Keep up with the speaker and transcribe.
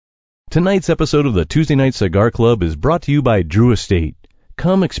Tonight's episode of the Tuesday Night Cigar Club is brought to you by Drew Estate.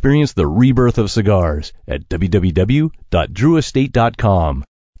 Come experience the rebirth of cigars at www.drewestate.com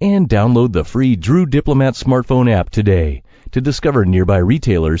and download the free Drew Diplomat smartphone app today to discover nearby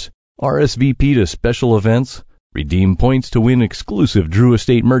retailers, RSVP to special events, redeem points to win exclusive Drew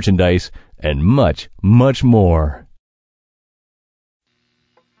Estate merchandise, and much, much more.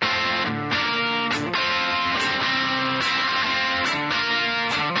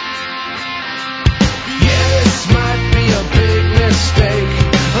 Mistake,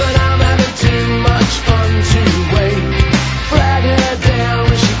 but I'm having too much fun to wait. Flag her down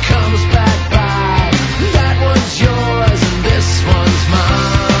when she comes back by. That one's yours and this one's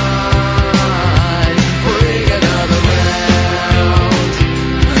mine. Bring another round.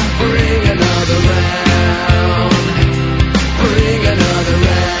 Bring another round. Bring another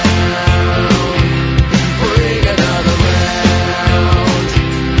round. Bring another round.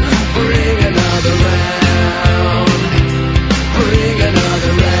 Bring another round. Bring another round.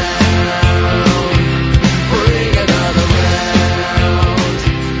 Bring another round.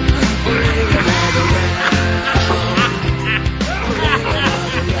 Bring another round.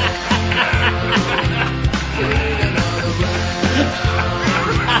 Bring another round.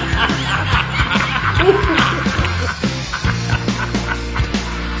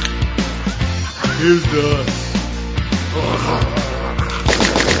 Here's the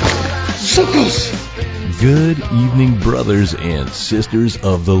suckles. Good evening, brothers and sisters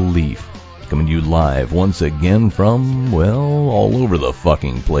of the Leaf. Coming to you live once again from, well, all over the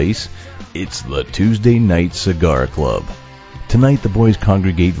fucking place. It's the Tuesday Night Cigar Club. Tonight the boys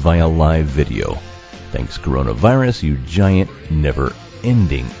congregate via live video. Thanks coronavirus, you giant,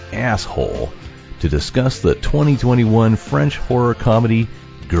 never-ending asshole, to discuss the 2021 French horror comedy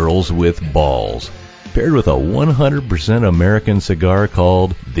Girls with Balls, paired with a 100% American cigar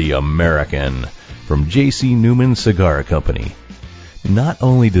called The American, from J.C. Newman Cigar Company. Not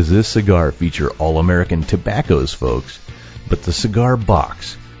only does this cigar feature all-American tobaccos, folks, but the cigar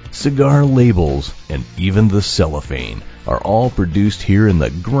box, cigar labels, and even the cellophane are all produced here in the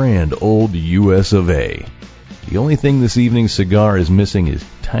grand old U.S. of A. The only thing this evening's cigar is missing is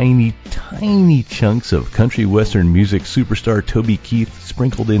tiny, tiny chunks of country western music superstar Toby Keith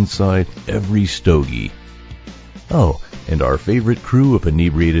sprinkled inside every stogie. Oh, and our favorite crew of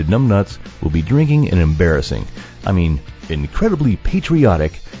inebriated numbnuts will be drinking an embarrassing, incredibly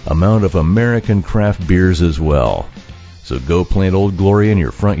patriotic amount of American craft beers as well. So go plant Old Glory in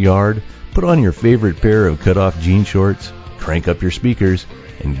your front yard, put on your favorite pair of cut-off jean shorts, crank up your speakers,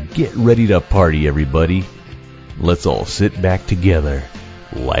 and get ready to party, everybody. Let's all sit back together,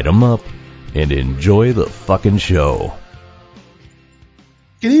 light 'em up, and enjoy the fucking show.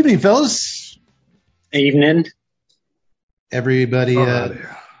 Good evening, fellas. Evening. Everybody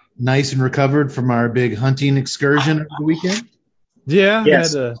nice and recovered from our big hunting excursion over the weekend? Yeah,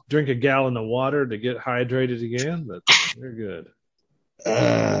 Yes. had to drink a gallon of water to get hydrated again, but they're good.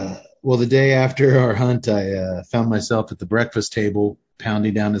 Well, the day after our hunt, I found myself at the breakfast table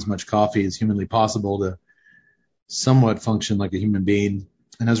pounding down as much coffee as humanly possible to somewhat function like a human being.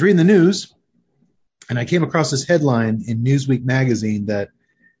 And I was reading the news, and I came across this headline in Newsweek magazine that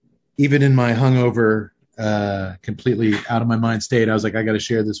even in my hungover, completely out of my mind state, I was like, I got to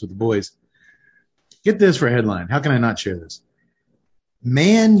share this with the boys. Get this for a headline. How can I not share this?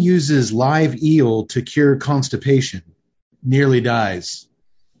 Man uses live eel to cure constipation. Nearly dies.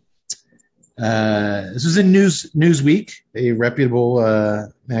 This was in Newsweek, a reputable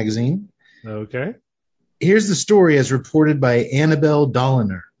magazine. Okay. Here's the story as reported by Annabelle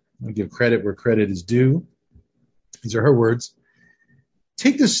Dolliner. I'll give credit where credit is due. These are her words.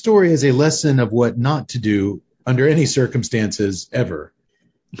 Take this story as a lesson of what not to do under any circumstances ever.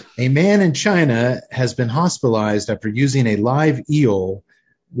 A man in China has been hospitalized after using a live eel,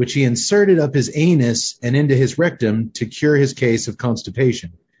 which he inserted up his anus and into his rectum to cure his case of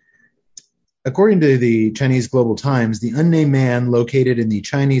constipation. According to the Chinese Global Times, the unnamed man located in the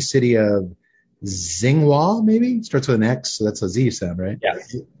Chinese city of Tsinghua, maybe? Starts with an X, so that's a Z sound, right? Yeah.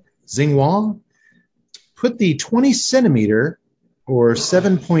 Tsinghua put the 20 centimeter or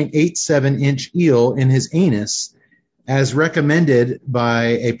 7.87 inch eel in his anus as recommended by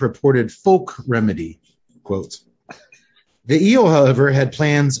a purported folk remedy, quote. The eel, however, had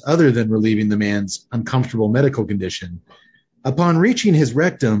plans other than relieving the man's uncomfortable medical condition. Upon reaching his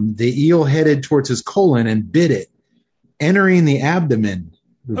rectum, the eel headed towards his colon and bit it, entering the abdomen,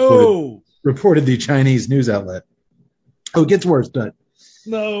 reported the Chinese news outlet. Oh, it gets worse, but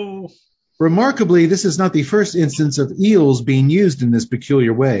No. remarkably, this is not the first instance of eels being used in this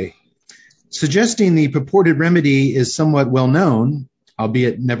peculiar way. Suggesting the purported remedy is somewhat well known,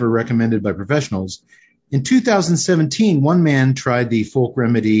 albeit never recommended by professionals. In 2017, one man tried the folk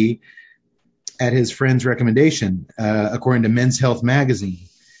remedy at his friend's recommendation, according to Men's Health magazine.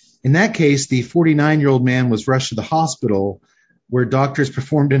 In that case, the 49-year-old man was rushed to the hospital where doctors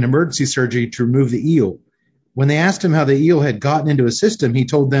performed an emergency surgery to remove the eel. When they asked him how the eel had gotten into his system, he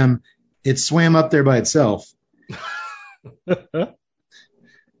told them it swam up there by itself.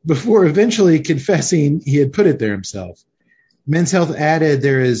 Before eventually confessing he had put it there himself. Men's Health added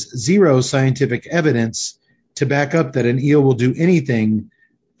there is zero scientific evidence to back up that an eel will do anything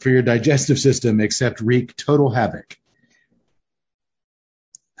for your digestive system except wreak total havoc.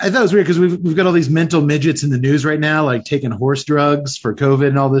 I thought it was weird because we've got all these mental midgets in the news right now, like taking horse drugs for COVID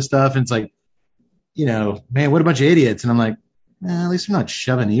and all this stuff. And it's like, you know, man, what a bunch of idiots. And I'm like, at least they're not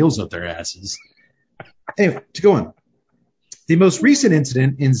shoving eels up their asses. Anyway, to go on. The most recent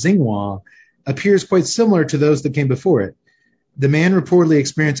incident in Tsinghua appears quite similar to those that came before it. The man reportedly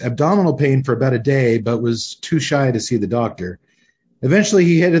experienced abdominal pain for about a day, but was too shy to see the doctor. Eventually,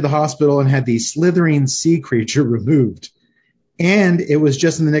 he headed to the hospital and had the slithering sea creature removed. And it was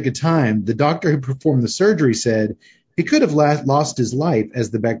just in the nick of time. The doctor who performed the surgery said he could have lost his life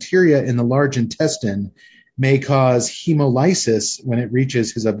as the bacteria in the large intestine may cause hemolysis when it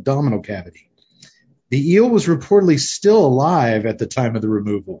reaches his abdominal cavity. The eel was reportedly still alive at the time of the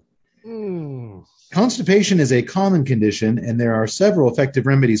removal. Constipation is a common condition, and there are several effective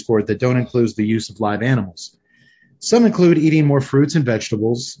remedies for it that don't include the use of live animals. Some include eating more fruits and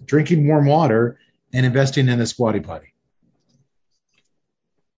vegetables, drinking warm water, and investing in a squatty potty.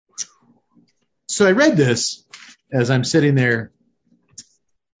 So I read this as I'm sitting there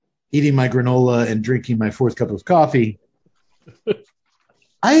eating my granola and drinking my fourth cup of coffee.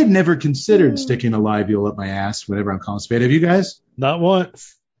 I had never considered sticking a live eel up my ass whenever I'm constipated. Have you guys? Not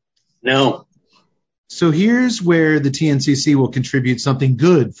once. No. So here's where the TNCC will contribute something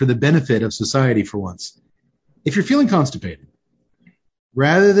good for the benefit of society for once. If you're feeling constipated,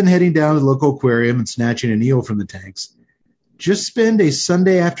 rather than heading down to the local aquarium and snatching an eel from the tanks, just spend a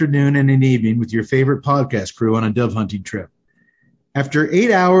Sunday afternoon and an evening with your favorite podcast crew on a dove hunting trip. After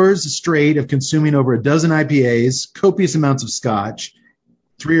 8 hours straight of consuming over a dozen IPAs, copious amounts of scotch,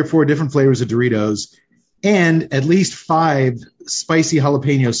 3 or 4 different flavors of Doritos, and at least 5 spicy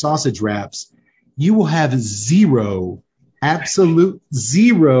jalapeno sausage wraps, you will have absolute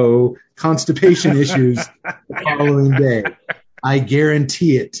zero constipation issues the following day. I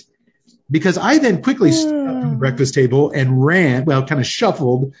guarantee it. Because I then quickly stood up from the breakfast table and ran, kind of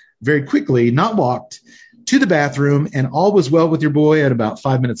shuffled very quickly, not walked, to the bathroom, and all was well with your boy at about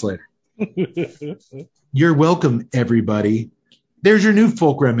 5 minutes later. You're welcome, everybody. There's your new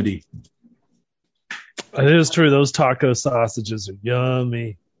folk remedy. It is true. Those taco sausages are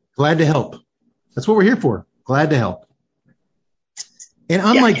yummy. Glad to help. That's what we're here for. Glad to help. And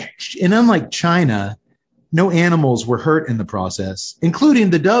unlike China, no animals were hurt in the process, including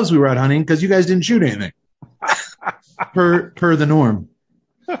the doves we were out hunting because you guys didn't shoot anything. per the norm.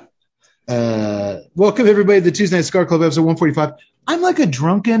 Welcome everybody to the Tuesday Night Cigar Club episode 145. I'm like a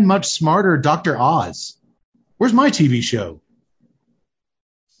drunken, much smarter Dr. Oz. Where's my TV show?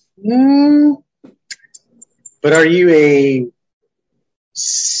 But are you a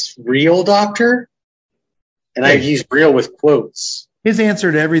real doctor? And I use real with quotes. His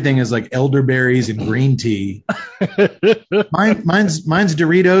answer to everything is like elderberries and green tea. Mine's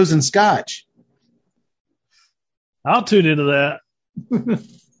Doritos and scotch. I'll tune into that.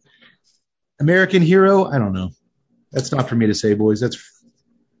 American hero? I don't know. That's not for me to say, boys. That's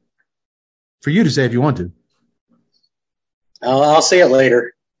for you to say if you want to. I'll say it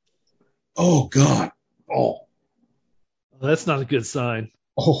later. Oh, God. Oh. That's not a good sign.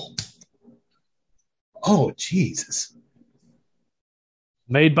 Oh, Jesus.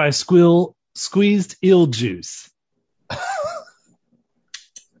 Made by squeezed eel juice. Oh,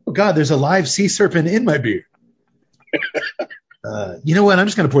 God, there's a live sea serpent in my beer. You know what? I'm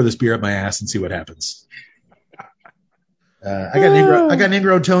just going to pour this beer up my ass and see what happens. I got an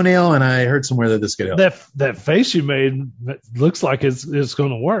ingrown toenail, and I heard somewhere that this could help. That face you made looks like it's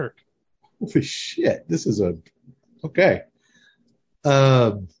going to work. Holy shit. This is okay.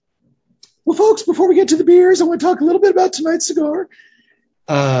 Well, folks, before we get to the beers, I want to talk a little bit about tonight's cigar.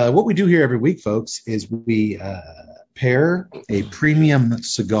 What we do here every week, folks, is we pair a premium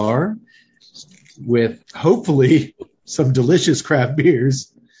cigar with hopefully some delicious craft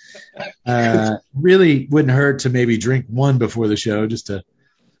beers. Really wouldn't hurt to maybe drink one before the show just to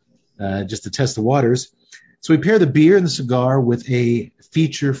test the waters. So we pair the beer and the cigar with a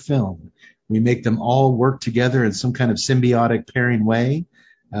feature film. We make them all work together in some kind of symbiotic pairing way.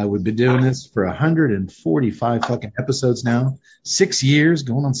 We've been doing this for 145 fucking episodes now. 6 years,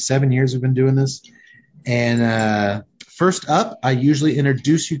 going on 7 years we've been doing this. And first up, I usually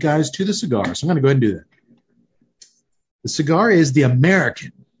introduce you guys to the cigar. So I'm going to go ahead and do that. The cigar is the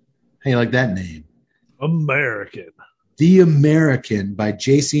American. How you like that name? American. The American by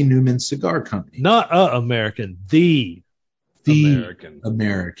J.C. Newman Cigar Company. Not American. The American.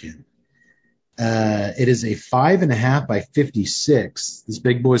 American. It is a 5.5 by 56. This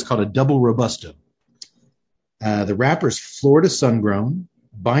big boy is called a Double Robusto. The wrapper is Florida Sun-Grown.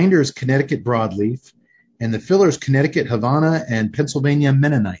 Binder is Connecticut Broadleaf. And the filler is Connecticut Havana and Pennsylvania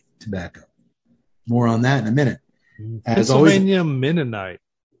Mennonite tobacco. More on that in a minute. Pennsylvania Mennonite.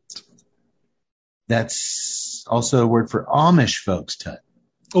 That's also a word for Amish folks, Tut.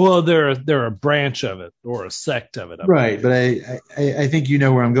 Well, they're a branch of it or a sect of it. Right, but I think you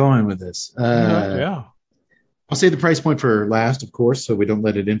know where I'm going with this. Yeah. I'll say the price point for last, of course, so we don't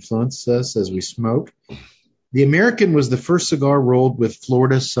let it influence us as we smoke. The American was the first cigar rolled with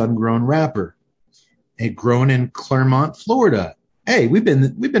Florida Sun-Grown wrapper. It grown in Clermont, Florida. Hey, we've been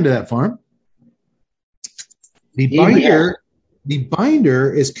to that farm. The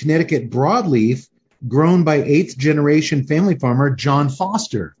binder is Connecticut Broadleaf, grown by 8th generation family farmer John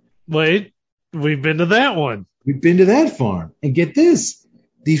Foster. Wait, we've been to that one. We've been to that farm. And get this,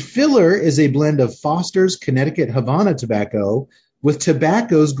 the filler is a blend of Foster's Connecticut Havana tobacco with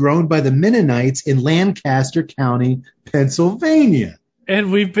tobaccos grown by the Mennonites in Lancaster County, Pennsylvania.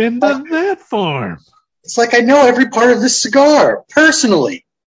 And we've been to that farm. It's like I know every part of this cigar, personally.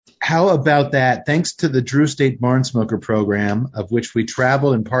 How about that? Thanks to the Drew State Barn Smoker program, of which we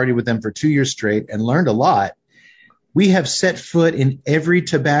traveled and partied with them for 2 years straight and learned a lot, we have set foot in every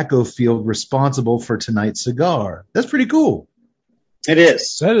tobacco field responsible for tonight's cigar. That's pretty cool. It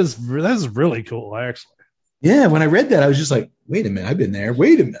is. That is really cool, actually. Yeah, when I read that, I was just like, wait a minute, I've been there.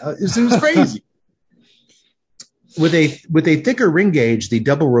 Wait a minute. It was crazy. With a thicker ring gauge, the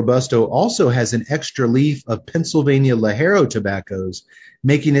Double Robusto also has an extra leaf of Pennsylvania Lajero tobaccos,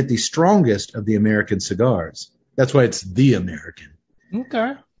 making it the strongest of the American cigars. That's why it's the American.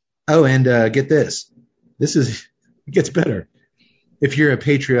 Okay. Oh, and get this. It gets better. If you're a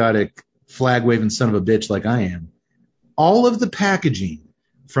patriotic, flag-waving son of a bitch like I am, all of the packaging,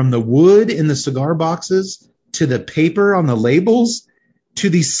 from the wood in the cigar boxes to the paper on the labels to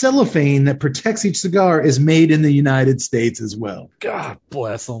the cellophane that protects each cigar, is made in the United States as well. God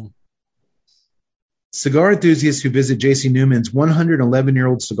bless them. Cigar enthusiasts who visit J.C. Newman's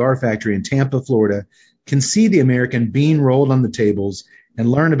 111-year-old cigar factory in Tampa, Florida, can see the American being rolled on the tables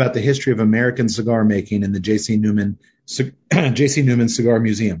and learn about the history of American cigar making in the J.C. Newman Cigar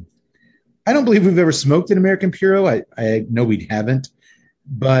Museum. I don't believe we've ever smoked an American Puro. I know we haven't.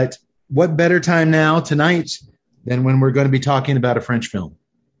 But what better time now, tonight, than when we're going to be talking about a French film?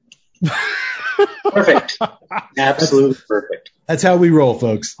 Perfect. Absolutely perfect. That's how we roll,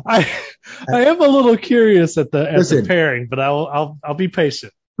 folks. I am a little curious at the pairing, but I'll be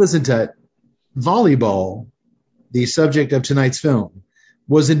patient. Listen, Tut. Volleyball, the subject of tonight's film,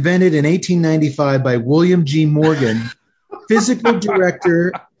 was invented in 1895 by William G. Morgan, physical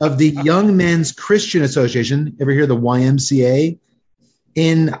director of the Young Men's Christian Association. Ever hear the YMCA?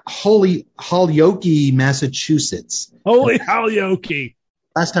 In Holyoke, Massachusetts. Holy Holyoke.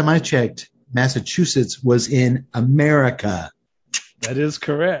 Last time I checked, Massachusetts was in America. That is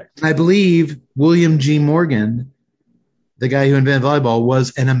correct. And I believe William G. Morgan, the guy who invented volleyball,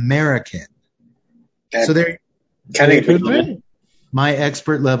 was an American. So there, my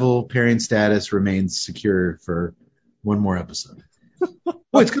expert level pairing status remains secure for one more episode.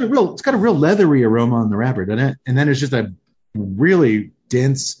 Oh, it's got a real leathery aroma on the wrapper, doesn't it? And then it's just a really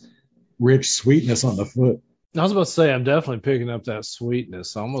dense, rich sweetness on the foot. I was about to say, I'm definitely picking up that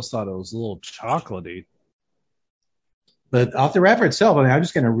sweetness. I almost thought it was a little chocolatey. But off the wrapper itself, I mean, I'm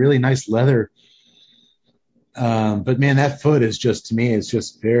just getting a really nice leather. But man, that foot is just, to me, it's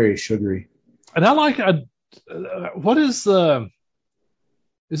just very sugary. And I like, what is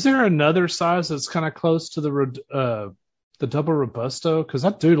there another size that's kind of close to the Double Robusto? Because I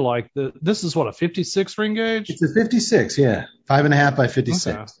do like this is what, a 56 ring gauge? It's a 56, yeah. 5.5 by 56.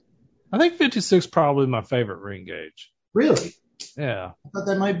 Okay. I think 56 is probably my favorite ring gauge. Really? Yeah. I thought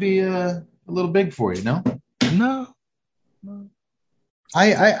that might be a little big for you, no? No.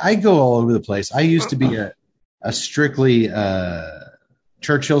 I go all over the place. I used to be a strictly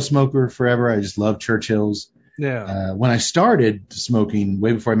Churchill smoker forever. I just love Churchills. Yeah. When I started smoking,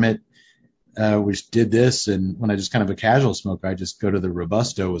 way before I met, we did this, and when I just kind of a casual smoker, I just go to the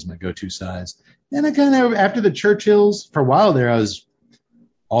Robusto was my go-to size. And I kind of, after the Churchills, for a while there, I was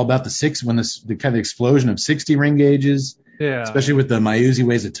all about the kind of explosion of 60 ring gauges. Yeah. especially with the My Uzi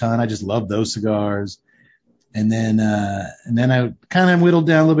weighs a ton. I just love those cigars. And then I kind of whittled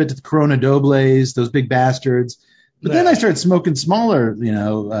down a little bit to the Corona Dobles, those big bastards. But then I started smoking smaller,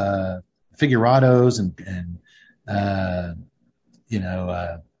 Figurados and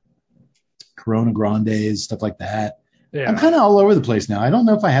Corona Grandes, stuff like that. Yeah. I'm kind of all over the place now. I don't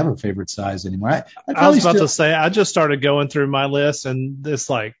know if I have a favorite size anymore. I was about to say, I just started going through my list and this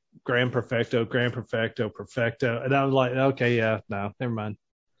like Grand Perfecto, Perfecto. And I was like, okay, yeah, no, never mind.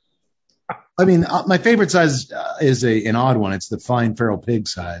 I mean, my favorite size is an odd one. It's the fine feral pig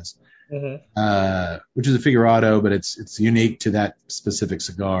size, which is a Figurado, but it's unique to that specific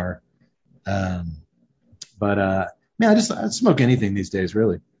cigar. Man, I smoke anything these days,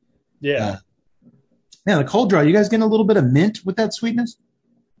 really. Yeah. Man, the cold draw, you guys getting a little bit of mint with that sweetness?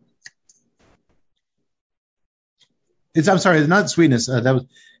 I'm sorry, not sweetness. That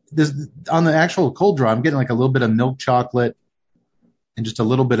was on the actual cold draw. I'm getting like a little bit of milk chocolate and just a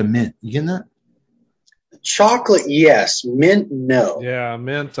little bit of mint. You getting that? Chocolate, yes. Mint, no. Yeah,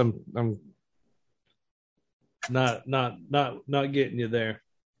 mint. I'm not getting you there.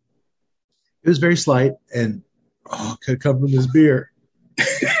 It was very slight, and it could come from this beer.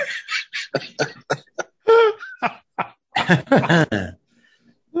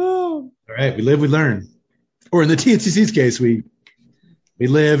 All right, we live, we learn. Or in the TNCC's case, we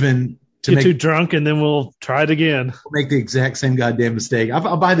live and get too drunk and then we'll try it again. We'll make the exact same goddamn mistake.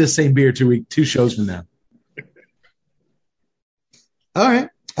 I'll buy this same beer 2 shows from now. All right.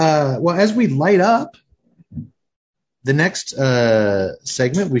 Well, as we light up the next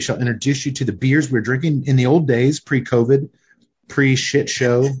segment, we shall introduce you to the beers we're drinking in the old days, pre-COVID, pre-shit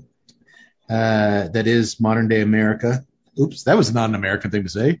show. That is modern day America. Oops, that was not an American thing to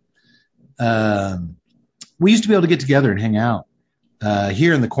say. We used to be able to get together and hang out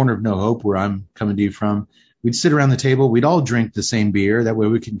here in the corner of No Hope, where I'm coming to you from. We'd sit around the table. We'd all drink the same beer. That way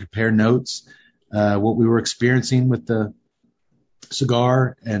we can compare notes, what we were experiencing with the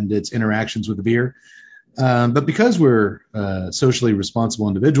cigar and its interactions with the beer. But because we're socially responsible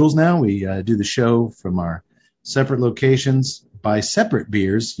individuals now, we do the show from our separate locations by separate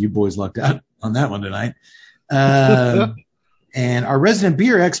beers. You boys lucked out on that one tonight. And our resident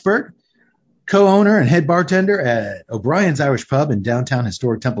beer expert, co-owner and head bartender at O'Brien's Irish Pub in downtown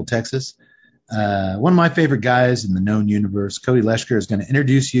historic Temple, Texas. One of my favorite guys in the known universe, Cody Leschker, is going to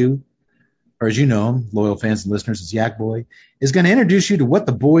introduce you, or as you know him, loyal fans and listeners, is Yak Boy, is going to introduce you to what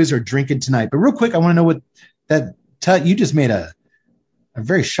the boys are drinking tonight. But real quick, I want to know what you just made a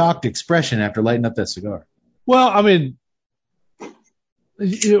very shocked expression after lighting up that cigar. Well, I mean,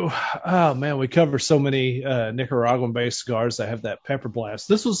 oh man, we cover so many Nicaraguan-based cigars that have that pepper blast.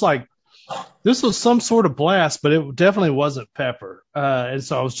 This was some sort of blast, but it definitely wasn't pepper. And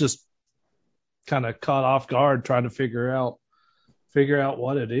so I was just kind of caught off guard trying to figure out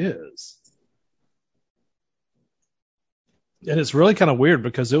what it is. And it's really kind of weird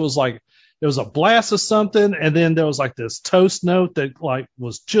because it was like there was a blast of something, and then there was like this toast note that like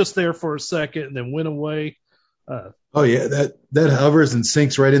was just there for a second and then went away. Oh yeah, that hovers and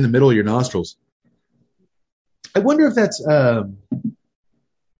sinks right in the middle of your nostrils. I wonder if that's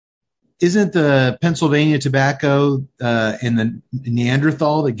isn't the Pennsylvania tobacco in the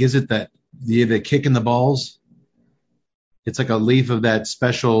Neanderthal that gives it the kick in the balls? It's like a leaf of that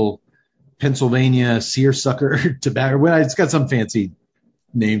special Pennsylvania seersucker tobacco. Well, it's got some fancy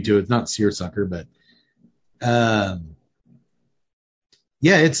name to it. It's not seersucker, but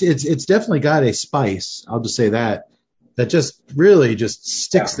yeah, it's definitely got a spice. I'll just say that just really just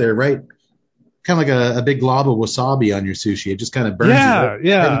sticks there, right? Kind of like a big glob of wasabi on your sushi. It just kind of burns.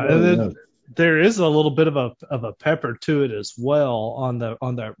 Yeah. And then there is a little bit of a pepper to it as well on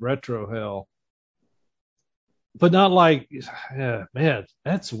that retrohale, but not like, yeah, man,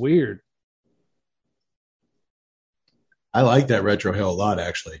 that's weird. I like that retrohale a lot,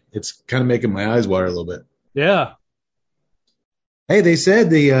 actually. It's kind of making my eyes water a little bit. Yeah. Hey, they said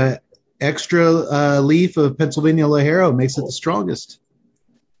the extra leaf of Pennsylvania Ligero makes it the strongest.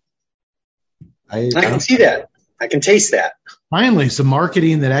 I can see that. I can taste that. Finally, some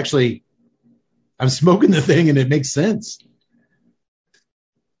marketing that actually, I'm smoking the thing and it makes sense.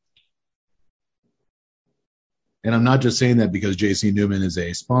 And I'm not just saying that because JC Newman is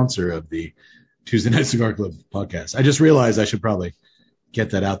a sponsor of the Tuesday Night Cigar Club podcast. I just realized I should probably get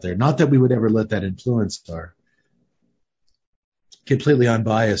that out there. Not that we would ever let that influence our completely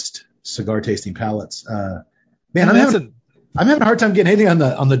unbiased cigar tasting palates. Man, I'm having a hard time getting anything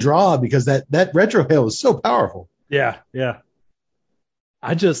on the draw because that retrohale is so powerful. Yeah.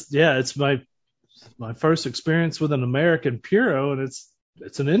 It's my first experience with an American Puro, and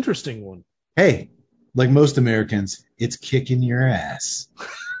it's an interesting one. Hey, like most Americans, it's kicking your ass.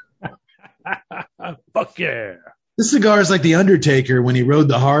 Fuck yeah. This cigar is like the Undertaker when he rode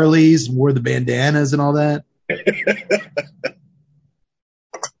the Harleys and wore the bandanas and all that.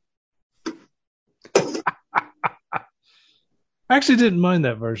 I actually didn't mind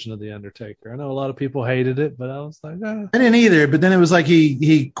that version of The Undertaker. I know a lot of people hated it, but I was like, I didn't either, but then it was like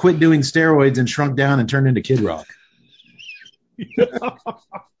he quit doing steroids and shrunk down and turned into Kid Rock.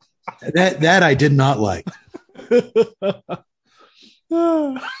 That I did not like.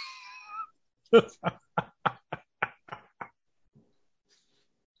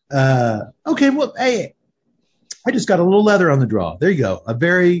 Okay, well, hey, I just got a little leather on the draw. There you go. A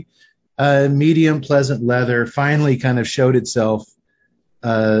very medium, pleasant leather finally kind of showed itself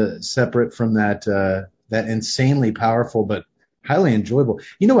separate from that insanely powerful but highly enjoyable.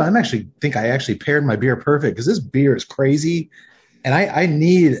 You know what? I actually paired my beer perfect because this beer is crazy, and I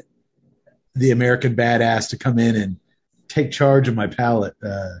need the American Badass to come in and take charge of my palate.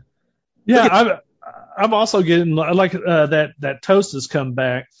 I'm also getting like that toast has come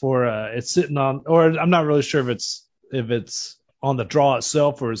back for it's sitting on, or I'm not really sure if it's on the draw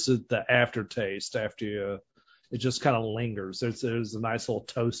itself or is it the aftertaste after you, it just kind of lingers. There's a nice little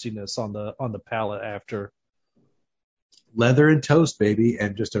toastiness on the palate after. Leather and toast, baby,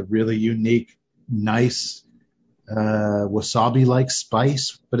 and just a really unique, nice wasabi-like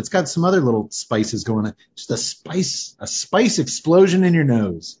spice, but it's got some other little spices going on. Just a spice explosion in your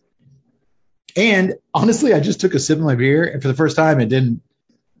nose. And honestly, I just took a sip of my beer, and for the first time, it didn't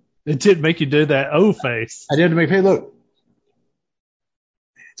make you do that O face. I didn't make, hey, look,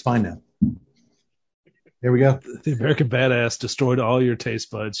 it's fine now. There we go. The American Badass destroyed all your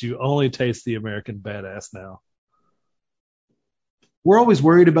taste buds. You only taste the American Badass now. We're always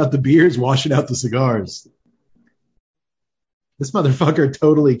worried about the beers washing out the cigars. This motherfucker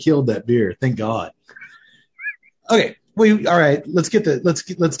totally killed that beer. Thank God. Okay. All right. Let's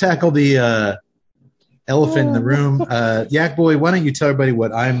tackle the elephant in the room. Yak Boy, why don't you tell everybody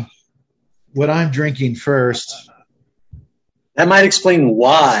what I'm drinking first? That might explain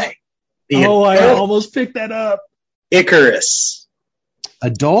why. I almost picked that up. Icarus.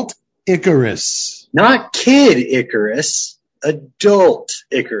 Adult Icarus. Not Kid Icarus. Adult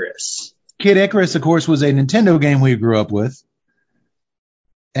Icarus. Kid Icarus, of course, was a Nintendo game we grew up with.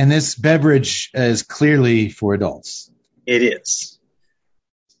 And this beverage is clearly for adults. It is.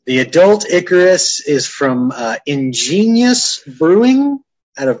 The Adult Icarus is from Ingenious Brewing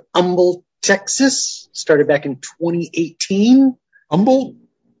out of Humble, Texas. Started back in 2018. Humble?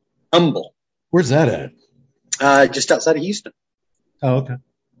 Humble. Where's that at? Just outside of Houston. Oh, okay.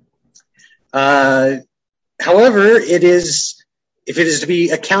 However, if it is to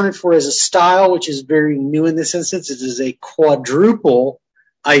be accounted for as a style, which is very new in this instance, it is a quadruple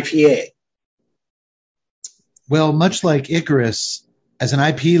IPA. Well, much like Icarus, as an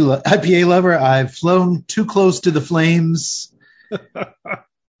IPA lover, I've flown too close to the flames.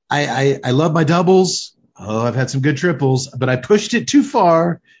 I love my doubles. Oh, I've had some good triples, but I pushed it too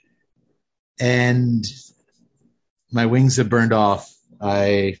far, and my wings have burned off.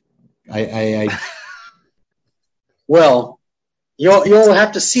 Well, you'll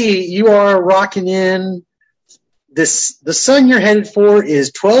have to see. You are rocking in. The sun you're headed for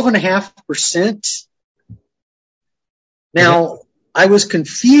is 12.5%. Now, I was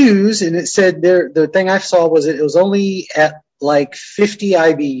confused, and it said there. The thing I saw was it was only at like 50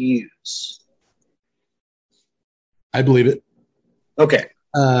 IBUs. I believe it. Okay.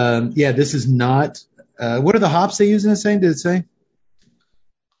 Yeah, this is not. What are the hops they use in this thing? Did it say?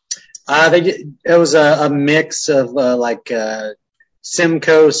 It was a mix of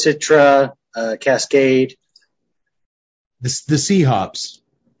Simcoe, Citra, Cascade. The C hops.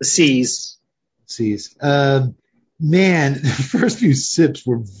 The C's. Man, the first few sips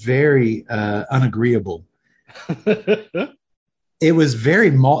were very unagreeable. It was very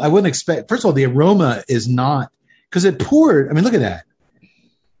malt. I wouldn't expect. First of all, the aroma is not, because it poured. I mean, look at that.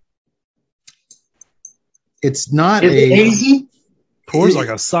 It's not hazy. Pours like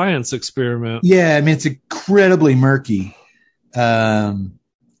a science experiment. Yeah, I mean, it's incredibly murky. And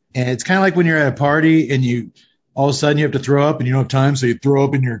it's kind of like when you're at a party and you all of a sudden you have to throw up and you don't have time, so you throw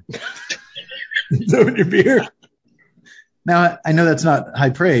up in your beer. Now, I know that's not high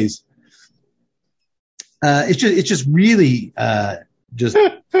praise. It's just really just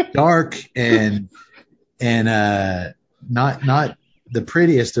dark and not the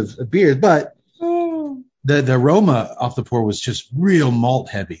prettiest of beers, but the aroma off the pour was just real malt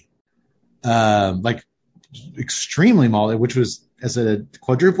heavy, like extremely malty, which was, as a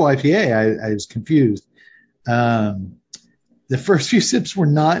quadruple IPA, I was confused. The first few sips were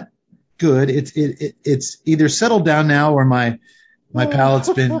not good. It's either settled down now or my palate's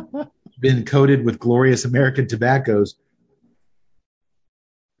been coated with glorious American tobaccos.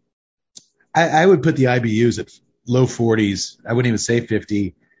 I would put the IBUs at low 40s. I wouldn't even say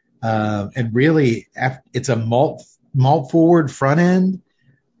 50. And really, it's a malt forward front end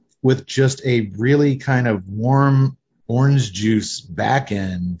with just a really kind of warm orange juice back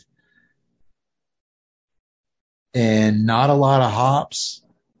end, and not a lot of hops.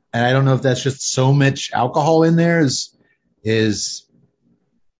 And I don't know if that's just so much alcohol in there is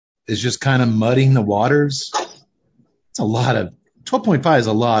just kind of muddying the waters. It's a lot of 12.5 is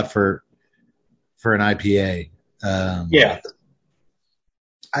a lot for an IPA. Yeah.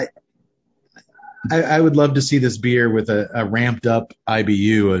 I would love to see this beer with a ramped up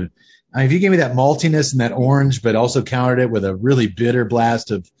IBU. If you gave me that maltiness and that orange, but also countered it with a really bitter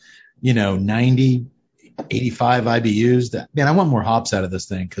blast of, 90, 85 IBUs, I want more hops out of this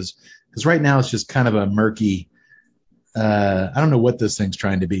thing because right now it's just kind of a murky. I don't know what this thing's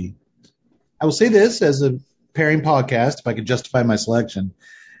trying to be. I will say this as a pairing podcast, if I could justify my selection.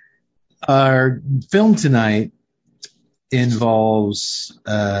 Our film tonight involves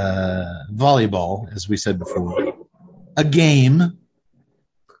volleyball, as we said before, a game,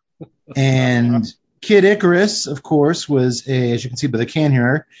 and Kid Icarus, of course, was as you can see by the can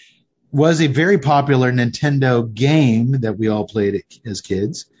here, was a very popular Nintendo game that we all played as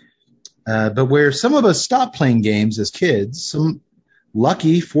kids. But where some of us stopped playing games as kids, some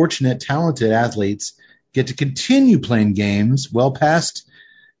lucky, fortunate, talented athletes get to continue playing games well past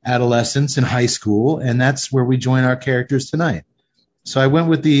adolescence and high school, and that's where we join our characters tonight. So I went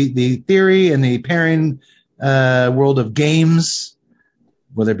with the theory and the pairing world of games,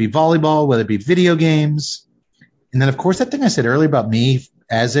 whether it be volleyball, whether it be video games. And then, of course, that thing I said earlier about me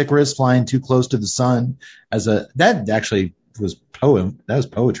as Icarus flying too close to the sun, that actually was poem. That was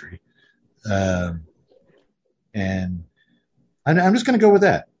poetry. And I'm just going to go with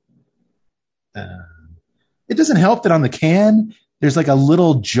that. It doesn't help that on the can, there's like a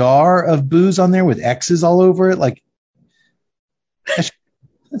little jar of booze on there with X's all over it. Like,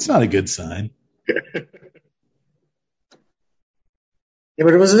 that's not a good sign. Yeah,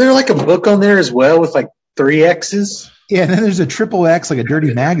 but was there like a book on there as well with like 3 X's? Yeah, and then there's a triple X, like a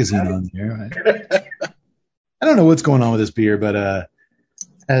dirty magazine on there. I don't know what's going on with this beer, but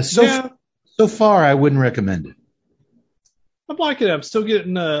so far I wouldn't recommend it. I'm liking it. I'm still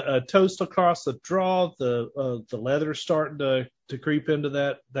getting a toast across the draw. The leather's starting to creep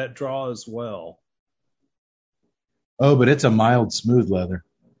into that draw as well. Oh, but it's a mild, smooth leather.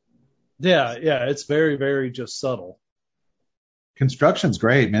 Yeah, it's very, very just subtle. Construction's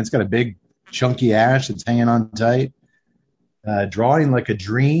great, man. It's got a big, chunky ash that's hanging on tight. Drawing like a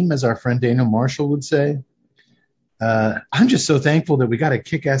dream, as our friend Daniel Marshall would say. I'm just so thankful that we got a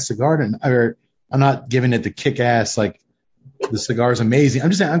kick-ass cigar. I'm not giving it the kick-ass, like, the cigar is amazing. I'm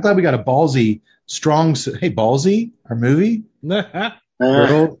just saying, I'm glad we got a ballsy, strong. Hey, Ballsy, our movie.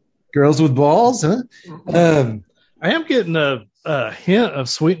 Girls with balls, huh? I am getting a hint of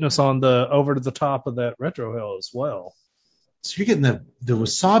sweetness on the over to the top of that Retro Hill as well. So you're getting the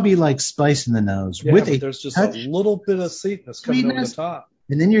wasabi-like spice in the nose there's just a little bit of sweetness coming over the top,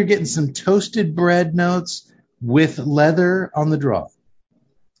 and then you're getting some toasted bread notes with leather on the draw.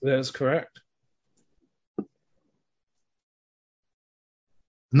 That is correct.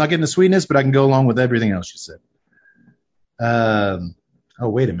 I'm not getting the sweetness, but I can go along with everything else you said. Oh,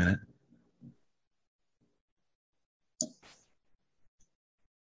 wait a minute.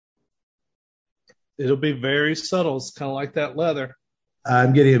 It'll be very subtle. It's kind of like that leather.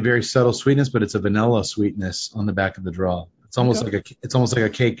 I'm getting a very subtle sweetness, but it's a vanilla sweetness on the back of the draw. It's almost like a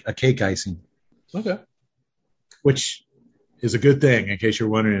cake icing. Okay. Which is a good thing, in case you're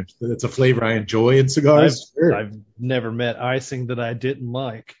wondering if it's a flavor I enjoy in cigars. I've never met icing that I didn't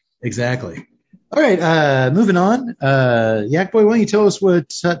like. Exactly. All right, moving on. Yak Boy, why don't you tell us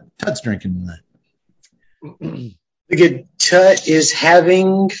what Tut's drinking tonight? The good Tut is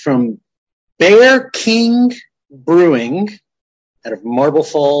having from Bear King Brewing out of Marble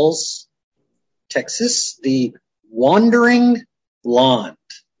Falls, Texas, the Wandering Blonde.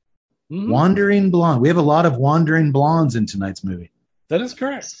 Mm-hmm. Wandering Blonde. We have a lot of Wandering Blondes in tonight's movie. That is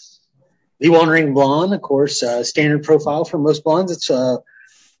correct. The Wandering Blonde, of course, standard profile for most blondes. It's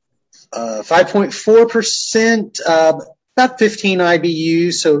 5.4%, about 15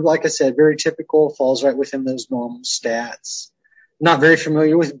 IBU. So, like I said, very typical. Falls right within those normal stats. Not very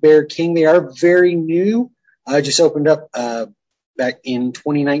familiar with Bear King. They are very new. Just opened up back in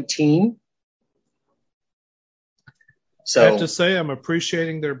 2019. So I have to say I'm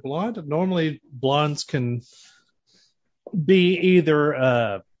appreciating their blonde. Normally, blondes can be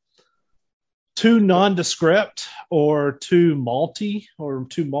either too nondescript or too malty or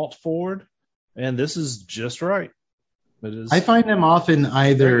too malt forward, and this is just right. It is. I find them often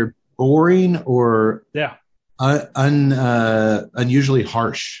either boring or Yeah. unusually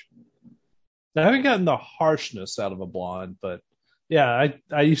harsh. I haven't gotten the harshness out of a blonde, but yeah,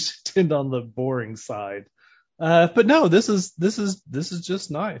 I used to tend on the boring side. But no, this is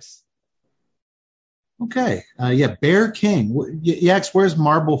just nice. Okay. Yeah, Bear King. Yax, where's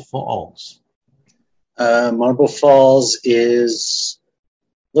Marble Falls? Marble Falls is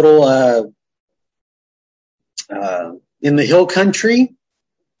little in the hill country,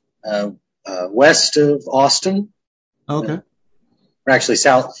 west of Austin. Okay. Or actually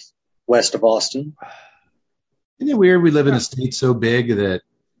southwest of Austin. Isn't it weird we live in a state so big that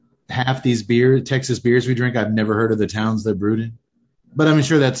half these Texas beers we drink, I've never heard of the towns they're brewed in? But I'm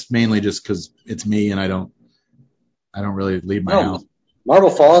sure that's mainly just because it's me and I don't really leave my house. Marble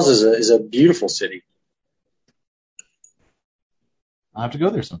Falls is a beautiful city. I'll have to go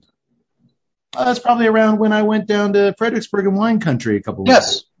there sometime. That's probably around when I went down to Fredericksburg and wine country a couple weeks ago.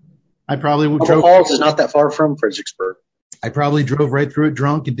 Yes. I probably Marble Falls is not that far from Fredericksburg. I probably drove right through it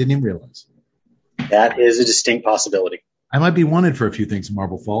drunk and didn't even realize. That is a distinct possibility. I might be wanted for a few things in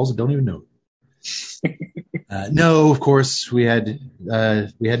Marble Falls. I don't even know it. No, of course we had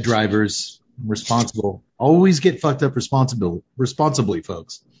drivers responsible. Always get fucked up responsibly,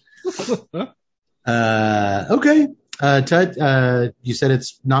 folks. Okay. Tud, you said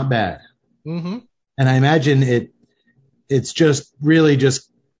it's not bad. Mm-hmm. And I imagine it's just really just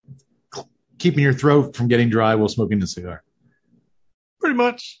keeping your throat from getting dry while smoking the cigar. Pretty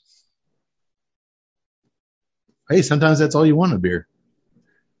much. Hey, sometimes that's all you want in a beer.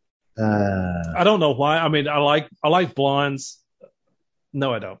 I don't know why. I mean, I like blondes.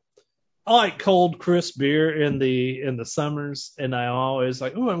 No, I don't. I like cold, crisp beer in the summers, and I always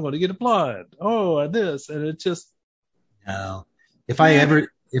like, oh, I'm going to get a blonde. Oh, this, and it just. No. If I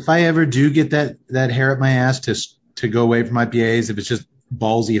ever do get that hair up my ass to go away from IPAs, if it's just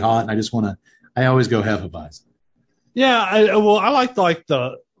ballsy hot and I just want to, I always go Hefeweizen. Yeah, I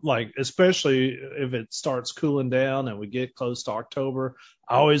like especially if it starts cooling down and we get close to October.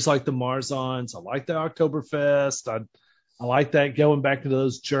 I always like the Marzahns. I like the Oktoberfest. I like that going back to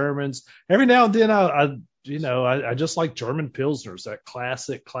those Germans. Every now and then I just like German Pilsners, that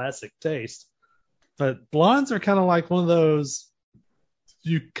classic taste. But blondes are kind of like one of those,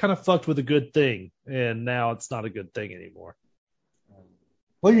 you kind of fucked with a good thing, and now it's not a good thing anymore.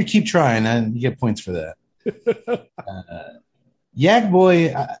 Well, you keep trying, and you get points for that. Yak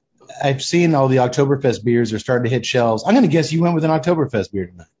Boy, I've seen all the Oktoberfest beers are starting to hit shelves. I'm going to guess you went with an Oktoberfest beer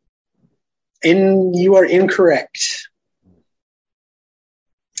tonight. And you are incorrect.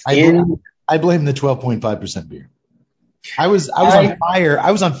 I blame the 12.5% beer. I was on fire.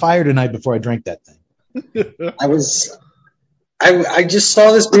 I was on fire tonight before I drank that thing. I just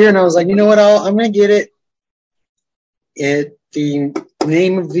saw this beer and I was like, you know what? I'm going to get it. The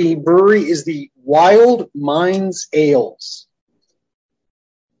name of the brewery is the Wild Minds Ales.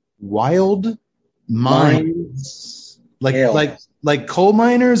 Wild Minds, like coal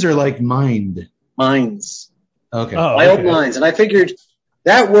miners or like mind? Minds. Okay. Wild Minds, and I figured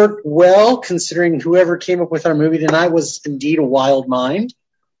that worked well considering whoever came up with our movie tonight was indeed a wild mind.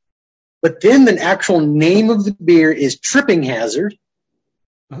 But then the actual name of the beer is Tripping Hazard.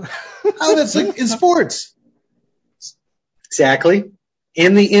 Oh, that's like in sports. Exactly.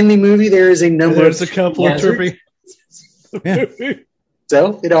 In the movie, there is a number. There's a couple of tripping. Yeah.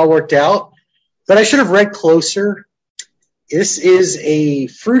 So it all worked out. But I should have read closer. This is a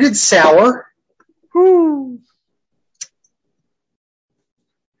fruited sour. Whew.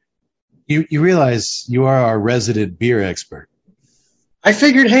 You realize you are our resident beer expert. I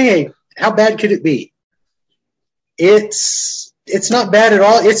figured, hey, how bad could it be? It's not bad at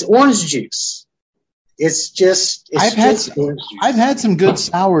all. It's orange juice. I've had some good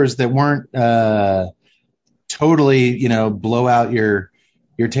sours that weren't totally, blow out your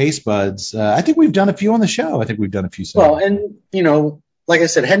taste buds. I think we've done a few on the show. I think we've done a few sours. Well, and like I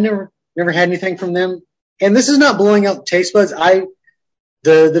said, had never had anything from them. And this is not blowing out taste buds.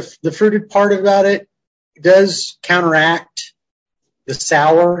 The fruited part about it does counteract the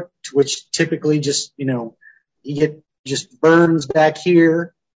sour, which typically just, you get just burns back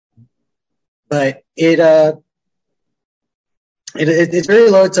here. But it's very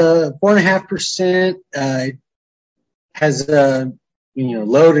low. It's a 4.5%. It has low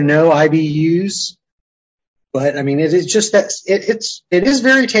to no IBUs. But I mean, it is just that it is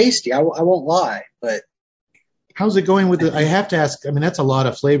very tasty. I won't lie. But how's it going with it? I have to ask. I mean, that's a lot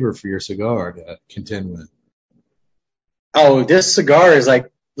of flavor for your cigar to contend with. Oh, this cigar is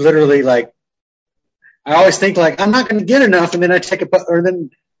literally I always think like I'm not going to get enough, and then I take a puff, or then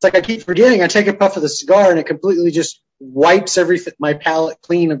it's like I keep forgetting. I take a puff of the cigar, and it completely just wipes everything, my palate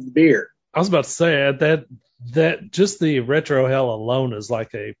clean of the beer. I was about to say that just the retro hell alone is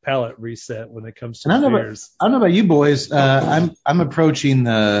like a palate reset when it comes to beers. I don't know about you boys. I'm approaching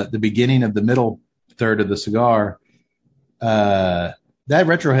the beginning of the middle third of the cigar. That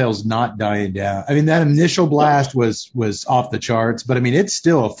retrohale's not dying down. I mean, that initial blast was off the charts, but I mean, it's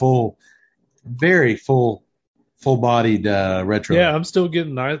still a very full-bodied retro. Yeah, I'm still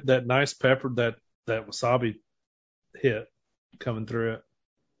getting that nice pepper, that wasabi hit coming through it.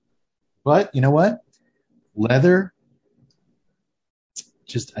 But you know what? Leather,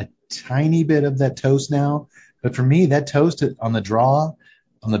 just a tiny bit of that toast now. But for me, that toast on the draw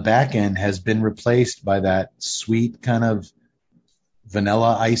on the back end has been replaced by that sweet kind of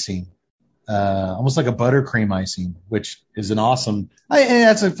vanilla icing, almost like a buttercream icing, which is an awesome.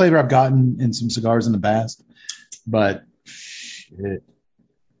 That's a flavor I've gotten in some cigars in the past. But shit.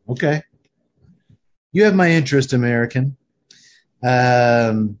 Okay, you have my interest, American.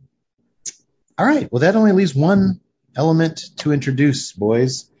 All right. Well, that only leaves one element to introduce,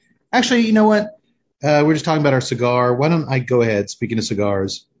 boys. Actually, you know what? We're just talking about our cigar. Why don't I go ahead, speaking of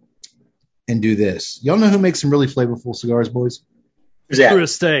cigars, and do this? Y'all know who makes some really flavorful cigars, boys? Who's that? Drew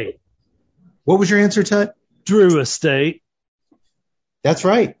Estate. What was your answer, Tut? Drew Estate. That's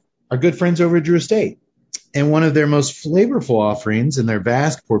right. Our good friends over at Drew Estate. And one of their most flavorful offerings in their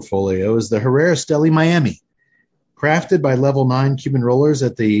vast portfolio is the Herrera Esteli Miami. Crafted by Level 9 Cuban rollers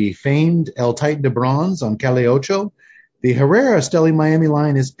at the famed El Titan de Bronze on Calle Ocho, the Herrera Esteli Miami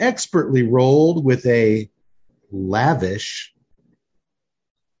line is expertly rolled with a lavish.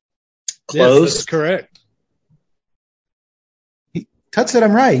 Close. Yes, that's correct. Tut said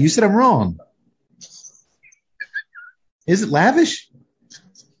I'm right. You said I'm wrong. Is it lavish?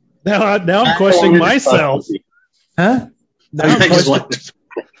 Now I'm questioning myself. Huh? Now I'm I was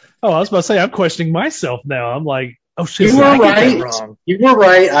about to say I'm questioning myself now. I'm like, oh shit, You were I get that right. wrong. You were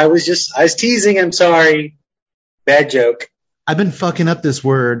right. I was teasing. I'm sorry. Bad joke. I've been fucking up this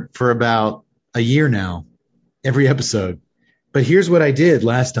word for about a year now, every episode. But here's what I did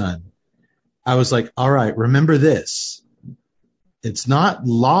last time. I was like, all right, remember this. It's not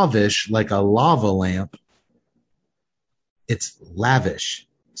lavish like a lava lamp. It's lavish.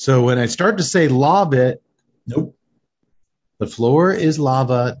 So when I start to say lava, nope. The floor is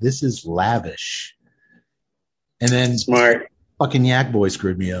lava. This is lavish. And then Smart. fucking Yak Boy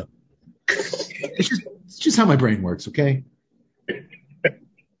screwed me up. It's just how my brain works, okay?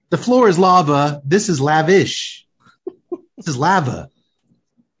 The floor is lava. This is lavish. This is lava,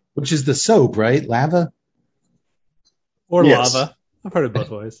 which is the soap, right? Lava? Or Yes. lava. I've heard it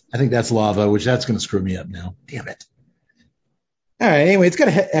both ways. I think that's lava, which that's going to screw me up now. Damn it. All right. Anyway, it's got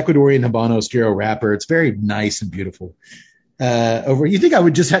an Ecuadorian Habano Oscuro wrapper. It's very nice and beautiful. You think I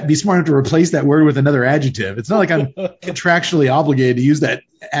would just be smart enough to replace that word with another adjective? It's not like I'm contractually obligated to use that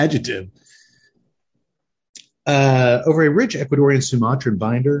adjective. Over a rich Ecuadorian Sumatran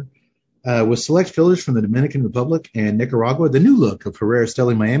binder with select fillers from the Dominican Republic and Nicaragua, the new look of Herrera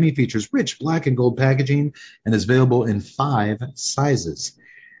Esteli Miami features rich black and gold packaging and is available in 5 sizes.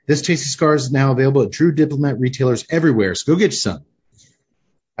 This tasty cigar is now available at True Diplomat retailers everywhere, so go get you some.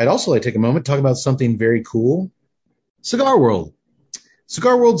 I'd also like to take a moment to talk about something very cool. Cigar World.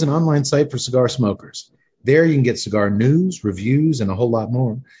 Cigar World's an online site for cigar smokers. There you can get cigar news, reviews, and a whole lot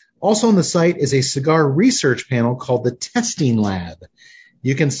more. Also on the site is a cigar research panel called the Testing Lab.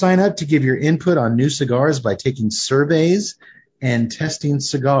 You can sign up to give your input on new cigars by taking surveys and testing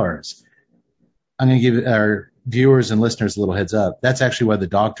cigars. I'm going to give our viewers and listeners a little heads up. That's actually why the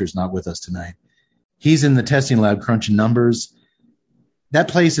doctor's not with us tonight. He's in the testing lab crunching numbers. That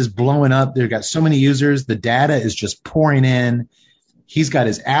place is blowing up. They've got so many users. The data is just pouring in. He's got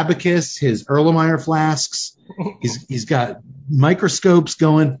his Abacus, his Erlenmeyer flasks. He's got microscopes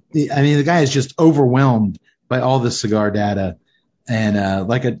going. I mean, the guy is just overwhelmed by all this cigar data. And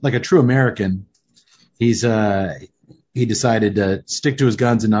like a true American, he decided to stick to his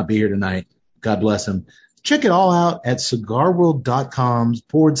guns and not be here tonight. God bless him. Check it all out at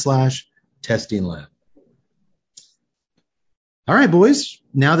cigarworld.com/testing lab. All right, boys.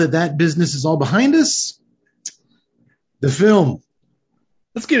 Now that business is all behind us, the film.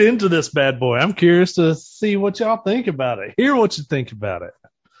 Let's get into this bad boy. I'm curious to see what y'all think about it. Hear what you think about it.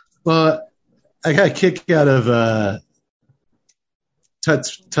 Well, I got a kick out of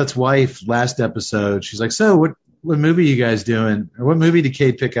Tut's wife last episode. She's like, so what movie are you guys doing? Or what movie did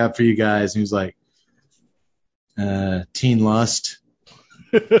Cade pick out for you guys? And he was like, Teen Lust.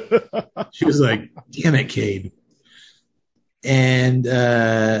 She was like, damn it, Cade. And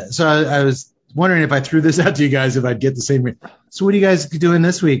so I was wondering if I threw this out to you guys if I'd get the same. So what are you guys doing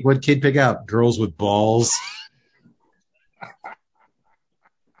this week? What kid pick out? Girls with balls.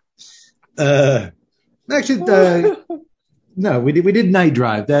 Actually, no, we did Night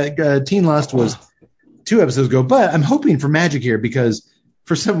Drive. That Teen Lust was 2 episodes ago, but I'm hoping for magic here because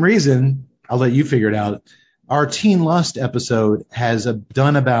for some reason, I'll let you figure it out. Our Teen Lust episode has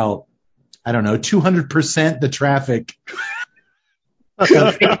done about, I don't know, 200% the traffic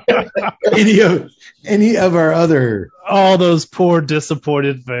of any of our other. All those poor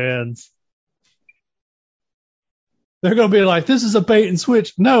disappointed fans. They're going to be like, this is a bait and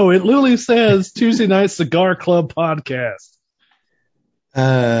switch. No, it literally says Tuesday Night Cigar Club podcast.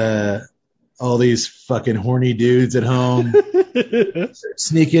 All these fucking horny dudes at home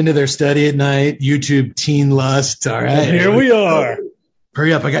sneak into their study at night. YouTube Teen Lust. All right. Here we are.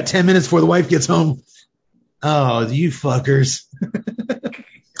 Hurry up. I got 10 minutes before the wife gets home. Oh, you fuckers.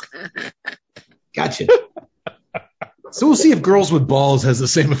 Gotcha. So we'll see if Girls with Balls has the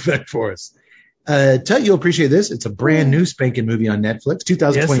same effect for us. You'll appreciate this. It's a brand new spanking movie on Netflix,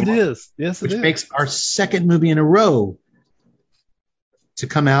 2021. Yes, it is. Yes, it which is. makes our second movie in a row to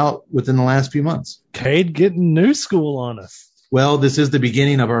come out within the last few months. Cade getting new school on us. Well, this is the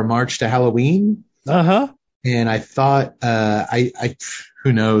beginning of our March to Halloween. Uh-huh. And I thought,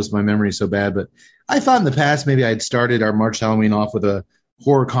 who knows, my memory is so bad, but I thought in the past maybe I'd started our March to Halloween off with a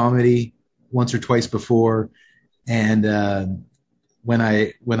horror comedy once or twice before. And when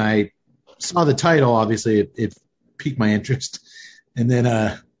I saw the title, obviously it piqued my interest. And then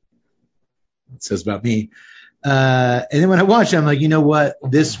it says about me. And then when I watched it, I'm like, you know what?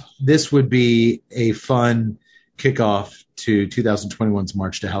 This would be a fun kickoff to 2021's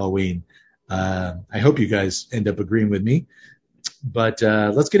March to Halloween. I hope you guys end up agreeing with me. But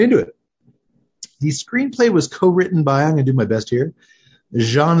let's get into it. The screenplay was co-written by, I'm going to do my best here,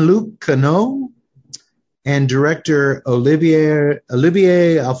 Jean-Luc Cano and director Olivier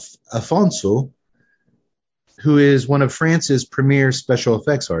Afonso, who is one of France's premier special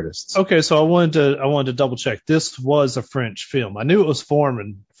effects artists. Okay, so I wanted to double check. This was a French film. I knew it was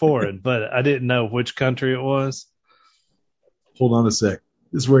foreign, but I didn't know which country it was. Hold on a sec.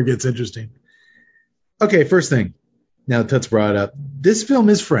 This is where it gets interesting. Okay, first thing. Now Tut's brought it up. This film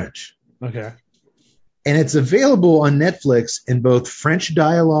is French. Okay. And it's available on Netflix in both French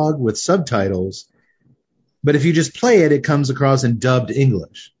dialogue with subtitles, but if you just play it, it comes across in dubbed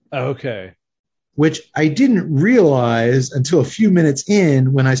English. Okay. Which I didn't realize until a few minutes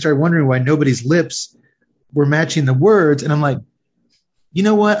in when I started wondering why nobody's lips were matching the words. And I'm like, you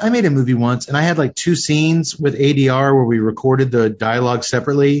know what? I made a movie once and I had like 2 scenes with ADR where we recorded the dialogue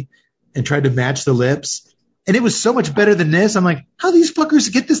separately and tried to match the lips. And it was so much better than this. I'm like, how these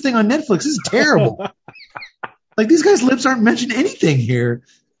fuckers get this thing on Netflix? This is terrible. Like these guys' lips aren't mentioning anything here.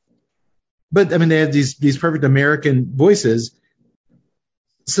 But I mean, they have these perfect American voices.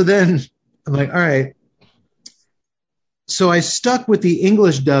 So then I'm like, all right. So I stuck with the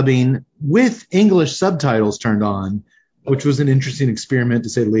English dubbing with English subtitles turned on, which was an interesting experiment to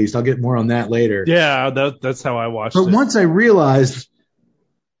say the least. I'll get more on that later. Yeah, that's how I watched it. But once I realized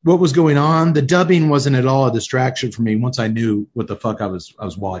what was going on, the dubbing wasn't at all a distraction for me once I knew what the fuck I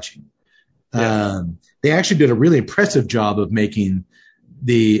was watching. Yeah. They actually did a really impressive job of making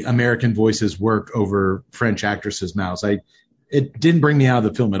the American voices work over French actresses' mouths. It didn't bring me out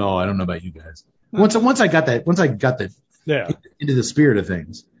of the film at all. I don't know about you guys. Once I got that into the spirit of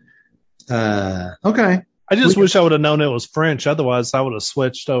things. Okay. I just wish I would have known it was French. Otherwise, I would have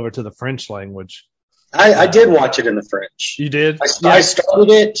switched over to the French language. I did watch it in the French. You did? I started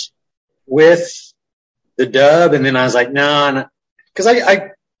it with the dub, and then I was like, nah, because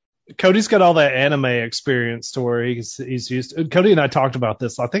Cody's got all that anime experience to where he's used to. Cody and I talked about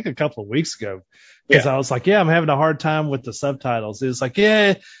this, I think, a couple of weeks ago. Because I was like, I'm having a hard time with the subtitles. It's like,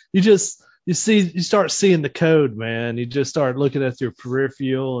 you start seeing the code, man. You just start looking at your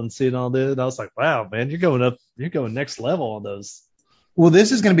peripheral and seeing all this. And I was like, wow, man, you're going next level on those. Well,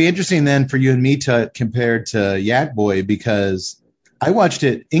 this is going to be interesting then for you and me compared to Yak Boy, because I watched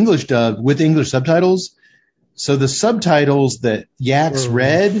it English dubbed with English subtitles. So the subtitles that Yak's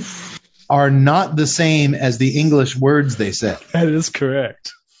read are not the same as the English words they said. That is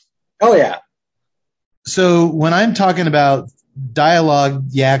correct. Oh, yeah. So when I'm talking about dialogue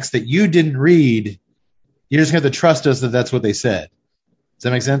Yaks that you didn't read, you just have to trust us that that's what they said. Does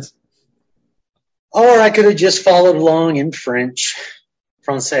that make sense? Or I could have just followed along in French.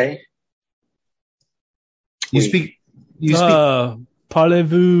 Francais. You speak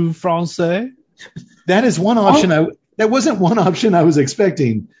Parlez-vous français? That is one option. That wasn't one option I was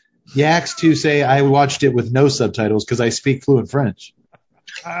expecting. Yaks to say I watched it with no subtitles because I speak fluent French.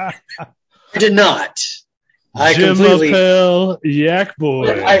 I did not. I Jim completely. Appel, Yak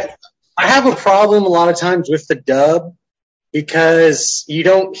Boy. I have a problem a lot of times with the dub because you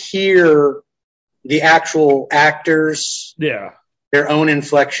don't hear the actual actors, Yeah. their own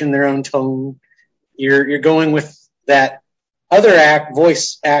inflection, their own tone. You're going with that other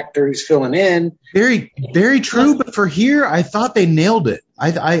voice actor who's filling in. Very, very true. But for here, I thought they nailed it.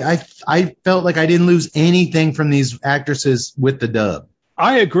 I felt like I didn't lose anything from these actresses with the dub.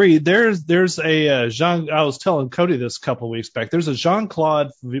 I agree. There's a Jean. I was telling Cody this a couple of weeks back. There's a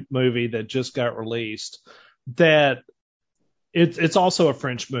Jean-Claude movie that just got released. That it's also a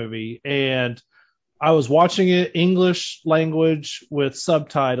French movie, and I was watching it English language with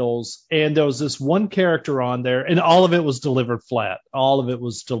subtitles, and there was this one character on there, and all of it was delivered flat. All of it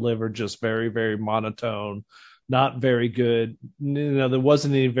was delivered just very, very monotone, not very good. There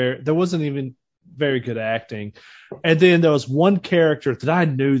wasn't even very good acting. And then there was one character that I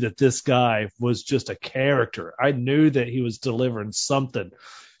knew that this guy was just a character. I knew that he was delivering something.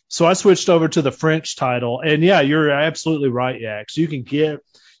 So I switched over to the French title, and yeah, you're absolutely right, Yax.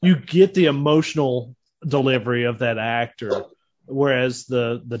 You get the emotional delivery of that actor, whereas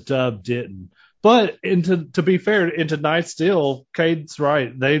the dub didn't. But to be fair, into Night Still, Cade's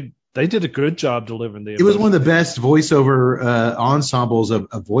right. They did a good job delivering the emotion. It was one of the best voiceover ensembles of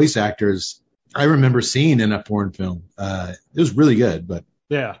voice actors I remember seeing in a foreign film. It was really good, but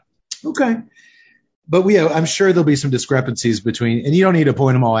yeah. Okay. But I'm sure there'll be some discrepancies between, and you don't need to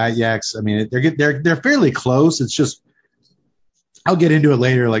point them all at Yax. I mean, they're fairly close. It's just, I'll get into it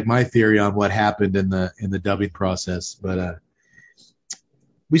later, like my theory on what happened in the dubbing process. But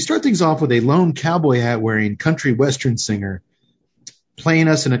we start things off with a lone cowboy hat wearing country western singer playing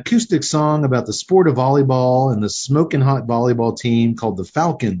us an acoustic song about the sport of volleyball and the smoking hot volleyball team called the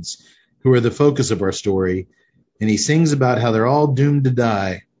Falcons, who are the focus of our story. And he sings about how they're all doomed to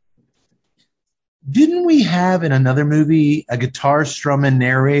die. Didn't we have in another movie a guitar strumming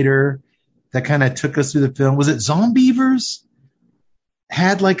narrator that kind of took us through the film? Was it Zombievers?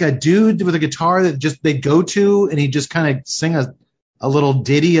 Had like a dude with a guitar that just they'd go to and he'd just kind of sing a little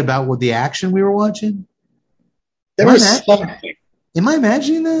ditty about what the action we were watching? Am I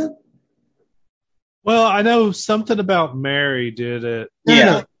imagining that? Well, I know something about Mary did it.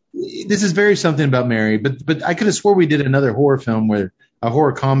 Yeah. This is very something about Mary, but I could have swore we did another horror film where a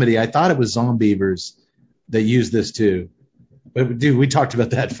horror comedy. I thought it was Zombievers that used this too. But dude, we talked about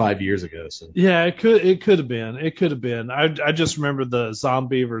that 5 years ago. So yeah, it could have been. I just remember the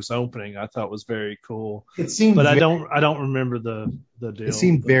Zombievers opening. I thought was very cool. It seemed, but I don't remember the deal. It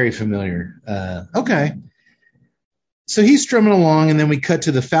seemed very familiar. Okay, so he's strumming along, and then we cut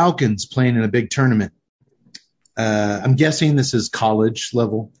to the Falcons playing in a big tournament. I'm guessing this is college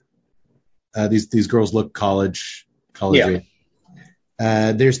level. These girls look college age.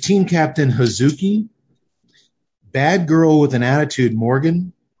 There's team captain Hazuki, bad girl with an attitude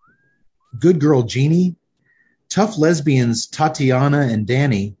Morgan, good girl Jeannie, tough lesbians Tatiana and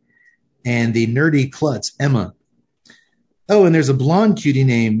Danny, and the nerdy klutz Emma. Oh, and there's a blonde cutie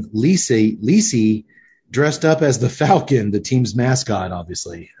named Lisi, dressed up as the Falcon, the team's mascot,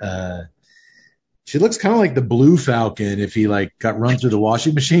 obviously. She looks kind of like the Blue Falcon if he got run through the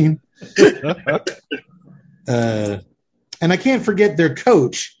washing machine. And I can't forget their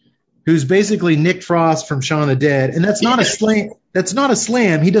coach, who's basically Nick Frost from Shaun of the Dead. And that's not a slam. That's not a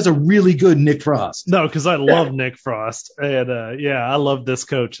slam. He does a really good Nick Frost. No, because I love Nick Frost. And I love this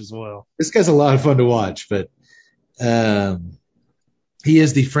coach as well. This guy's a lot of fun to watch, but he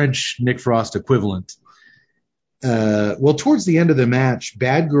is the French Nick Frost equivalent. Well, towards the end of the match,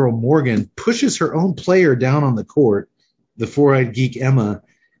 bad girl Morgan pushes her own player down on the court, the four-eyed geek Emma,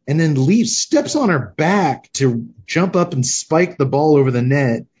 and then steps on her back to jump up and spike the ball over the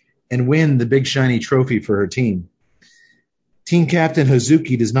net and win the big shiny trophy for her team. Team captain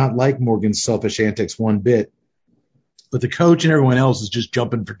Hazuki does not like Morgan's selfish antics one bit, but the coach and everyone else is just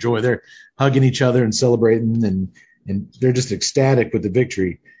jumping for joy. They're hugging each other and celebrating, and they're just ecstatic with the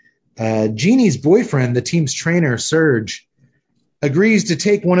victory. Jeannie's boyfriend, the team's trainer, Serge, agrees to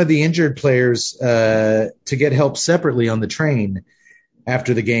take one of the injured players to get help separately on the train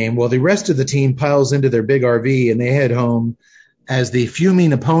after the game, while the rest of the team piles into their big RV and they head home as the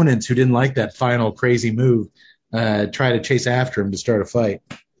fuming opponents who didn't like that final crazy move try to chase after him to start a fight.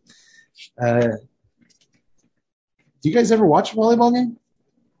 Do you guys ever watch a volleyball game?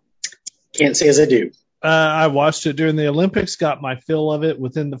 Can't say as I do. I watched it during the Olympics, got my fill of it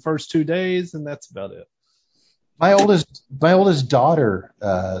within the first 2 days, and that's about it. My oldest daughter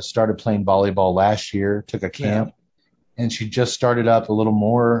started playing volleyball last year, took a camp, and she just started up a little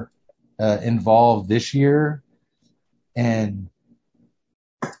more involved this year. And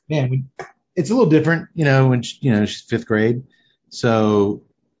man, it's a little different, when she's fifth grade. So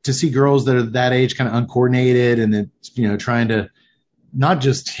to see girls that are that age kind of uncoordinated and then, trying to not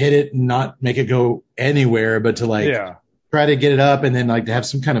just hit it and not make it go anywhere, but to try to get it up and then like to have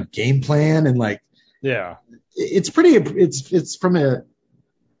some kind of game plan and it's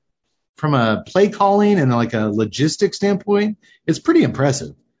from a play calling and like a logistics standpoint, it's pretty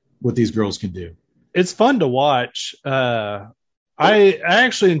impressive what these girls can do. It's fun to watch. I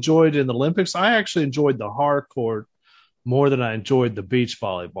actually enjoyed in the Olympics. I actually enjoyed the hard court more than I enjoyed the beach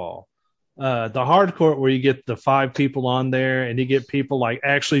volleyball. The hard court where you get the 5 people on there and you get people like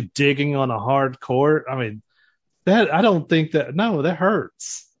actually digging on a hard court. I mean, that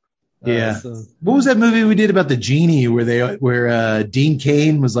hurts. Yeah. What was that movie we did about the genie where Dean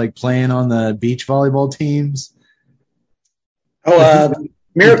Cain was like playing on the beach volleyball teams?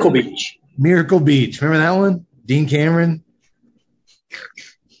 Miracle Beach. Miracle Beach. Remember that one? Dean Cameron?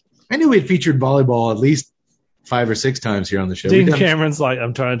 I knew we'd featured volleyball at least 5 or 6 times here on the show. Dean Cameron's like,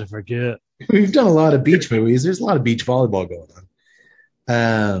 I'm trying to forget. We've done a lot of beach movies. There's a lot of beach volleyball going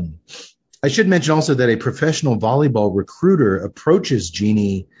on. I should mention also that a professional volleyball recruiter approaches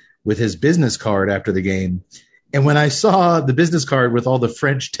Jeannie with his business card after the game. And when I saw the business card with all the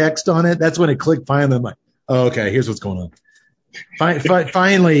French text on it, that's when it clicked finally. I'm like, oh, okay, here's what's going on.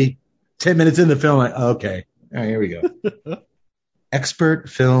 Finally, 10 minutes in the film, like, okay, all right, here we go. Expert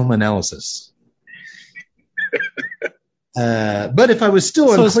film analysis. But if I was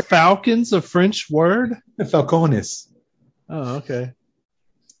still unclear, is Falcons a French word? Falcones. Oh, okay.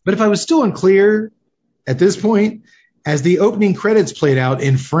 But if I was still unclear at this point, as the opening credits played out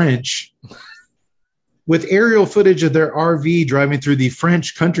in French, with aerial footage of their RV driving through the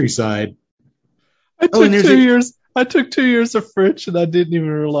French countryside. I took 2 years of French and I didn't even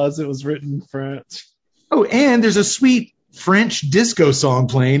realize it was written in French. Oh, and there's a sweet French disco song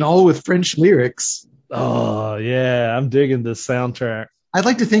playing, all with French lyrics. Oh, yeah, I'm digging this soundtrack. I'd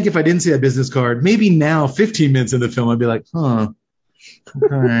like to think if I didn't see that business card, maybe now, 15 minutes in the film, I'd be like,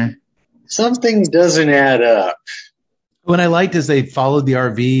 okay. Something doesn't add up. What I liked is they followed the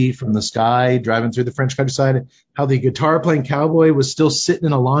RV from the sky, driving through the French countryside, how the guitar-playing cowboy was still sitting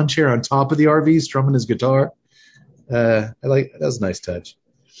in a lawn chair on top of the RV, strumming his guitar. That was a nice touch.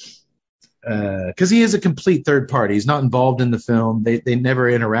 Because he is a complete third party. He's not involved in the film. They never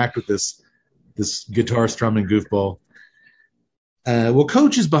interact with this guitar strumming goofball. Well,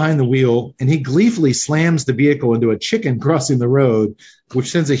 Coach is behind the wheel, and he gleefully slams the vehicle into a chicken crossing the road, which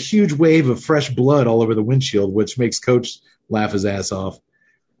sends a huge wave of fresh blood all over the windshield, which makes Coach laugh his ass off.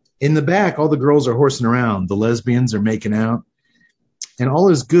 In the back, all the girls are horsing around. The lesbians are making out. And all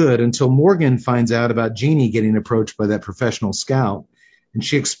is good until Morgan finds out about Jeannie getting approached by that professional scout, and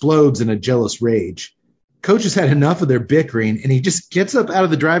she explodes in a jealous rage. Coach has had enough of their bickering, and he just gets up out of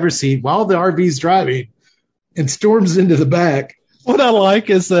the driver's seat while the RV's driving and storms into the back. What I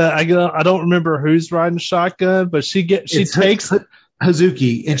like is that I don't remember who's riding shotgun, but she takes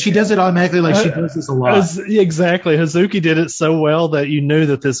Hazuki, and she does it automatically like she does this a lot. Exactly. Hazuki did it so well that you knew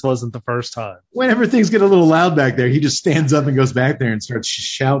that this wasn't the first time. Whenever things get a little loud back there, he just stands up and goes back there and starts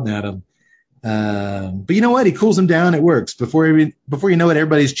shouting at him. But you know what? He cools him down. It works. Before you know it,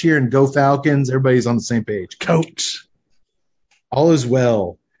 everybody's cheering, "Go Falcons." Everybody's on the same page. Coach. All is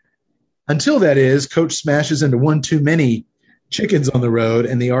well. Until that is, Coach smashes into one too many chickens on the road,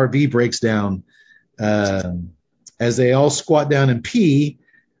 and the RV breaks down as they all squat down and pee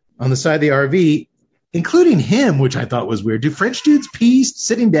on the side of the RV, including him, which I thought was weird. Do French dudes pee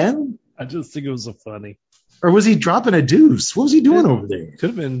sitting down? I just think it was so funny. Or was he dropping a deuce? What was he doing over there? Could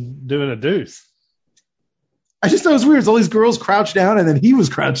have been doing a deuce. I just thought it was weird. All these girls crouched down, and then he was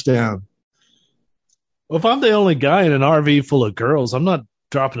crouched down. Well, if I'm the only guy in an RV full of girls, I'm not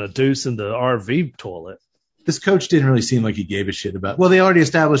dropping a deuce in the RV toilet. This coach didn't really seem like he gave a shit about. Well, they already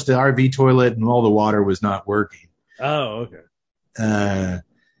established the RV toilet and all the water was not working. Oh, okay.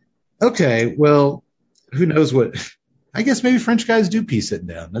 Okay, well, who knows what? I guess maybe French guys do pee sitting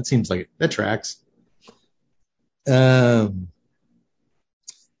down. That seems like that tracks. Well,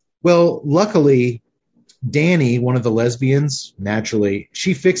 luckily, Danny, one of the lesbians, naturally,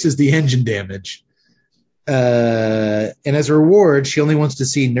 she fixes the engine damage. And as a reward, she only wants to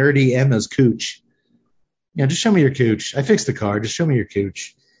see nerdy Emma's cooch. Just show me your cooch. I fixed the car. Just show me your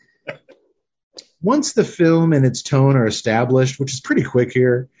cooch. Once the film and its tone are established, which is pretty quick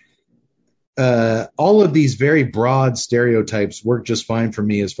here, all of these very broad stereotypes work just fine for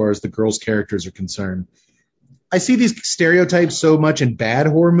me as far as the girls' characters are concerned. I see these stereotypes so much in bad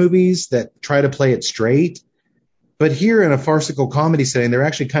horror movies that try to play it straight, but here in a farcical comedy setting, they're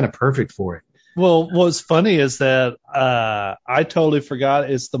actually kind of perfect for it. Well, what's funny is that I totally forgot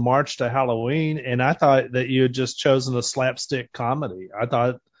it's the March to Halloween, and I thought that you had just chosen a slapstick comedy. I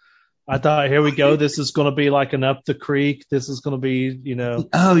thought, here we go. This is going to be like an Up the Creek. This is going to be,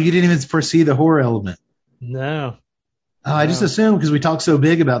 Oh, you didn't even foresee the horror element. No. Oh, I just assumed because we talked so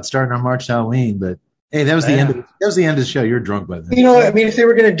big about starting our March to Halloween, but hey, that was the end. That was the end of the show. You're drunk by then. If they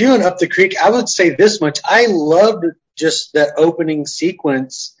were going to do an Up the Creek, I would say this much: I loved just that opening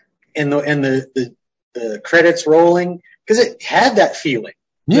sequence and the credits rolling because it had that feeling.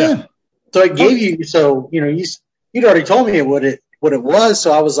 Yeah. So it gave you. So you'd already told me what it was.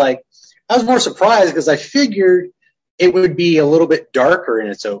 So I was like, I was more surprised because I figured it would be a little bit darker in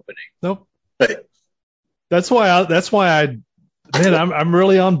its opening. Nope. But That's why I'm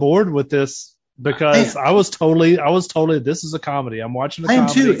really on board with this because I was totally this is a comedy. I'm watching a comedy. I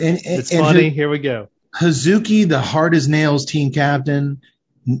am too. And it's funny. Here we go. Hazuki, the hard as nails team captain.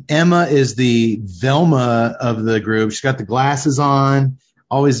 Emma is the Velma of the group. She's got the glasses on,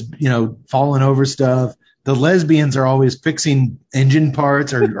 always, falling over stuff. The lesbians are always fixing engine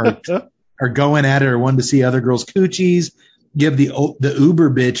parts or going at it or wanting to see other girls' coochies. You have the Uber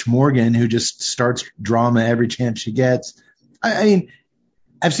bitch Morgan who just starts drama every chance she gets. I mean,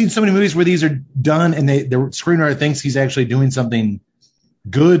 I've seen so many movies where these are done and the screenwriter thinks he's actually doing something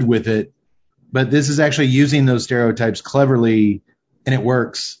good with it, but this is actually using those stereotypes cleverly, and it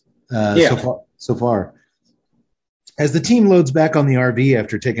works so far. As the team loads back on the RV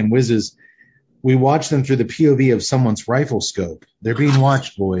after taking whizzes, we watch them through the POV of someone's rifle scope. They're being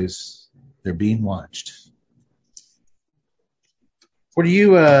watched, boys. They're being watched. What are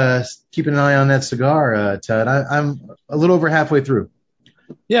you keeping an eye on that cigar, Ted? I'm a little over halfway through.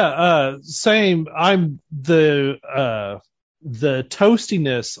 Yeah, same. I'm the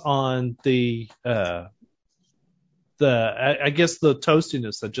toastiness on I guess the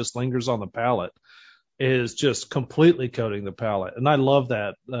toastiness that just lingers on the palate is just completely coating the palate, and I love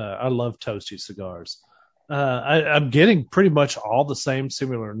that. I love toasty cigars. I'm getting pretty much all the same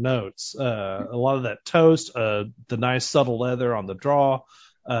similar notes. A lot of that toast, the nice subtle leather on the draw.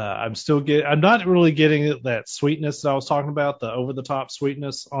 I'm not really getting that sweetness that I was talking about, the over the top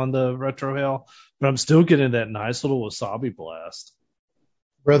sweetness on the Retro Hell, but I'm still getting that nice little wasabi blast.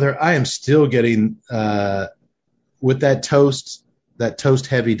 Brother, I am still getting with that toast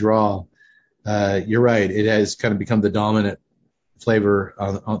heavy draw. You're right. It has kind of become the dominant flavor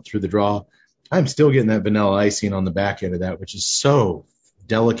on through the draw. I'm still getting that vanilla icing on the back end of that, which is so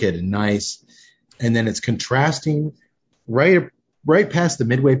delicate and nice. And then it's contrasting right past the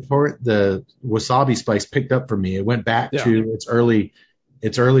midway part. The wasabi spice picked up for me. It went back to its early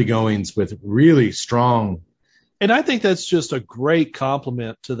goings with really strong. And I think that's just a great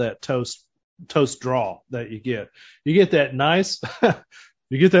compliment to that toast draw that you get. You get that nice.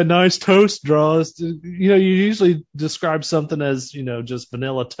 You get that nice toast draw. You usually describe something as, just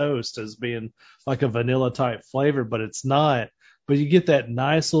vanilla toast as being like a vanilla type flavor, but it's not. But you get that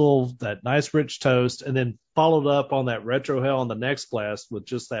nice rich toast, and then followed up on that Retro Hell on the next blast with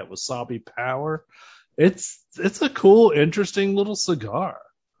just that wasabi power. It's a cool, interesting little cigar.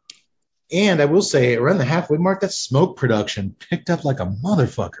 And I will say, around the halfway mark, that smoke production picked up like a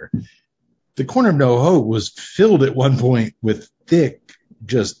motherfucker. The corner of No Hope was filled at one point with thick,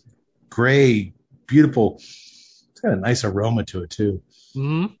 just gray, beautiful. It's got a nice aroma to it too.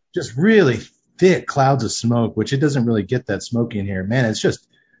 Mm-hmm. Just really thick clouds of smoke, which it doesn't really get that smoky in here. Man, it's just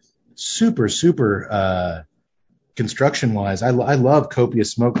super, super construction wise. I love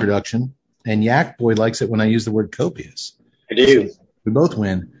copious smoke production, and Yak Boy likes it when I use the word copious. I do. We both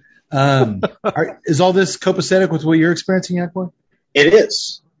win. Is all this copacetic with what you're experiencing, Yak Boy? It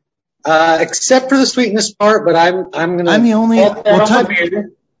is. Except for the sweetness part, but I'm the only.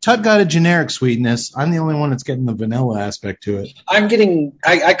 Tut got a generic sweetness. I'm the only one that's getting the vanilla aspect to it. I'm getting.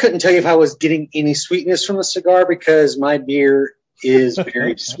 I couldn't tell you if I was getting any sweetness from the cigar because my beer is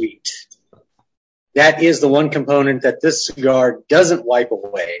very sweet. That is the one component that this cigar doesn't wipe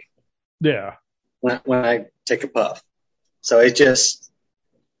away. Yeah. When I take a puff, so it just.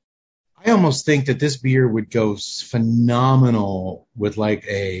 I almost think that this beer would go phenomenal with like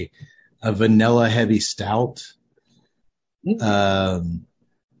a vanilla heavy stout,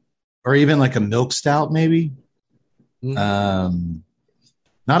 or even like a milk stout, maybe. Not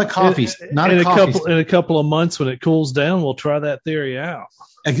a coffee. In a couple of months when it cools down, we'll try that theory out.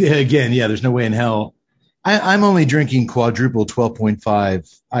 Again, yeah. There's no way in hell. I'm only drinking quadruple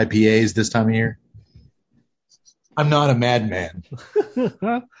 12.5 IPAs this time of year. I'm not a madman.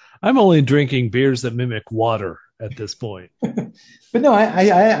 I'm only drinking beers that mimic water at this point. But no, I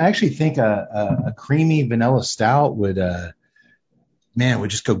actually think a creamy vanilla stout would man,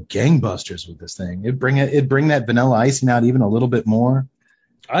 we'd just go gangbusters with this thing. It'd bring that vanilla icing out even a little bit more.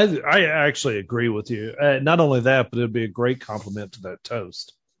 I actually agree with you. Not only that, but it'd be a great compliment to that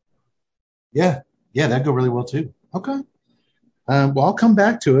toast. Yeah, that'd go really well too. Okay. Well, I'll come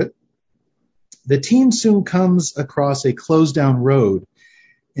back to it. The team soon comes across a closed down road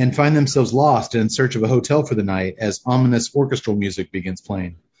and find themselves lost and in search of a hotel for the night as ominous orchestral music begins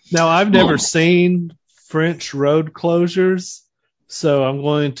playing. Now, I've never seen French road closures, so I'm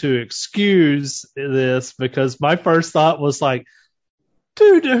going to excuse this because my first thought was like,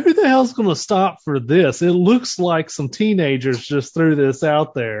 dude, who the hell's going to stop for this? It looks like some teenagers just threw this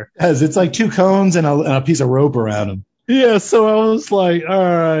out there. As it's like 2 cones and a piece of rope around them. Yeah, so I was like, all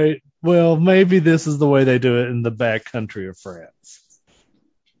right, well, maybe this is the way they do it in the back country of France.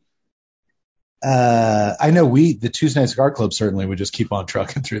 I know the Tuesday Night Cigar Club certainly would just keep on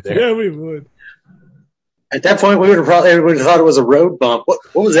trucking through there. Yeah, we would. At that point, everybody would have thought it was a road bump. What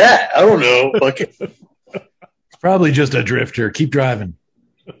was that? I don't know. It's probably just a drifter. Keep driving.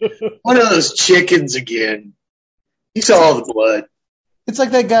 One of those chickens again. You saw all the blood. It's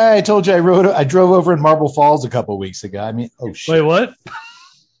like that guy I told you I drove over in Marble Falls a couple weeks ago. I mean, oh shit. Wait, what?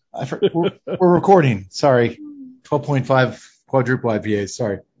 We're recording. Sorry. 12.5 quadruple IPAs.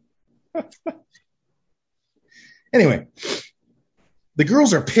 Sorry. Anyway, the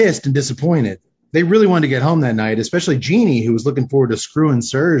girls are pissed and disappointed. They really wanted to get home that night, especially Jeannie, who was looking forward to screwing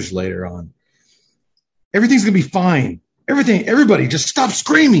Serge later on. Everything's going to be fine. Everybody, just stop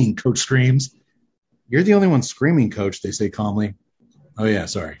screaming, Coach screams. You're the only one screaming, Coach, they say calmly. Oh, yeah,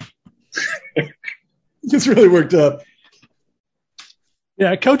 sorry. It's really worked up.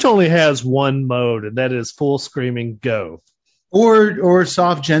 Yeah, Coach only has one mode, and that is full screaming go. Or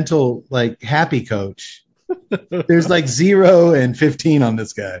soft, gentle, like happy Coach. There's like 0 and 15 on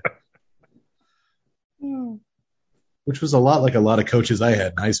this guy. Which was a lot like a lot of coaches I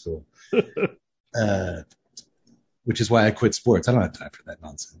had in high school. Which is why I quit sports. I don't have time for that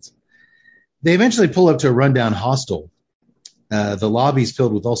nonsense. They eventually pull up to a rundown hostel. The lobby's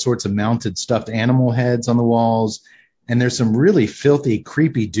filled with all sorts of mounted stuffed animal heads on the walls, and there's some really filthy,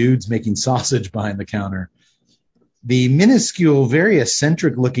 creepy dudes making sausage behind the counter. The minuscule, very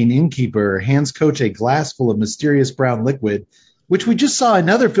eccentric-looking innkeeper hands Coach a glass full of mysterious brown liquid, which we just saw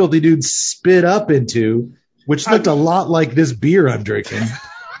another filthy dude spit up into, which looked a lot like this beer I'm drinking.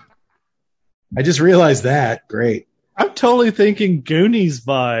 I just realized that. Great. I'm totally thinking Goonies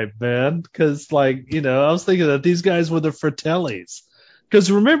vibe, man, because, I was thinking that these guys were the Fratellis.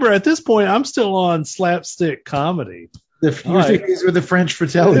 Because remember, at this point, I'm still on slapstick comedy. These were the French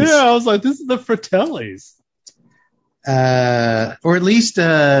Fratellis. Yeah, I was like, this is the Fratellis. Or at least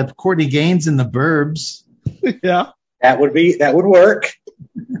Courtney Gaines in the Burbs. Yeah. That would work.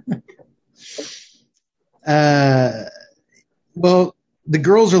 Well, the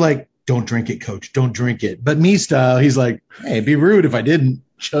girls are like, don't drink it, Coach. Don't drink it. But me style, he's like, hey, it'd be rude if I didn't.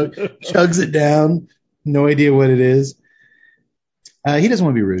 Chugs it down. No idea what it is. He doesn't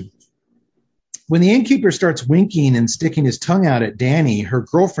want to be rude. When the innkeeper starts winking and sticking his tongue out at Danny, her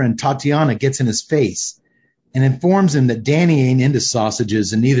girlfriend Tatiana gets in his face and informs him that Danny ain't into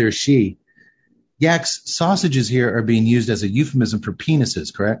sausages and neither is she. Yaks, sausages here are being used as a euphemism for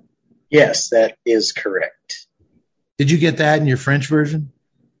penises, correct? Yes, that is correct. Did you get that in your French version?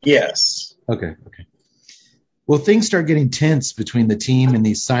 Yes. Okay. Well, things start getting tense between the team and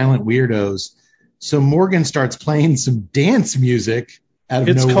these silent weirdos. So Morgan starts playing some dance music out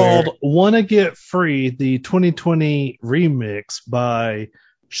of nowhere. It's called Wanna Get Free, the 2020 remix by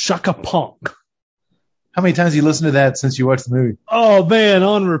Shaka Punk. How many times have you listened to that since you watched the movie? Oh, man,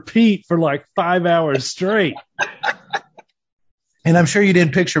 on repeat for like 5 hours straight. And I'm sure you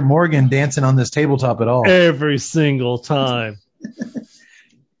didn't picture Morgan dancing on this tabletop at all. Every single time.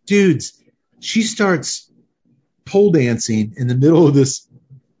 Dudes, she starts pole dancing in the middle of this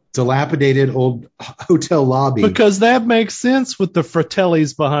dilapidated old hotel lobby. Because that makes sense with the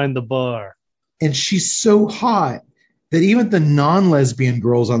Fratellis behind the bar. And she's so hot that even the non-lesbian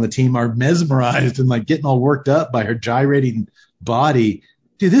girls on the team are mesmerized and like getting all worked up by her gyrating body.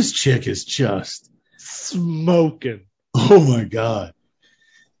 Dude, this chick is just smoking. Oh my God.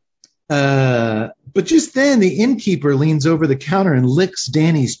 But just then the innkeeper leans over the counter and licks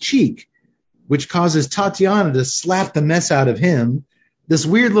Danny's cheek, which causes Tatiana to slap the mess out of him. This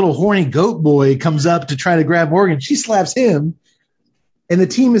weird little horny goat boy comes up to try to grab Morgan. She slaps him, and the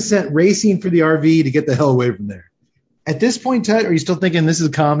team is sent racing for the RV to get the hell away from there. At this point, Ted, are you still thinking this is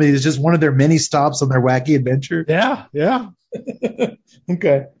a comedy? It's just one of their many stops on their wacky adventure? Yeah.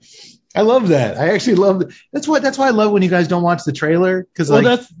 Okay. I love that. I actually love it. That's why I love when you guys don't watch the trailer.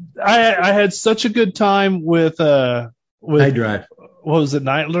 I had such a good time with Night Drive. what was it,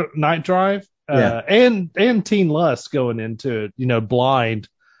 Night Drive? Yeah. And Teen Lust going into it, blind.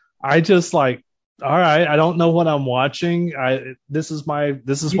 I just like, all right, I don't know what I'm watching. This is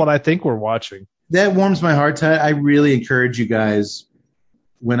what I think we're watching. That warms my heart. I really encourage you guys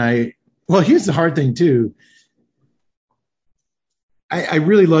well, here's the hard thing too. I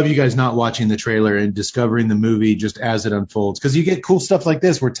really love you guys not watching the trailer and discovering the movie just as it unfolds, because you get cool stuff like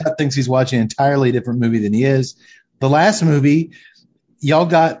this where Tut thinks he's watching an entirely different movie than he is. The last movie, y'all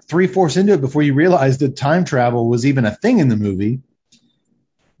got 3/4 into it before you realized that time travel was even a thing in the movie.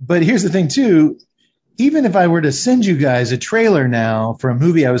 But here's the thing too. Even if I were to send you guys a trailer now for a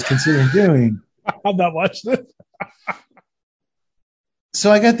movie I was considering doing, I'm not watching it. So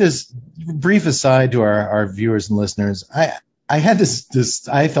I got this brief aside to our viewers and listeners. I had this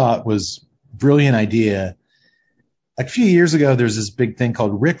I thought was brilliant idea. A few years ago, there's this big thing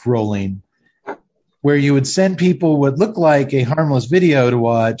called Rickrolling, where you would send people what looked like a harmless video to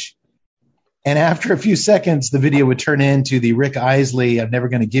watch, and after a few seconds, the video would turn into the Rick Isley "I'm never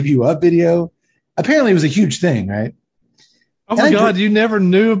going to give you up" video. Apparently, it was a huge thing, right? Oh my God, you never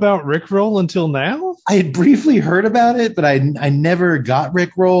knew about Rickroll until now? I had briefly heard about it, but I never got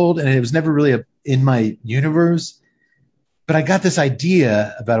Rickrolled, and it was never really in my universe. But I got this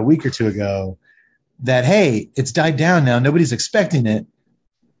idea about a week or two ago that, hey, it's died down now. Nobody's expecting it.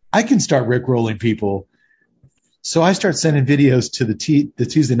 I can start Rickrolling people. So I start sending videos to the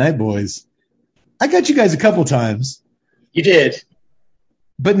Tuesday Night Boys. I got you guys a couple times. You did.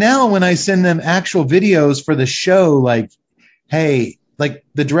 But now when I send them actual videos for the show, like, hey, like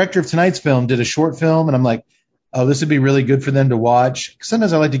the director of tonight's film did a short film, and I'm like, oh, this would be really good for them to watch.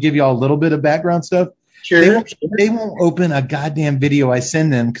 Sometimes I like to give you all a little bit of background stuff. Sure. They won't open a goddamn video I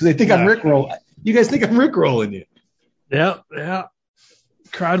send them because they think I'm Rickrolling. You guys think I'm Rickrolling you. Yeah.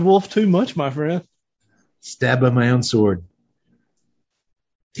 Cried wolf too much, my friend. Stabbed by my own sword.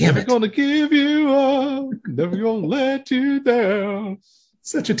 Damn never gonna give you up. Never gonna let you down.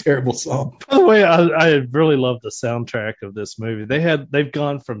 Such a terrible song. By the way, I really love the soundtrack of this movie. They've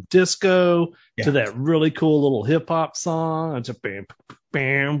gone from disco to that really cool little hip hop song. It's a bam,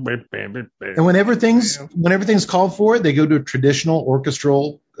 bam, bam, bam, bam, bam. And whenever things called for it, they go to a traditional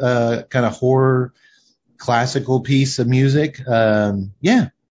orchestral kind of horror classical piece of music. I'm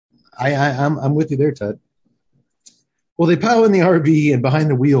with you there, Tud. Well, they pile in the RV, and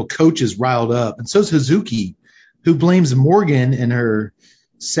behind the wheel, Coach is riled up, and so's Hazuki, who blames Morgan and her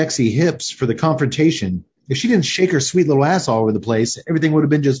sexy hips for the confrontation. If she didn't shake her sweet little ass all over the place, everything would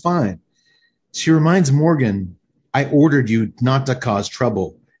have been just fine. She reminds Morgan, I ordered you not to cause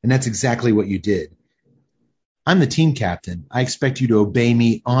trouble, and that's exactly what you did. I'm the team captain. I expect you to obey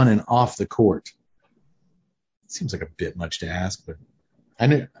me on and off the court. Seems like a bit much to ask, but I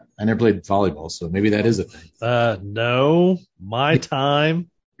never played volleyball, so maybe that is a thing. No, my time.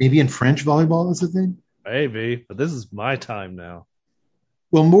 Maybe in French volleyball is a thing? Maybe, but this is my time now.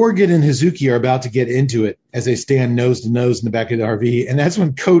 Well, Morgan and Hazuki are about to get into it as they stand nose to nose in the back of the RV, and that's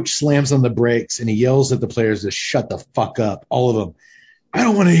when Coach slams on the brakes and he yells at the players to shut the fuck up, all of them. I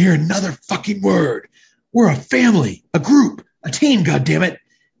don't want to hear another fucking word. We're a family, a group, a team, goddammit,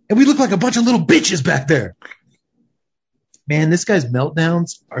 and we look like a bunch of little bitches back there. Man, this guy's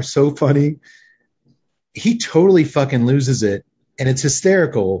meltdowns are so funny. He totally fucking loses it, and it's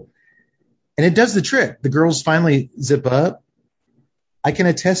hysterical. And it does the trick. The girls finally zip up. I can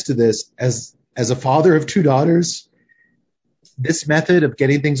attest to this as a father of two daughters. This method of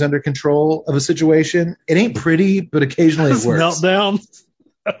getting things under control of a situation, it ain't pretty, but occasionally it works. Meltdown.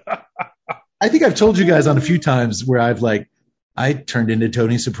 I think I've told you guys on a few times where I turned into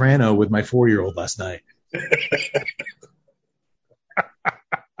Tony Soprano with my 4-year-old last night.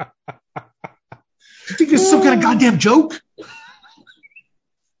 You think this is some kind of goddamn joke?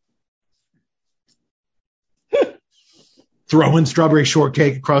 Throwing strawberry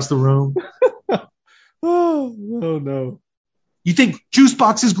shortcake across the room. Oh no. You think juice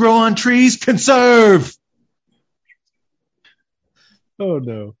boxes grow on trees? Conserve! Oh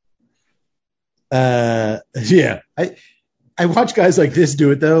no. Yeah. I watch guys like this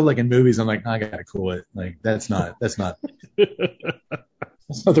do it though, like in movies. I'm like, I gotta cool it. Like that's not that's not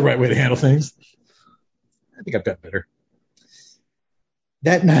the right way to handle things. I think I've got better.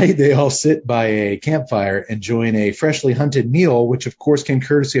 That night, they all sit by a campfire enjoying a freshly hunted meal, which of course came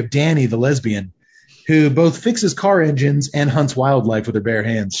courtesy of Danny, the lesbian, who both fixes car engines and hunts wildlife with her bare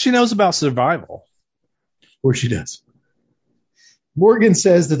hands. She knows about survival. Or she does. Morgan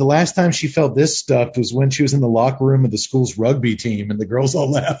says that the last time she felt this stuffed was when she was in the locker room of the school's rugby team, and the girls all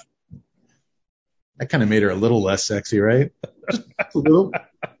laughed. That kind of made her a little less sexy, right? Just a little.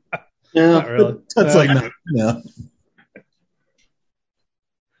 Yeah, not really. That's like, no.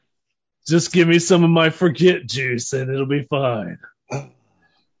 Just give me some of my forget juice and it'll be fine. But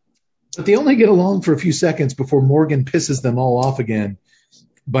they only get along for a few seconds before Morgan pisses them all off again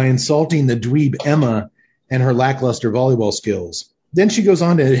by insulting the dweeb Emma and her lackluster volleyball skills. Then she goes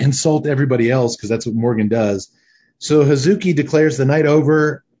on to insult everybody else because that's what Morgan does. So Hazuki declares the night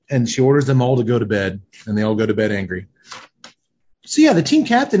over and she orders them all to go to bed, and they all go to bed angry. So yeah, the team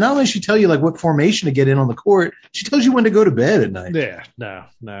captain, not only does she tell you like what formation to get in on the court, she tells you when to go to bed at night. Yeah, no.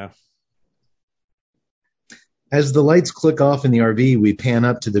 As the lights click off in the RV, we pan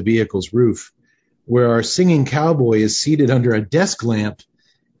up to the vehicle's roof, where our singing cowboy is seated under a desk lamp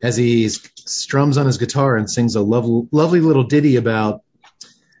as he strums on his guitar and sings a lovely little ditty about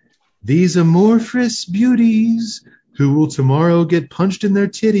these amorphous beauties who will tomorrow get punched in their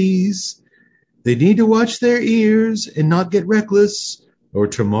titties. They need to watch their ears and not get reckless, or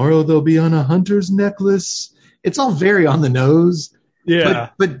tomorrow they'll be on a hunter's necklace. It's all very on the nose. Yeah.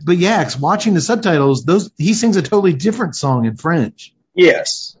 But Yax, watching the subtitles, he sings a totally different song in French.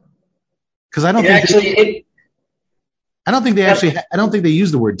 Yes. Because I don't think they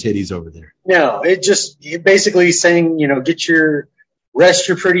use the word titties over there. No, it basically saying, rest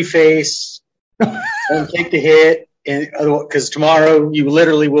your pretty face, don't take the hit, because tomorrow you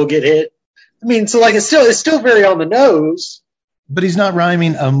literally will get hit. I mean, so like it's still very on the nose. But he's not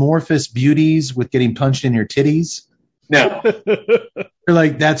rhyming amorphous beauties with getting punched in your titties. No. Or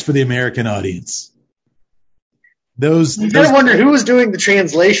like that's for the American audience. You gotta wonder who was doing the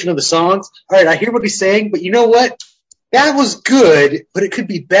translation of the songs. All right, I hear what he's saying, but you know what? That was good, but it could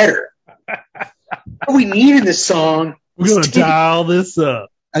be better. What we need in this song. We're going to dial this up.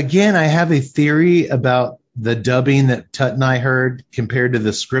 Again, I have a theory about the dubbing that Tut and I heard compared to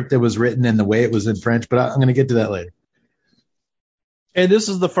the script that was written and the way it was in French, but I'm going to get to that later. And this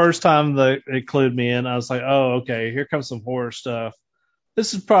is the first time that it clued me in. I was like, oh, okay, here comes some horror stuff.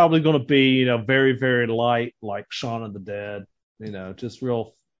 This is probably going to be, very, very light, like Shaun of the Dead, just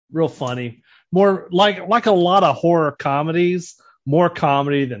real funny. More like a lot of horror comedies, more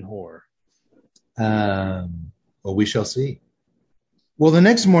comedy than horror. Well, we shall see. Well, the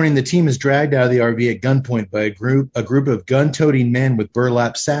next morning, the team is dragged out of the RV at gunpoint by a group of gun-toting men with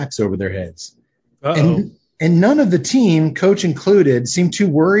burlap sacks over their heads. And none of the team, coach included, seem too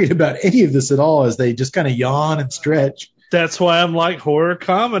worried about any of this at all as they just kind of yawn and stretch. That's why I'm like horror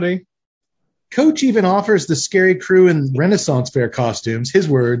comedy. Coach even offers the scary crew in Renaissance Fair costumes, his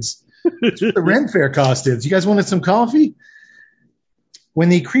words, the Ren Fair costumes. You guys wanted some coffee? When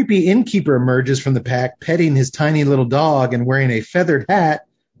the creepy innkeeper emerges from the pack, petting his tiny little dog and wearing a feathered hat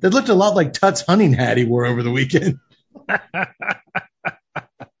that looked a lot like Tut's hunting hat he wore over the weekend.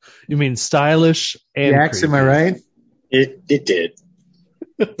 You mean stylish and Yax, creepy. am I right? It did.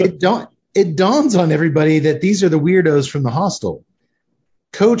 It dawns on everybody that these are the weirdos from the hostel.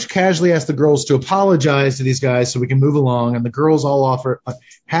 Coach casually asks the girls to apologize to these guys so we can move along, and the girls all offer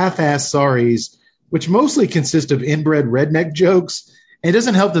half-assed sorries, which mostly consist of inbred redneck jokes. And it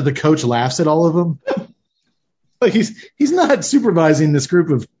doesn't help that the coach laughs at all of them. Like he's not supervising this group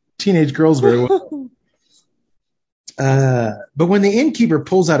of teenage girls very well. But when the innkeeper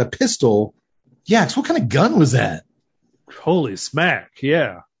pulls out a pistol, Yax, what kind of gun was that? Holy smack,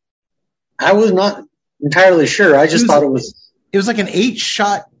 yeah. I was not entirely sure. I just thought it was... It was like an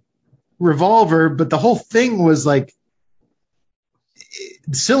 8-shot revolver, but the whole thing was like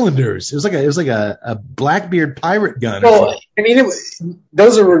cylinders. It was like a Blackbeard pirate gun. Well, I mean,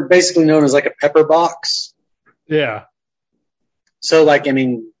 those were basically known as like a pepper box. Yeah. So, like, I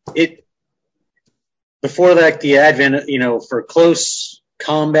mean, before the advent, for close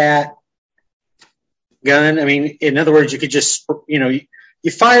combat gun, I mean, in other words, you could just, you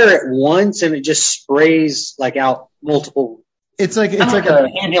fire it once and it just sprays like out multiple. It's like a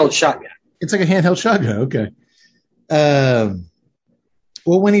handheld shotgun. It's like a handheld shotgun. Okay.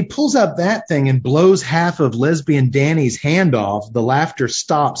 Well, when he pulls out that thing and blows half of lesbian Danny's hand off, the laughter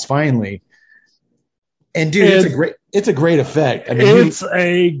stops finally. And dude, it's a great effect. I mean, it's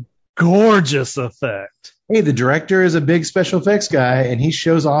a gorgeous effect. Hey, the director is a big special effects guy, and he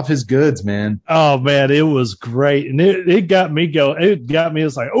shows off his goods, man. Oh man, it was great, and it got me going. It got me.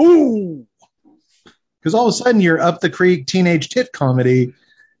 It's like, ooh, because all of a sudden you're up the creek teenage tit comedy.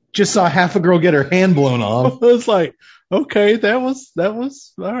 Just saw half a girl get her hand blown off. It's like, okay, that was all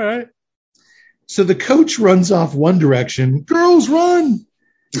right. So the coach runs off one direction. Girls run.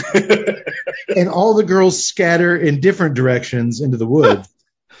 And all the girls scatter in different directions into the woods.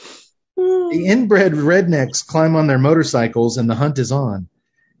 The inbred rednecks climb on their motorcycles and the hunt is on.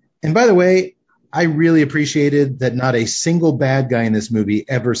 And by the way, I really appreciated that not a single bad guy in this movie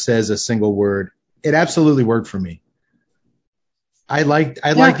ever says a single word. It absolutely worked for me. I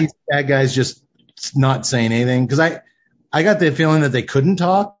like these bad guys just not saying anything, because I got the feeling that they couldn't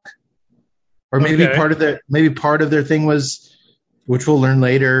talk, or maybe Okay. part of their thing was, which we'll learn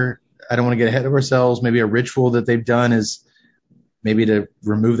later. I don't want to get ahead of ourselves. Maybe a ritual that they've done is maybe to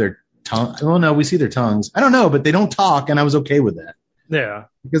remove their tongue. Well, no, we see their tongues. I don't know, but they don't talk, and I was okay with that Yeah.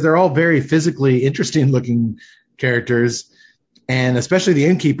 because they're all very physically interesting looking characters, and especially the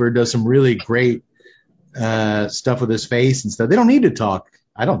innkeeper does some really great stuff with his face and stuff. They don't need to talk,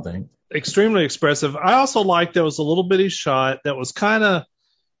 I don't think. Extremely expressive. I also liked there was a little bitty shot that was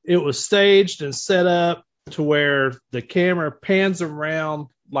it was staged and set up to where the camera pans around,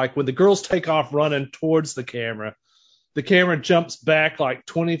 like when the girls take off running towards the camera jumps back like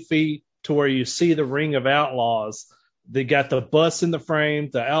 20 feet to where you see the ring of outlaws. They got the bus in the frame,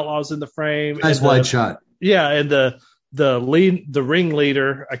 the outlaws in the frame. Nice wide shot. Yeah, and the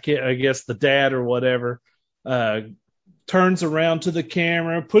ringleader, I guess the dad or whatever, turns around to the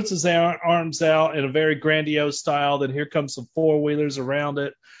camera, puts his arms out in a very grandiose style. Then here comes some four-wheelers around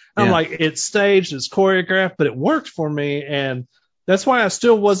it. I'm Yeah. like, it's staged, it's choreographed, but it worked for me. And that's why I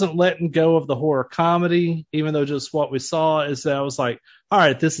still wasn't letting go of the horror comedy, even though just what we saw is that I was like, all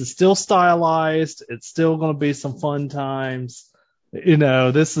right, this is still stylized. It's still going to be some fun times.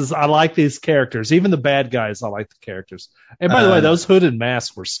 I like these characters. Even the bad guys, I like the characters. And by the way, those hooded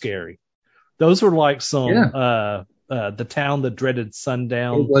masks were scary. Those were like some, the town that dreaded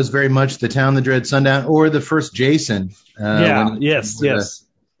sundown. It was very much the town that dread sundown, or the first Jason. Yes.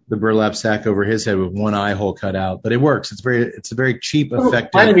 The burlap sack over his head with one eye hole cut out, but it works. It's a very cheap,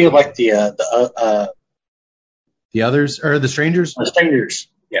 effective. Reminded me of like the others or the strangers. The Strangers.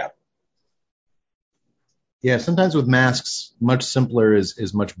 Yeah. Yeah, sometimes with masks, much simpler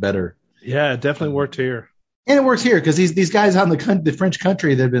is much better. Yeah, it definitely worked here. And it works here because these guys out in the French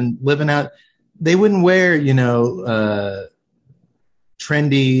country that have been living out, they wouldn't wear,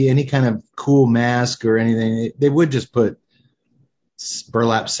 trendy, any kind of cool mask or anything. They would just put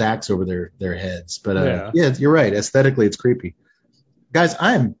burlap sacks over their heads. But yeah, you're right. Aesthetically, it's creepy. Guys,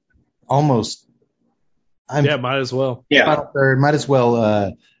 might as well. Yeah. Might as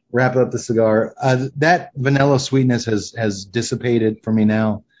well wrap up the cigar. That vanilla sweetness has dissipated for me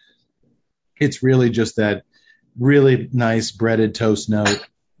now. It's really just that really nice breaded toast note,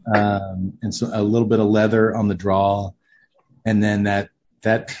 and so a little bit of leather on the draw, and then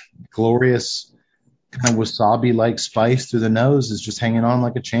that glorious kind of wasabi-like spice through the nose is just hanging on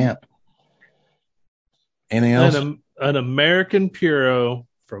like a champ. Anything else? An American Puro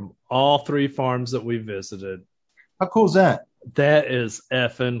from all three farms that we visited. How cool is that? That is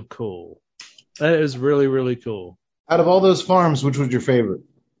effing cool. That is really, really cool. Out of all those farms, which was your favorite?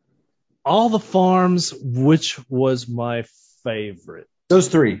 All the farms, which was my favorite? Those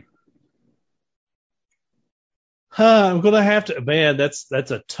three. I'm gonna have to. Man, that's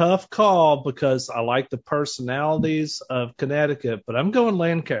a tough call because I like the personalities of Connecticut, but I'm going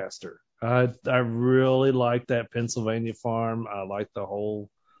Lancaster. I really like that Pennsylvania farm. I like the whole.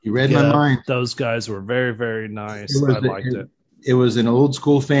 You read my mind. Those guys were very, very nice. I liked it. It was an old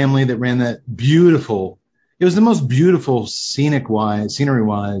school family that ran that beautiful. It was the most beautiful scenery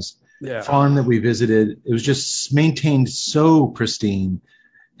wise farm that we visited. It was just maintained so pristine.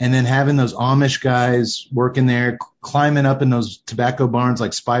 And then having those Amish guys working there, climbing up in those tobacco barns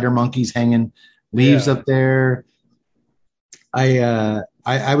like spider monkeys, hanging leaves up there. I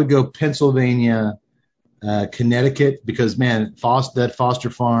would go Pennsylvania, Connecticut, because man, that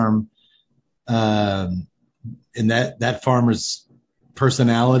Foster farm, and that farmer's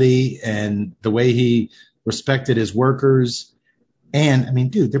personality and the way he respected his workers. And I mean,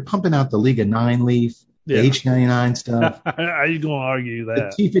 dude, they're pumping out the League of Nine leaf. The H99 stuff. How are you going to argue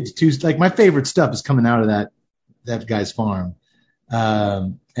that? The T52, like my favorite stuff is coming out of that guy's farm.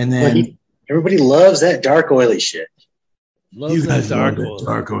 And then everybody loves that dark oily shit. You guys love that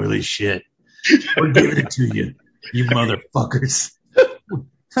dark oily shit. We're giving it to you, you motherfuckers.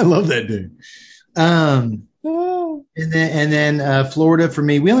 I love that dude. And then Florida for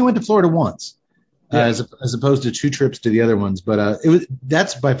me. We only went to Florida once, as opposed to 2 trips to the other ones. But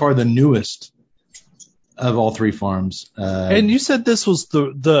that's by far the newest of all 3 farms. And you said this was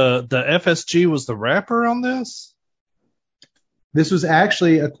the FSG was the wrapper on this? This was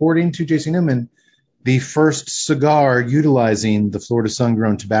actually, according to J.C. Newman, the first cigar utilizing the Florida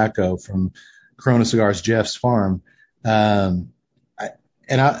sun-grown tobacco from Corona Cigars, Jeff's farm. I'm going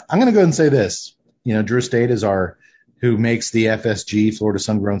to go ahead and say this. Drew Estate is who makes the FSG, Florida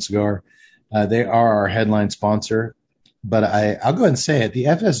sun-grown cigar. They are our headline sponsor. But I'll go ahead and say it. The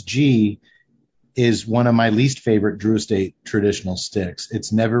FSG is one of my least favorite Drew Estate traditional sticks.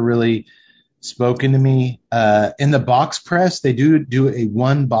 It's never really spoken to me. In the box press, they do a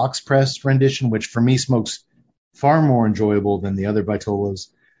one box press rendition, which for me smokes far more enjoyable than the other Vitolas.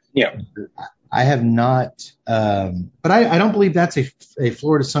 Yeah. I have not, but I don't believe that's a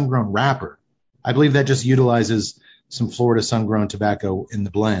Florida sun-grown wrapper. I believe that just utilizes some Florida sun-grown tobacco in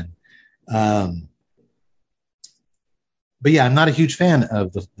the blend. But yeah, I'm not a huge fan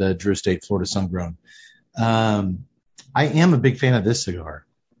of the Drew Estate Florida sun-grown. I am a big fan of this cigar.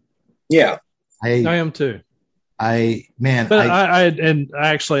 Yeah. I am too. I didn't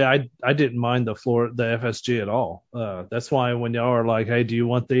mind the FSG at all. That's why when y'all are like, "Hey, do you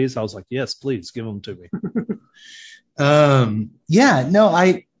want these?" I was like, "Yes, please, give them to me."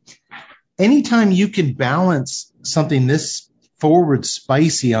 Anytime you can balance something this forward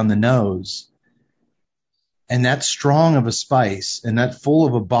spicy on the nose, and that strong of a spice, and that full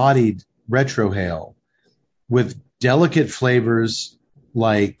of a bodied retrohale, with delicate flavors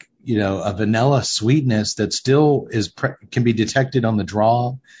like, you know, a vanilla sweetness that still can be detected on the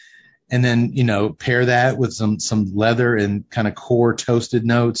draw, and then, you know, pair that with some leather and kind of core toasted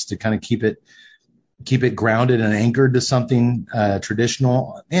notes to kind of keep it grounded and anchored to something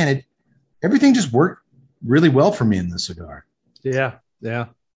traditional. Man, everything just worked really well for me in this cigar. Yeah. You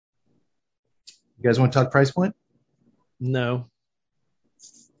guys want to talk price point? No.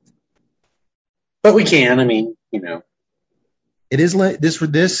 But we can. I mean, you know. It is this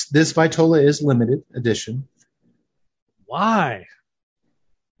Vitola is limited edition. Why?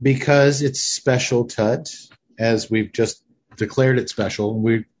 Because it's special tut, as we've just declared it special.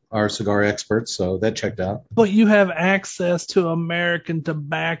 We are cigar experts, so that checked out. But you have access to American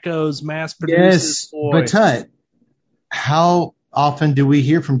tobaccos, mass Yes, producers. but tut, how often do we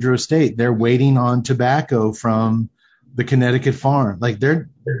hear from Drew Estate? They're waiting on tobacco from the Connecticut farm. Like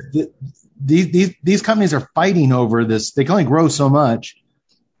these companies are fighting over this. They can only grow so much.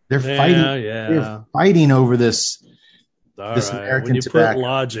 They're fighting over this. All this right. American when you tobacco. put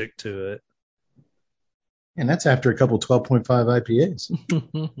logic to it. And that's after a couple 12.5 IPAs.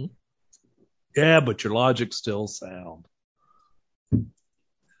 Yeah, but your logic's still sound.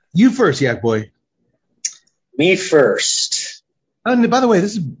 You first, Yak Boy. Me first. And by the way,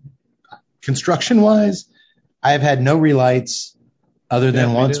 this is construction-wise, I've had no relights other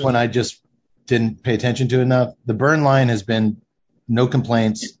than once when I just didn't pay attention to enough. The burn line has been no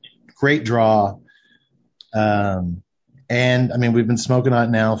complaints, great draw. And I mean, we've been smoking on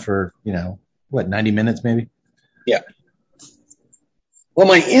it now for, 90 minutes maybe? Yeah. Well,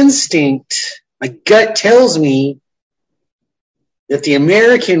 my instinct, my gut tells me that the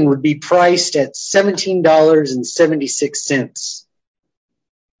American would be priced at $17.76.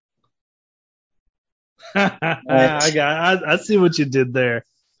 I see what you did there.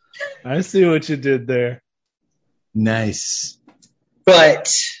 Nice.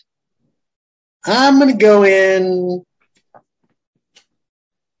 But I'm going to go in.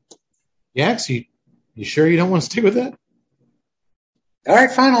 Yax, you sure you don't want to stick with that? All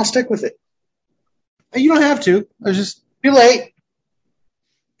right, fine. I'll stick with it. Hey, you don't have to. I was just too late.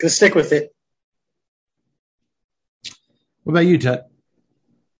 Gonna stick with it. What about you, Tut?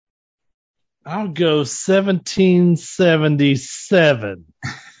 I'll go 1777.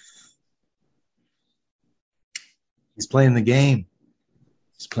 He's playing the game.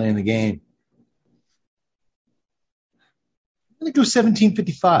 I'm going to go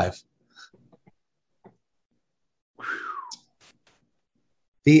 1755.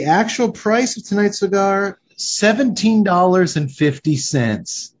 The actual price of tonight's cigar,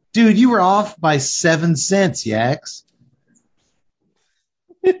 $17.50. Dude, you were off by 7 cents, Yax.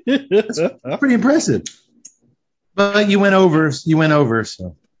 That's pretty impressive. But you went over,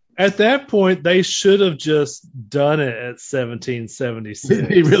 so. At that point, they should have just done it at 1776.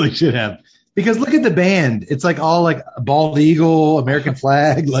 They really should have. Because look at the band. It's like all like a bald eagle, American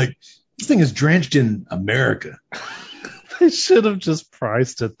flag. Like, this thing is drenched in America. They should have just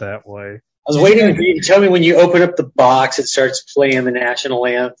priced it that way. I was waiting for you to tell me when you open up the box, it starts playing the national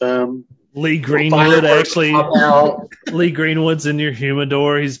anthem. Lee Greenwood Lee Greenwood's in your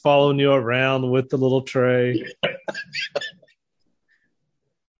humidor. He's following you around with the little tray.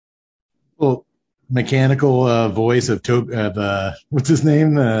 Well, mechanical voice of what's his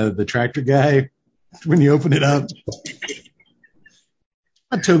name? The tractor guy. When you open it up.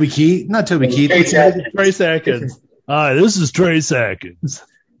 Not Toby Keith. Trace Atkins. Hi, this is Trace Atkins.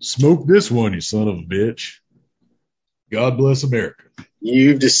 Smoke this one, you son of a bitch. God bless America.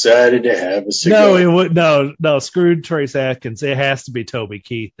 You've decided to have a cigar. No, screwed Trace Atkins. It has to be Toby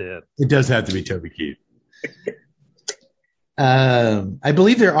Keith then. It does have to be Toby Keith. I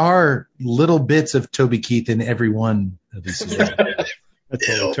believe there are little bits of Toby Keith in every one of these cigars. That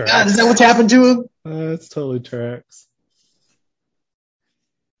totally God, tracks. is that what's happened to him? That's totally tracks.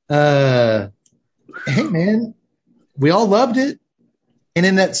 Hey man, we all loved it. And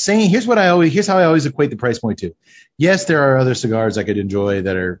in that same, here's how I always equate the price point to. Yes, there are other cigars I could enjoy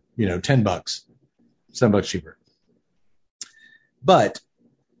that are, $10, $7 cheaper. But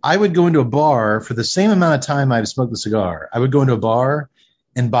I would go into a bar for the same amount of time I've smoked the cigar. I would go into a bar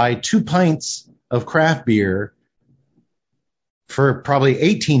and buy 2 pints of craft beer for probably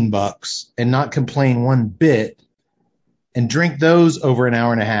 $18 and not complain one bit and drink those over an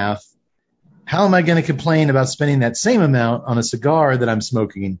hour and a half. How am I going to complain about spending that same amount on a cigar that I'm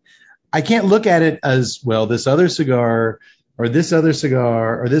smoking? I can't look at it as, well, this other cigar or this other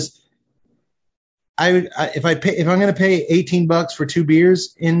cigar or this. If I'm going to pay $18 for 2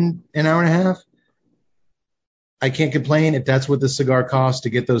 beers in an hour and a half, I can't complain if that's what the cigar costs to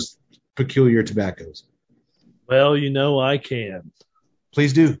get those peculiar tobaccos. Well, I can.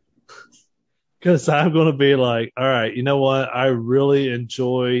 Please do. Because I'm going to be like, all right, you know what? I really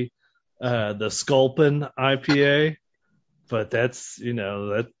enjoy the Sculpin IPA, but that's,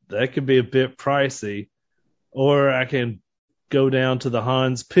 that could be a bit pricey. Or I can go down to the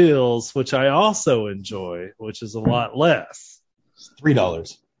Hans Pils, which I also enjoy, which is a lot less.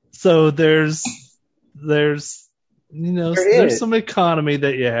 $3. So there's some economy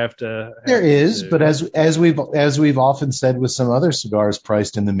that you have to. There is, but as we've often said with some other cigars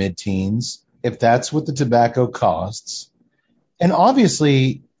priced in the mid-teens, if that's what the tobacco costs, and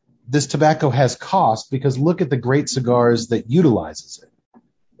obviously this tobacco has cost because look at the great cigars that utilizes it.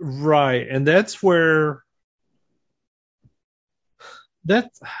 Right, and that's where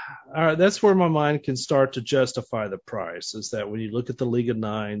my mind can start to justify the price. Is that when you look at the League of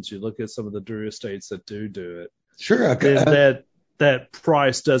Nines, you look at some of the Drew estates that do it. Sure, that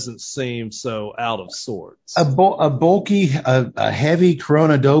price doesn't seem so out of sorts. A bulky, a heavy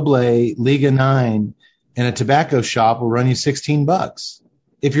Corona Doble Liga 9 in a tobacco shop will run you $16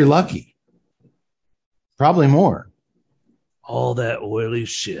 if you're lucky. Probably more. All that oily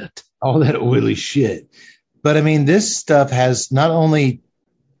shit. But I mean, this stuff has not only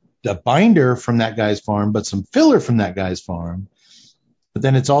the binder from that guy's farm, but some filler from that guy's farm. But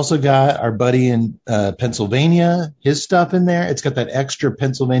then it's also got our buddy in Pennsylvania, his stuff in there. It's got that extra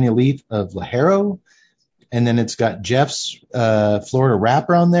Pennsylvania leaf of Lajero. And then it's got Jeff's Florida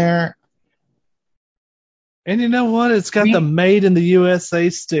wrapper on there. And you know what? It's got the Made in the USA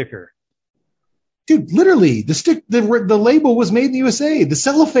sticker. Dude, literally, the label was made in the USA. The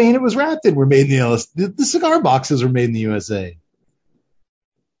cellophane it was wrapped in were made in the USA. The cigar boxes were made in the USA.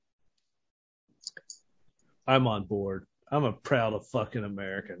 I'm on board. I'm a proud of fucking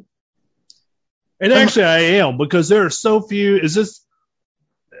American. And actually I am, because there are so few. There's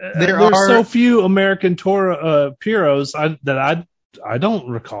so few American Puros that I don't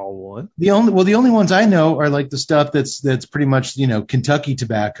recall one. The only ones I know are like the stuff that's pretty much, Kentucky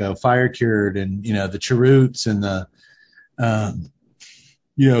tobacco, fire cured, and the cheroots and the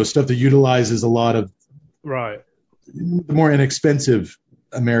stuff that utilizes a lot of the more inexpensive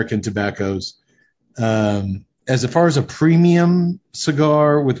American tobaccos. As far as a premium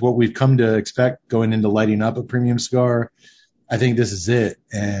cigar, with what we've come to expect going into lighting up a premium cigar, I think this is it,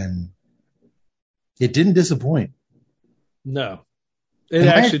 and it didn't disappoint. No. It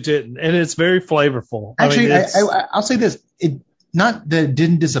actually didn't, and it's very flavorful. Actually, I'll say this: not that it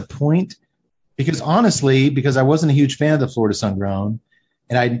didn't disappoint, because I wasn't a huge fan of the Florida Sun-Grown,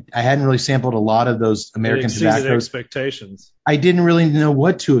 and I hadn't really sampled a lot of those American tobaccos. Expectations. I didn't really know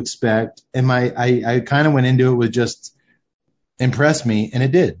what to expect, and I kind of went into it with just impress me, and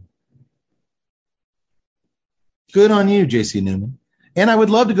it did. Good on you, J.C. Newman. And I would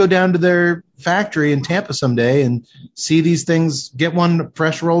love to go down to their factory in Tampa someday and see these things, get one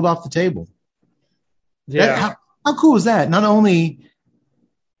fresh rolled off the table. Yeah. How cool is that? Not only,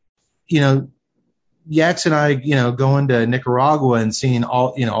 Yax and I, going to Nicaragua and seeing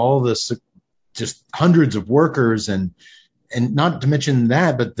all this, just hundreds of workers and not to mention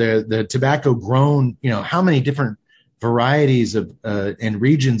that, but the tobacco grown, how many different varieties of and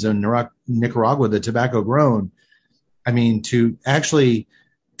regions in Nicaragua, the tobacco grown. I mean, to actually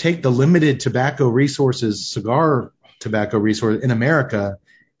take the limited cigar tobacco resource in America,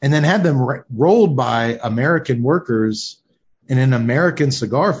 and then have them rolled by American workers in an American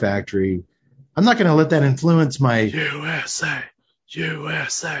cigar factory. I'm not going to let that influence my USA.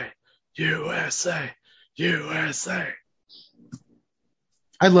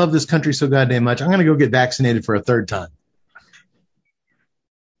 I love this country so goddamn much. I'm going to go get vaccinated for a third time.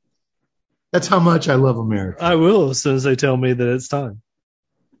 That's how much I love America. I will, as soon as they tell me that it's time.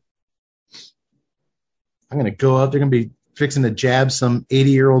 I'm going to go out. They're going to be fixing to jab some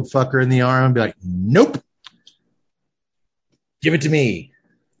 80-year-old fucker in the arm and be like, nope. Give it to me.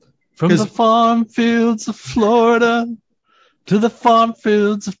 From the farm fields of Florida to the farm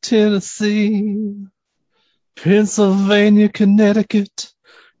fields of Tennessee, Pennsylvania, Connecticut,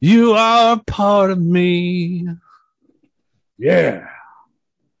 you are a part of me. Yeah.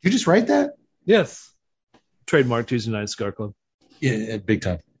 You just write that? Yes. Trademark Tuesday Night Cigar Club. Yeah, big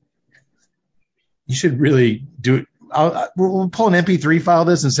time. You should really do it. We'll pull an MP3 file of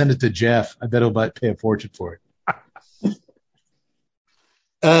this and send it to Jeff. I bet he'll pay a fortune for it.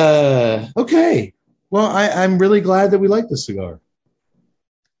 Okay. Well, I'm really glad that we like this cigar.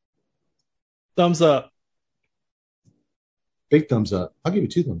 Thumbs up. Big thumbs up. I'll give you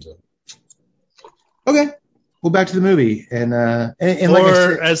 2 thumbs up. Okay. Well, back to the movie. And like I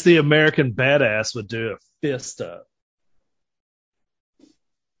said, as the American badass would do, a fist up.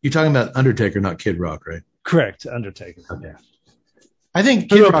 You're talking about Undertaker, not Kid Rock, right? Correct. Undertaker. Okay. I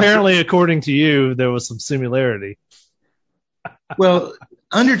think Kid Rock, apparently, according to you, there was some similarity. Well,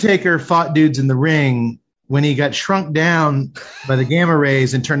 Undertaker fought dudes in the ring. When he got shrunk down by the gamma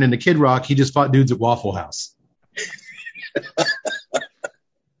rays and turned into Kid Rock, he just fought dudes at Waffle House.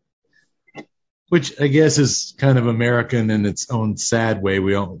 Which I guess is kind of American in its own sad way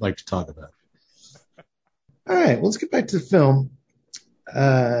we don't like to talk about. All right, well, let's get back to the film.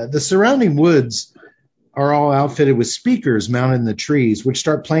 The surrounding woods are all outfitted with speakers mounted in the trees, which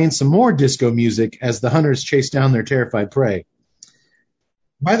start playing some more disco music as the hunters chase down their terrified prey.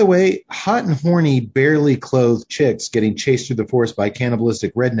 By the way, hot and horny, barely clothed chicks getting chased through the forest by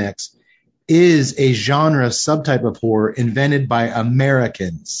cannibalistic rednecks is a genre subtype of horror invented by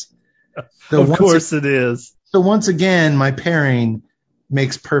Americans. So of course it is. So once again, my pairing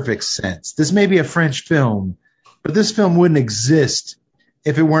makes perfect sense. This may be a French film, but this film wouldn't exist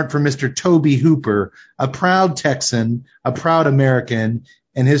if it weren't for Mr. Toby Hooper, a proud Texan, a proud American,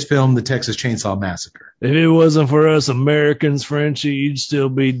 and his film, The Texas Chainsaw Massacre. If it wasn't for us Americans, Frenchie, you'd still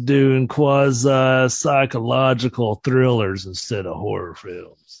be doing quasi-psychological thrillers instead of horror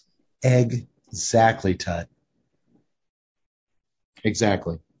films. Exactly, Tut.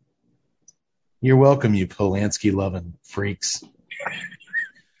 Exactly. You're welcome, you Polanski-loving freaks.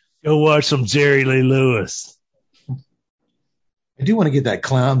 Go watch some Jerry Lee Lewis. I do want to get that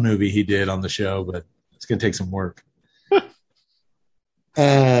clown movie he did on the show, but it's going to take some work.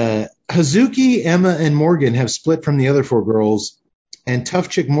 Hazuki, Emma, and Morgan have split from the other 4 girls, and tough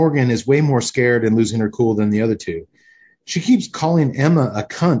chick Morgan is way more scared and losing her cool than the other 2. She keeps calling Emma a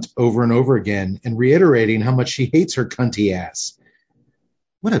cunt over and over again and reiterating how much she hates her cunty ass.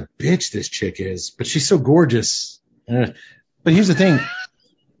 What a bitch this chick is, but she's so gorgeous. But here's the thing.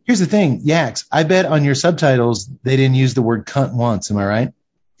 Yax, I bet on your subtitles they didn't use the word cunt once. Am I right?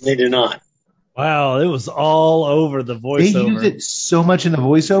 They did not. Wow, it was all over the voiceover. They use it so much in the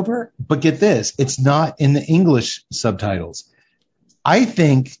voiceover, but get this, it's not in the English subtitles. I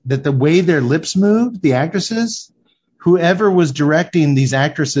think that the way their lips moved, the actresses, whoever was directing these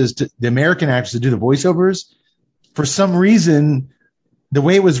actresses, the American actresses to do the voiceovers, for some reason, the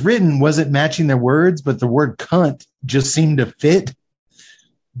way it was written wasn't matching their words, but the word cunt just seemed to fit.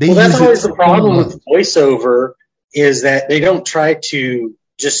 That's always the problem with voiceover, is that they don't try to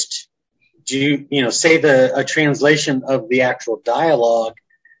just say a translation of the actual dialogue.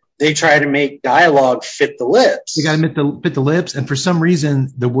 They try to make dialogue fit the lips. You got to fit the lips, and for some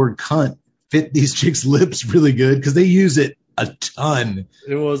reason, the word cunt fit these chicks' lips really good because they use it a ton.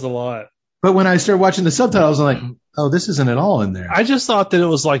 It was a lot. But when I started watching the subtitles, I'm like, oh, this isn't at all in there. I just thought that it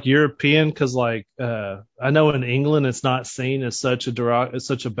was like European because, I know in England it's not seen as such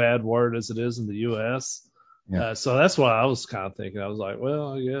a bad word as it is in the U.S. Yeah. So that's why I was kind of thinking. I was like,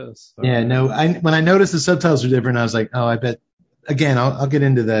 well, I guess. Yeah, no. When I noticed the subtitles were different, I was like, oh, I bet. Again, I'll get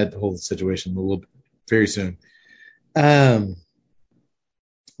into that whole situation very soon. Well,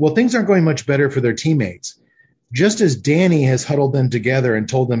 things aren't going much better for their teammates. Just as Danny has huddled them together and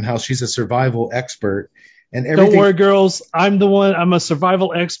told them how she's a survival expert. And don't worry, girls. I'm a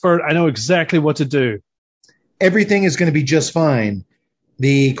survival expert. I know exactly what to do. Everything is going to be just fine.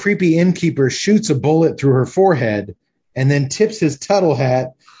 The creepy innkeeper shoots a bullet through her forehead and then tips his Tuttle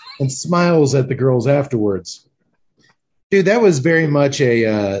hat and smiles at the girls afterwards. Dude, that was very much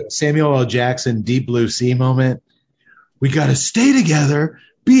a Samuel L. Jackson Deep Blue Sea moment. We got to stay together.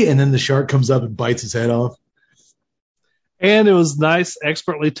 And then the shark comes up and bites his head off. And it was nice,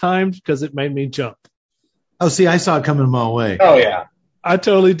 expertly timed because it made me jump. Oh, see, I saw it coming a mile away. Oh, yeah. I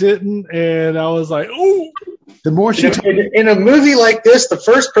totally didn't, and I was like, ooh. The more she in a movie like this, the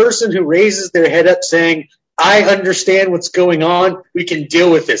first person who raises their head up saying, I understand what's going on, we can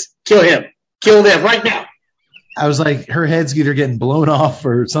deal with this. Kill him. Kill them right now. I was like, her head's either getting blown off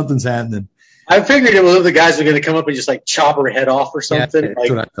or something's happening. I figured it was the guys were going to come up and just like chop her head off or something. Yeah, that's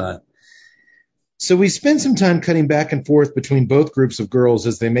what I thought. So we spend some time cutting back and forth between both groups of girls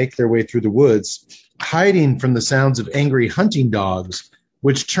as they make their way through the woods, hiding from the sounds of angry hunting dogs,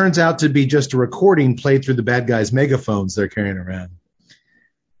 which turns out to be just a recording played through the bad guys' megaphones they're carrying around.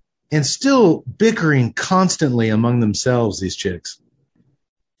 And still bickering constantly among themselves, these chicks.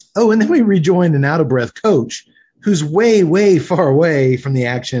 Oh, and then we rejoin an out-of-breath coach who's way, way far away from the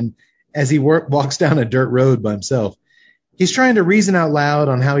action as he walks down a dirt road by himself. He's trying to reason out loud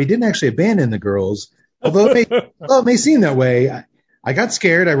on how he didn't actually abandon the girls, although it may seem that way. I got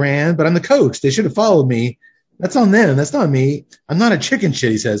scared, I ran, but I'm the coach. They should have followed me. That's on them. That's not me. I'm not a chicken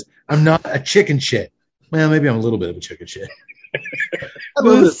shit, he says. I'm not a chicken shit. Well, maybe I'm a little bit of a chicken shit.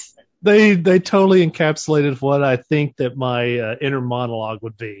 They totally encapsulated what I think that my inner monologue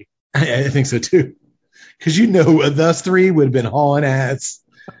would be. I think so, too. Because us three would have been hauling ass.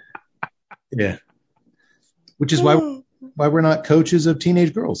 Yeah. Which is why we're not coaches of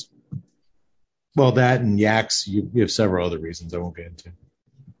teenage girls. Well, that and yaks, you have several other reasons I won't get into.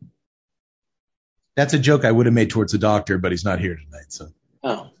 That's a joke I would have made towards the doctor, but he's not here tonight. So.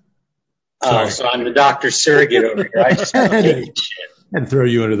 Oh, so I'm the doctor's surrogate over here. I just had to throw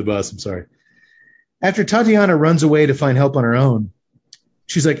you under the bus. I'm sorry. After Tatiana runs away to find help on her own,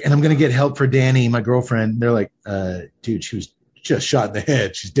 she's like, and I'm going to get help for Danny, my girlfriend. They're like, dude, she was just shot in the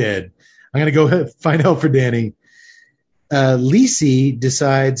head. She's dead. I'm going to go find help for Danny. Lisi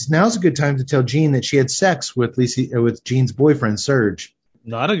decides now's a good time to tell Jean that she had sex with Jean's boyfriend, Serge.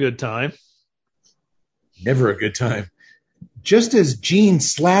 Not a good time. Never a good time. Just as Jean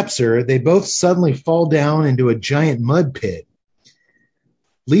slaps her, they both suddenly fall down into a giant mud pit.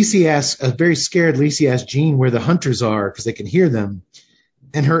 Very scared Lisi asks Jean where the hunters are because they can hear them.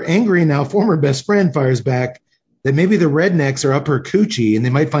 And her angry, now former best friend, fires back that maybe the rednecks are up her coochie and they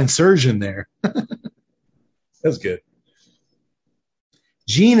might find Serge in there. That's good.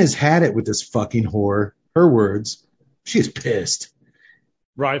 Jean has had it with this fucking whore. Her words. She is pissed.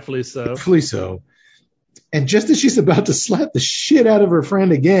 Rightfully so. Rightfully so. And just as she's about to slap the shit out of her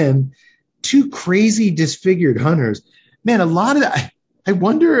friend again, two crazy disfigured hunters. Man, I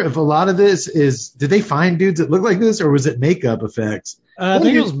wonder if a lot of this is, did they find dudes that look like this or was it makeup effects? I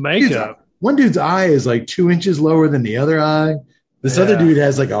think it was makeup. One dude's eye is like 2 inches lower than the other eye. This other dude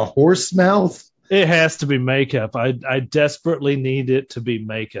has like a horse mouth. It has to be makeup. I desperately need it to be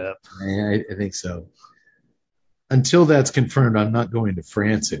makeup. I think so. Until that's confirmed, I'm not going to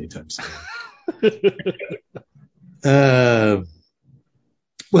France anytime soon.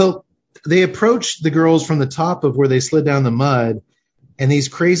 Well, they approach the girls from the top of where they slid down the mud, and these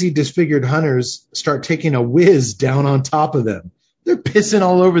crazy disfigured hunters start taking a whiz down on top of them. They're pissing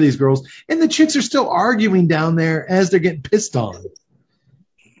all over these girls, and the chicks are still arguing down there as they're getting pissed on.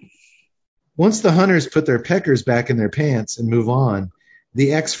 Once the hunters put their peckers back in their pants and move on,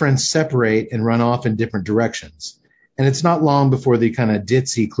 the ex-friends separate and run off in different directions. And it's not long before the kind of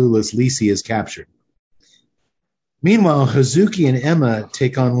ditzy, clueless Lisi is captured. Meanwhile, Hazuki and Emma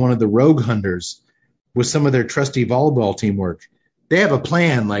take on one of the rogue hunters with some of their trusty volleyball teamwork. They have a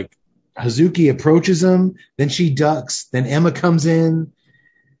plan, like Hazuki approaches them, then she ducks, then Emma comes in.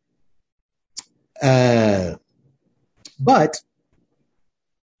 But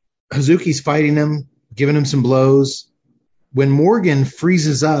Hazuki's fighting him, giving him some blows. When Morgan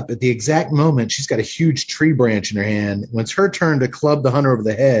freezes up at the exact moment, she's got a huge tree branch in her hand. When it's her turn to club the hunter over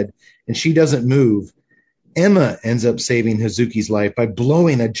the head, and she doesn't move, Emma ends up saving Hazuki's life by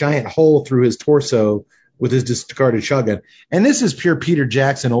blowing a giant hole through his torso with his discarded shotgun. And this is pure Peter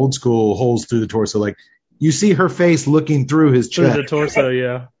Jackson, old school holes through the torso. Like, you see her face looking through his chest. Through the torso,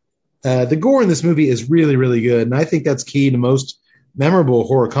 yeah. The gore in this movie is really, really good, and I think that's key to most memorable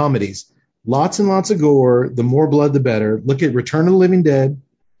horror comedies. Lots and lots of gore. The more blood, the better. Look at Return of the Living Dead,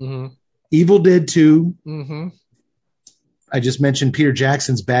 Evil Dead 2. Mm-hmm. I just mentioned Peter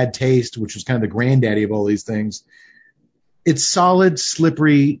Jackson's Bad Taste, which was kind of the granddaddy of all these things. It's solid,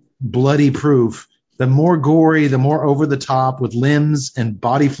 slippery, bloody proof. The more gory, the more over the top with limbs and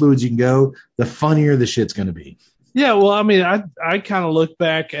body fluids you can go, the funnier the shit's going to be. Yeah, well, I mean, I kind of look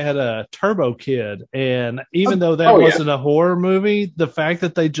back at Turbo Kid, and even though that wasn't a horror movie, the fact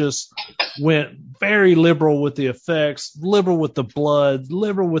that they just went very liberal with the effects, liberal with the blood,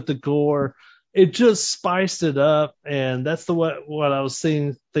 liberal with the gore, it just spiced it up, and that's what I was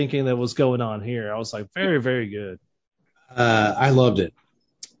thinking that was going on here. I was like, very, very good. I loved it.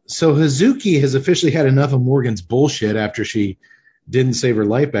 So Hazuki has officially had enough of Morgan's bullshit after she didn't save her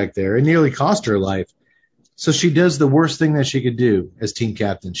life back there. It nearly cost her life. So she does the worst thing that she could do as team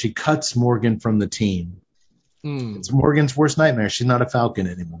captain. She cuts Morgan from the team. It's Morgan's worst nightmare. She's not a falcon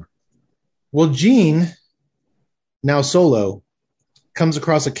anymore. Well, Jean, now solo, comes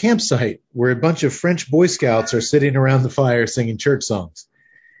across a campsite where a bunch of French Boy Scouts are sitting around the fire singing church songs.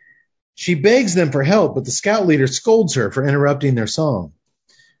 She begs them for help, but the scout leader scolds her for interrupting their song.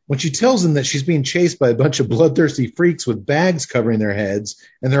 When she tells them that she's being chased by a bunch of bloodthirsty freaks with bags covering their heads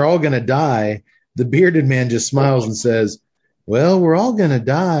and they're all going to die, the bearded man just smiles and says, well, we're all going to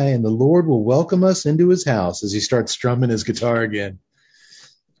die and the Lord will welcome us into his house, as he starts strumming his guitar again.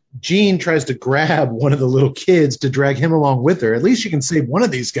 Jean tries to grab one of the little kids to drag him along with her. At least she can save one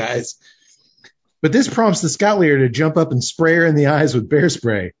of these guys. But this prompts the scout leader to jump up and spray her in the eyes with bear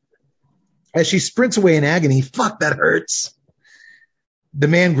spray. As she sprints away in agony, fuck, that hurts. The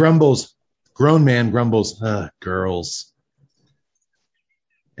man grumbles. Grown man grumbles. Girls.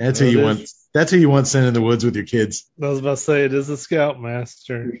 That's who you want. That's who you want sent in the woods with your kids. I was about to say, it is a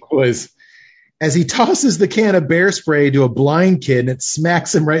Scoutmaster. Boys. As he tosses the can of bear spray to a blind kid and it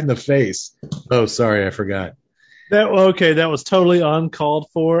smacks him right in the face. Oh, sorry, I forgot. That was totally uncalled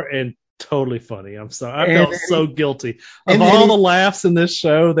for and totally funny. I'm sorry. I felt so guilty. Of all the laughs in this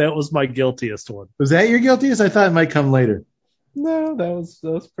show, that was my guiltiest one. Was that your guiltiest? I thought it might come later. No, that was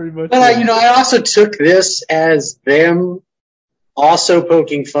pretty much But I also took this as them also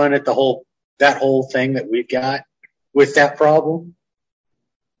poking fun at that whole thing that we've got with that problem.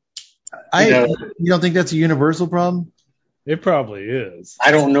 You don't think that's a universal problem? It probably is.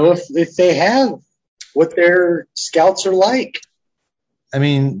 I don't know if they have what their scouts are like. I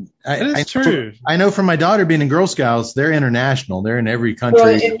mean, true. I know from my daughter being in Girl Scouts, they're international. They're in every country.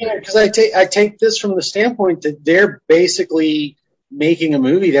 Well, because I take this from the standpoint that they're basically making a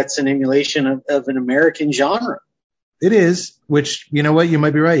movie that's an emulation of an American genre. It is, which, you know what, you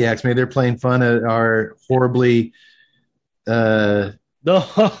might be right, Yax. Maybe they're playing fun at our horribly... Oh,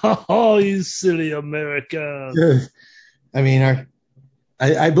 you silly Americans. I mean,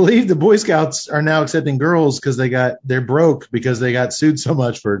 I believe the Boy Scouts are now accepting girls because they're broke because they got sued so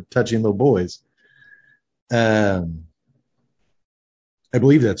much for touching little boys. I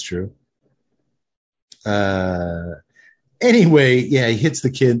believe that's true. Anyway, yeah, he hits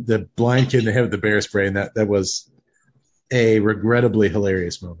the blind kid in the head with the bear spray, and that was a regrettably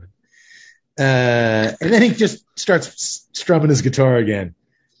hilarious moment. And then he just starts strumming his guitar again.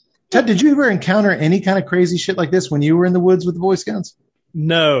 Ted, did you ever encounter any kind of crazy shit like this when you were in the woods with the Boy Scouts?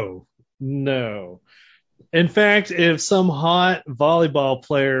 No. In fact, if some hot volleyball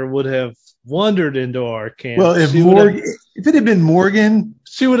player would have wandered into our camp, well, if it had been Morgan,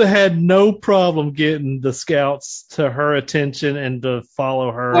 she would have had no problem getting the scouts to her attention and to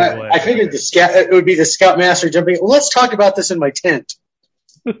follow her away. I figured it would be the Scoutmaster jumping. Well, let's talk about this in my tent.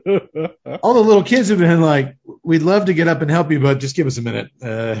 All the little kids have been like, we'd love to get up and help you, but just give us a minute.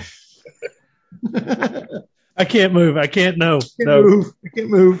 I can't move. I can't move.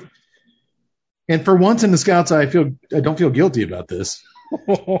 And for once in the Scouts, I don't feel guilty about this.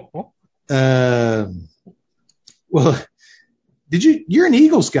 Well, you're an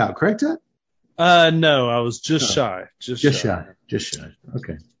Eagle Scout, correct, Ted? No, I was just shy. Just shy.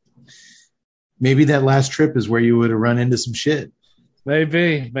 Okay. Maybe that last trip is where you would have run into some shit.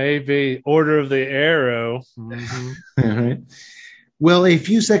 Maybe. Order of the Arrow. Mm-hmm. All right. Well, a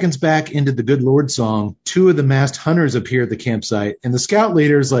few seconds back into the Good Lord song, two of the masked hunters appear at the campsite, and the scout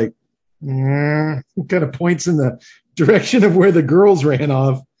leader's like, kind of points in the direction of where the girls ran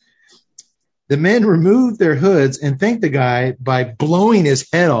off. The men remove their hoods and thank the guy by blowing his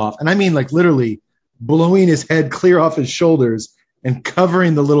head off. And I mean, like, literally blowing his head clear off his shoulders and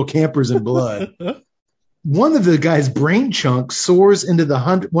covering the little campers in blood. One of the guy's brain chunks soars into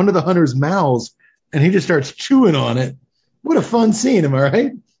one of the hunter's mouths, and he just starts chewing on it. What a fun scene, am I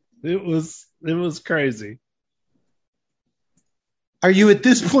right? It was crazy. Are you at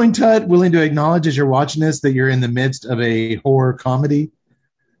this point, Todd, willing to acknowledge as you're watching this that you're in the midst of a horror comedy?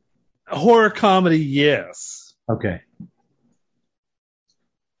 A horror comedy, yes. Okay.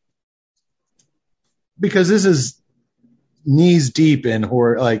 Because this is knees deep in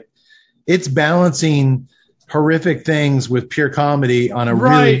horror. Like, it's balancing horrific things with pure comedy on a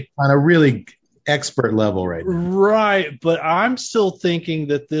really expert level right now. Right, but I'm still thinking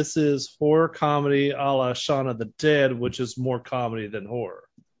that this is horror comedy a la Shaun of the Dead, which is more comedy than horror.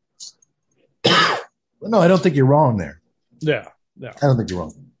 No, I don't think you're wrong there. Yeah. I don't think you're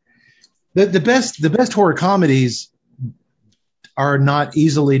wrong. The best horror comedies are not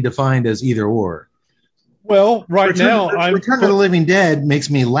easily defined as either or. Well, now, Return of the Living Dead makes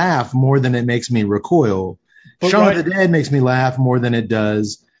me laugh more than it makes me recoil. Shaun of the Dead makes me laugh more than it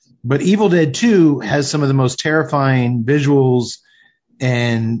does. But Evil Dead 2 has some of the most terrifying visuals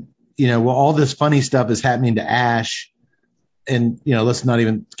and, well, all this funny stuff is happening to Ash, and let's not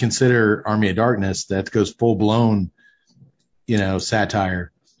even consider Army of Darkness. That goes full blown,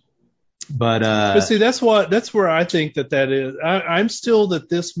 satire. But see, that's where I think that is. I'm still that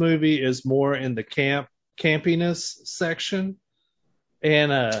this movie is more in the campiness section,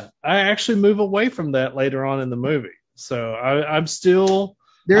 and I actually move away from that later on in the movie. So I'm still.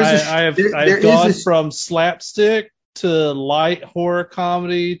 I've gone from slapstick to light horror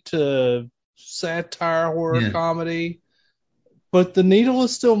comedy to satire horror comedy, but the needle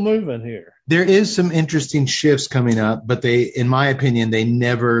is still moving here. There is some interesting shifts coming up, but in my opinion, they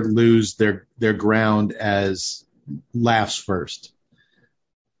never lose their ground as laughs first,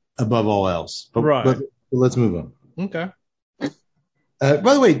 above all else. But let's move on. Okay.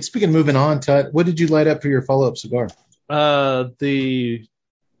 By the way, speaking of moving on, Tut, what did you light up for your follow-up cigar? The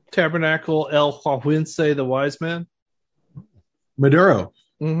Tabernacle El Huahuense, the Wise Man. Maduro.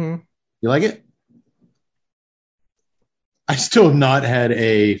 Mm-hmm. You like it? I still have not had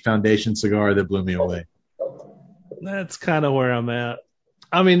a foundation cigar that blew me away. That's kind of where I'm at.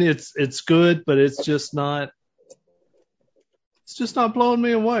 I mean, it's good, but it's just not blowing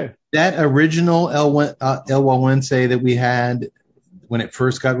me away. That original El Huahuense that we had when it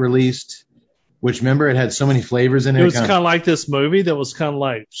first got released, which remember it had so many flavors in it. It was kind of like this movie that was kind of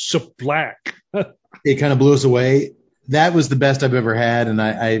like so black. It kind of blew us away. That was the best I've ever had,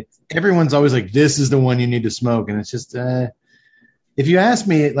 and everyone's always like, "This is the one you need to smoke," and it's just, if you ask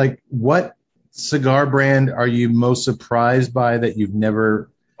me, like, what cigar brand are you most surprised by that you've never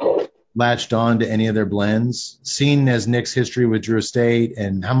latched on to any of their blends, seeing as Nick's history with Drew Estate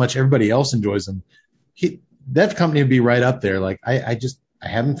and how much everybody else enjoys them, that company would be right up there. Like, I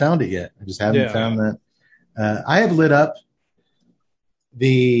haven't found it yet. I just haven't found that. I have lit up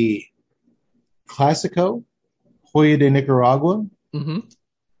the Classico Joya de Nicaragua. Mm-hmm.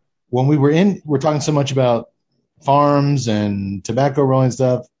 When we're talking so much about farms and tobacco rolling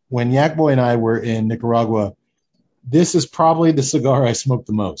stuff. When Yak Boy and I were in Nicaragua, this is probably the cigar I smoked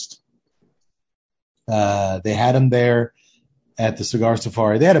the most. They had them there at the Cigar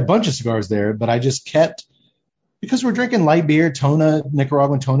Safari. They had a bunch of cigars there, but I just kept, because we're drinking light beer,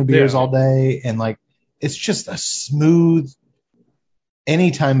 Nicaraguan Tona beers all day, and like it's just a smooth,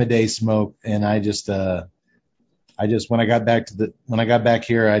 any time of day smoke. And I just when I got back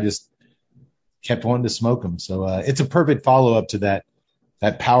here, I just kept wanting to smoke them. So it's a perfect follow up to that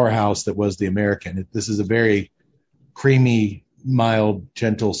powerhouse that was the American. This is a very creamy, mild,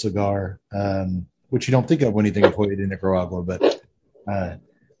 gentle cigar, which you don't think of when you think of Joya de Nicaragua. But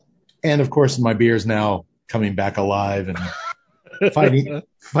and of course, my beer is now coming back alive and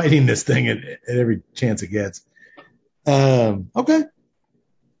fighting this thing at every chance it gets. Okay.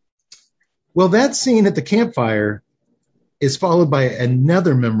 Well, that scene at the campfire is followed by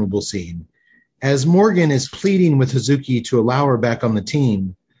another memorable scene as Morgan is pleading with Hazuki to allow her back on the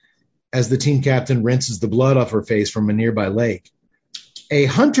team as the team captain rinses the blood off her face from a nearby lake. A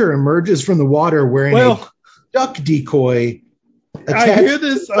hunter emerges from the water wearing a duck decoy. I hear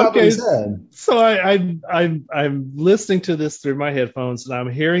this. Okay, so I'm listening to this through my headphones, and I'm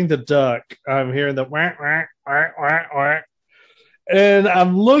hearing the duck. I'm hearing the whack, whack, whack, whack, whack. And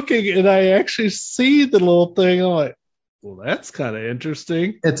I'm looking, and I actually see the little thing. I'm like, well, that's kind of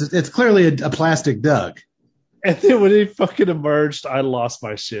interesting. It's clearly a plastic duck. And then when he fucking emerged, I lost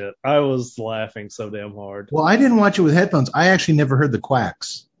my shit. I was laughing so damn hard. Well, I didn't watch it with headphones. I actually never heard the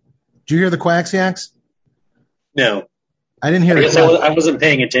quacks. Did you hear the quacks, Yaks? No. I didn't hear I wasn't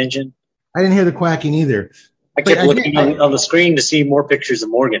paying attention. I didn't hear the quacking either. I kept looking on the screen to see more pictures of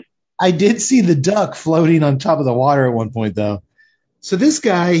Morgan. I did see the duck floating on top of the water at one point, though. So this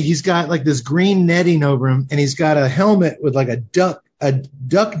guy, he's got like this green netting over him, and he's got a helmet with like a duck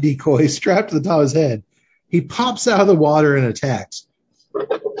decoy strapped to the top of his head. He pops out of the water and attacks.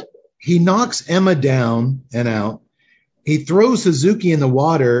 He knocks Emma down and out. He throws Hazuki in the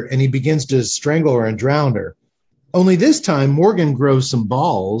water, and he begins to strangle her and drown her. Only this time, Morgan grows some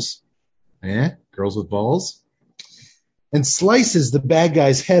balls. Girls with balls. And slices the bad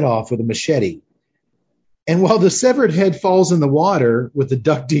guy's head off with a machete. And while the severed head falls in the water, with the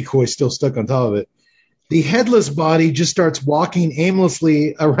duck decoy still stuck on top of it, the headless body just starts walking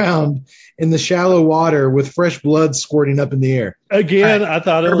aimlessly around in the shallow water with fresh blood squirting up in the air. Again, I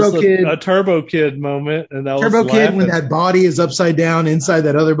thought it was a Turbo Kid moment. And I was Turbo laughing. Kid, when that body is upside down inside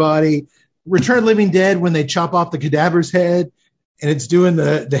that other body. Return of the Living Dead, when they chop off the cadaver's head and it's doing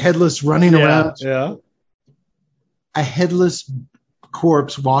the headless running around. Yeah. A headless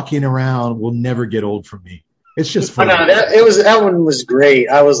corpse walking around will never get old for me. It's just funny. That one was great.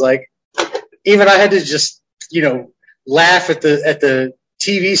 I was like, even I had to just, laugh at the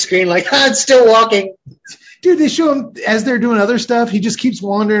TV screen like, it's still walking. Dude, they show him as they're doing other stuff. He just keeps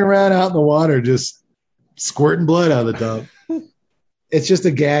wandering around out in the water, just squirting blood out of the top. It's just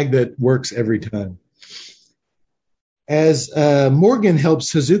a gag that works every time. As Morgan helps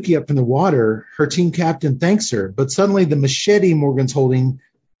Suzuki up from the water, her team captain thanks her, but suddenly the machete Morgan's holding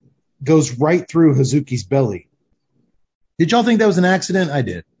goes right through Hazuki's belly. Did y'all think that was an accident? I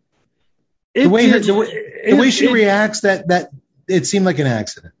did. The way she reacts, that it seemed like an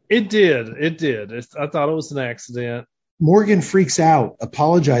accident. It did. I thought it was an accident. Morgan freaks out,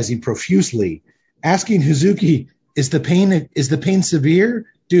 apologizing profusely, asking Hazuki, "Is the pain severe?"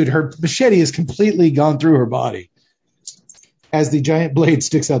 Dude, her machete has completely gone through her body as the giant blade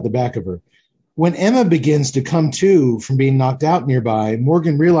sticks out the back of her. When Emma begins to come to from being knocked out nearby,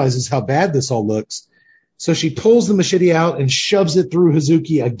 Morgan realizes how bad this all looks. So she pulls the machete out and shoves it through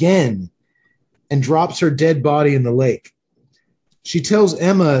Hazuki again and drops her dead body in the lake. She tells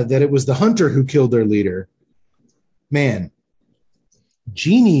Emma that it was the hunter who killed their leader. Man,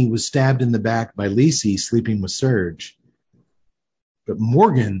 Jeannie was stabbed in the back by Lacey sleeping with Serge. But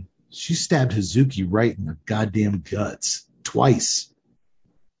Morgan, she stabbed Hazuki right in the goddamn guts. Twice.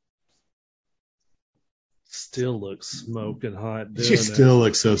 Still looks smoking hot. She still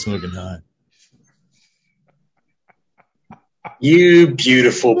looks so smoking hot. You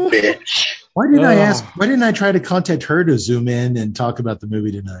beautiful bitch. Why didn't I try to contact her to zoom in and talk about the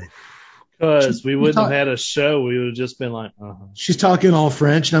movie tonight? Because we wouldn't have had a show. We would have just been like, She's talking all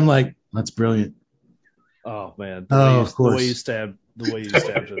French, and I'm like, that's brilliant. Oh man. Of course. The way you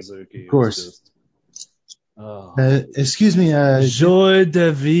stabbed Hazuki. Of course. Excuse me, Joie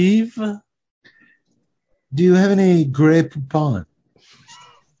de vivre. Do you have any Grey Poupon?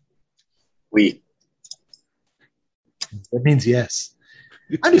 Oui. That means yes.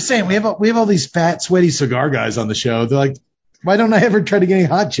 I'm just saying, we have all these fat, sweaty cigar guys on the show. They're like, why don't I ever try to get any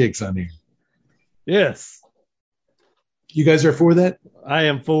hot chicks on here? Yes. You guys are for that? I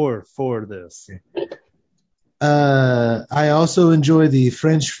am for this. I also enjoy the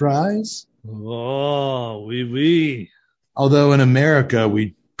French fries. Oh, oui. Although in America,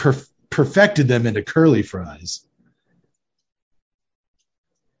 we perfected them into curly fries.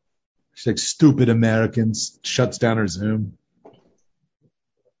 She's like, stupid Americans. Shuts down her Zoom.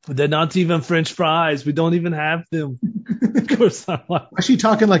 They're not even French fries. We don't even have them. Of course I'm like, why is she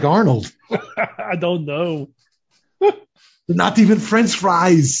talking like Arnold? I don't know. They're not even French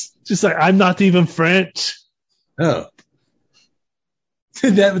fries. Just like, I'm not even French. Oh.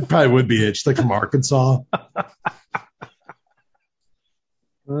 That probably would be it. She's like from Arkansas.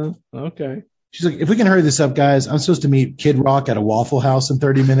 Okay. She's like, if we can hurry this up, guys, I'm supposed to meet Kid Rock at a Waffle House in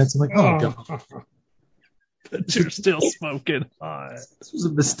 30 minutes. I'm like, oh, God. But you're still smoking hot. This was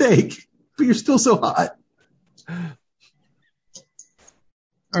a mistake, but you're still so hot.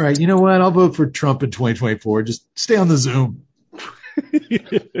 All right, you know what? I'll vote for Trump in 2024. Just stay on the Zoom.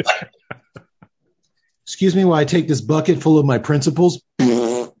 Excuse me while I take this bucket full of my principles.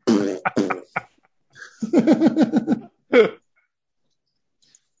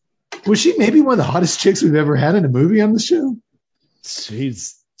 Was she maybe one of the hottest chicks we've ever had in a movie on the show?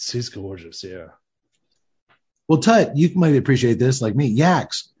 She's gorgeous, yeah. Well, Tut, you might appreciate this, like me.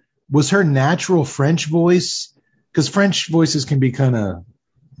 Yax, was her natural French voice? Because French voices can be kind of.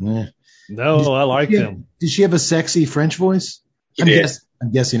 No, I like them. Did she have a sexy French voice?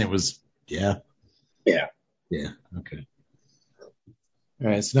 I'm guessing it was. Yeah. Yeah. Yeah. Okay. All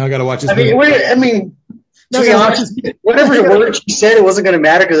right. So now I got to watch this. movie. To be honest, whatever word she said, it wasn't going to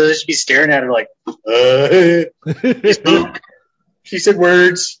matter because I'd just be staring at her like, she said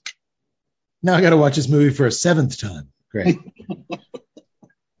words. Now I got to watch this movie for a 7th time. Great.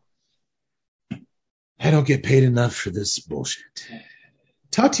 I don't get paid enough for this bullshit.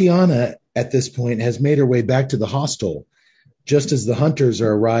 Tatiana, at this point, has made her way back to the hostel, just as the hunters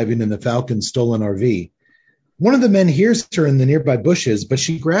are arriving in the Falcon's stolen RV. One of the men hears her in the nearby bushes, but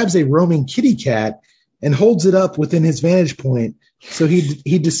she grabs a roaming kitty cat and holds it up within his vantage point, so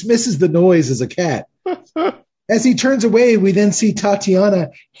he dismisses the noise as a cat. As he turns away, we then see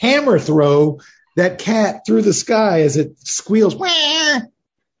Tatiana hammer throw that cat through the sky as it squeals. Wah!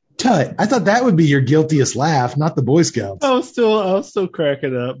 Tut, I thought that would be your guiltiest laugh, not the Boy Scouts. I was still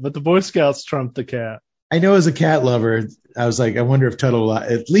cracking up, but the Boy Scouts trumped the cat. I know as a cat lover, I was like, I wonder if Tut will laugh.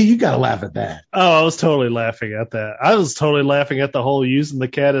 Lee, you got to laugh at that. Oh, I was totally laughing at that. I was totally laughing at the whole using the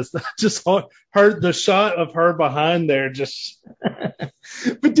cat as just heard the shot of her behind there just.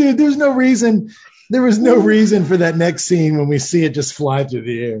 But dude, there was no reason for that next scene when we see it just fly through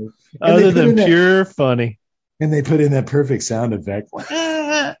the air. Other than pure funny. And they put in that perfect sound effect.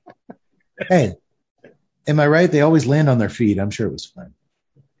 Hey, am I right? They always land on their feet. I'm sure it was fun.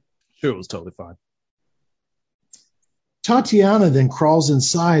 Sure, it was totally fine. Tatiana then crawls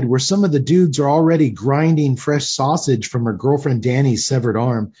inside where some of the dudes are already grinding fresh sausage from her girlfriend Danny's severed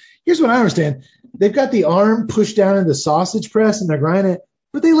arm. Here's what I understand. They've got the arm pushed down in the sausage press and they're grinding it,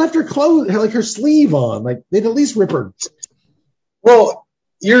 but they left her clothes, like her sleeve on. Like they'd at least rip her. Well,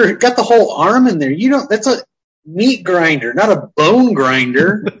 you're got the whole arm in there. You don't. That's a meat grinder, not a bone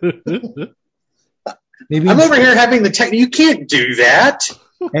grinder. Maybe I'm over here having the tech. You can't do that.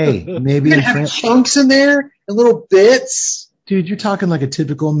 Hey, maybe You in can have France. chunks in there and little bits. Dude, you're talking like a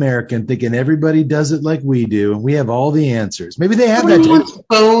typical American, thinking everybody does it like we do, and we have all the answers. Maybe they have that. Nobody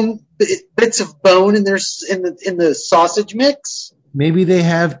wants bits of bone in the sausage mix. Maybe they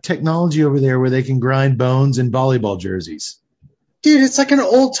have technology over there where they can grind bones in volleyball jerseys. Dude, it's like an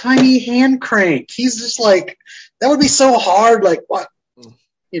old timey hand crank. He's just like, that would be so hard. Like, what?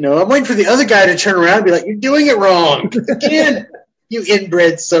 I'm waiting for the other guy to turn around and be like, you're doing it wrong. Again, you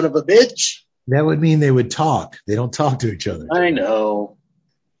inbred son of a bitch. That would mean they would talk. They don't talk to each other. I know.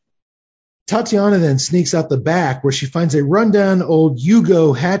 Tatiana then sneaks out the back where she finds a rundown old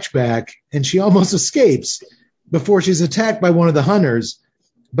Yugo hatchback, and she almost escapes before she's attacked by one of the hunters.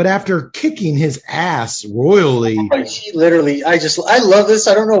 But after kicking his ass royally, She literally, I love this.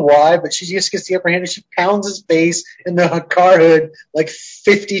 I don't know why, but she just gets the upper hand and she pounds his face in the car hood like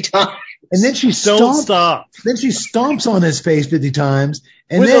 50 times. and then she Don't stop. Then she stomps on his face 50 times,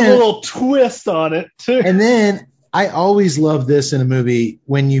 and With then a little twist on it, too. and then I always love this in a movie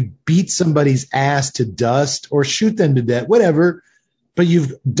when you beat somebody's ass to dust or shoot them to death, whatever, but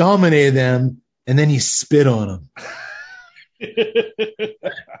you've dominated them and then you spit on them.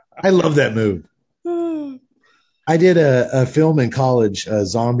 I love that move. I did a film in college, a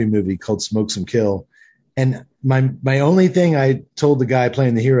zombie movie called Smoke Some Kill. And my only thing I told the guy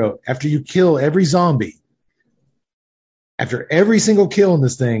playing the hero, after you kill every zombie, after every single kill in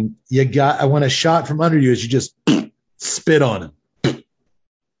this thing, I want a shot from under you as you just spit on him.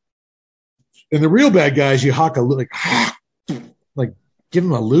 And the real bad guys, you hawk like give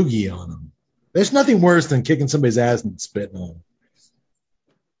him a loogie on them. There's nothing worse than kicking somebody's ass and spitting on them.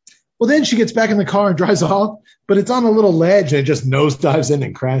 Well, then she gets back in the car and drives off, but it's on a little ledge and it just nosedives in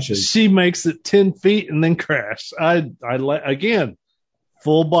and crashes. She makes it 10 feet and then crashed. Again,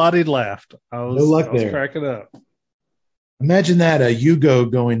 full-bodied laughed. I was there. cracking up. Imagine that, a Yugo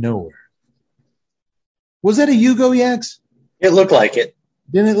going nowhere. Was that a Yugo, Yax? It looked like it.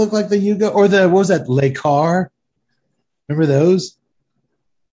 Didn't it look like the Yugo? Or what was that, Le Car? Remember those?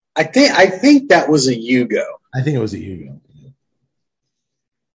 I think that was a Yugo. I think it was a Yugo.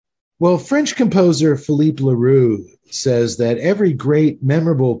 Well, French composer Philippe Leroux says that every great,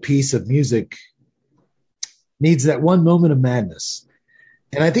 memorable piece of music needs that one moment of madness.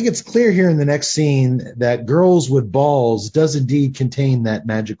 And I think it's clear here in the next scene that Girls with Balls does indeed contain that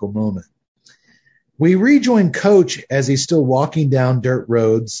magical moment. We rejoin Coach as he's still walking down dirt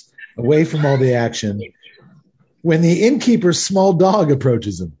roads, away from all the action, when the innkeeper's small dog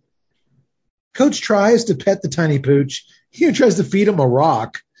approaches him. Coach tries to pet the tiny pooch. He tries to feed him a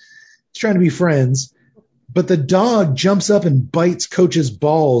rock. He's trying to be friends. But the dog jumps up and bites Coach's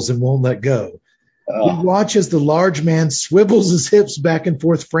balls and won't let go. We watch as the large man swivels his hips back and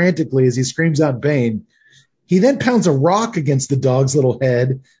forth frantically as he screams out in pain. He then pounds a rock against the dog's little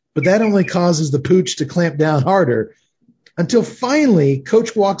head, but that only causes the pooch to clamp down harder. Until finally,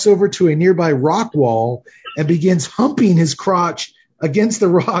 Coach walks over to a nearby rock wall and begins humping his crotch against the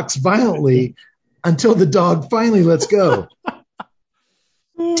rocks violently until the dog finally lets go.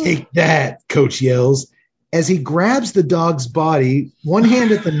 Take that, Coach yells, as he grabs the dog's body, one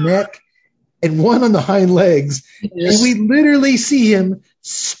hand at the neck and one on the hind legs, and we literally see him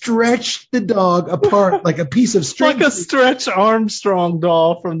stretch the dog apart like a piece of string. Like a Stretch Armstrong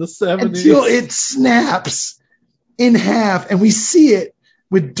doll from the 70s. Until it snaps in half, and we see it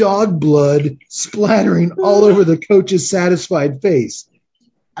with dog blood splattering all over the Coach's satisfied face.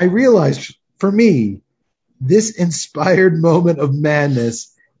 I realized, for me, this inspired moment of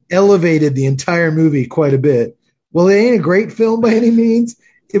madness elevated the entire movie quite a bit. Well, it ain't a great film by any means.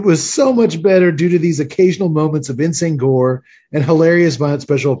 It was so much better due to these occasional moments of insane gore and hilarious violent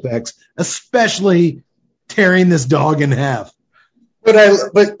special effects, especially tearing this dog in half. But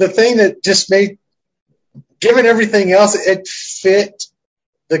the thing that just made, given everything else, it fit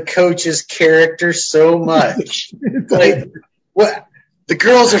the Coach's character so much. Like, what the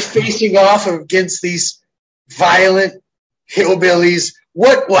girls are facing off against these violent hillbillies.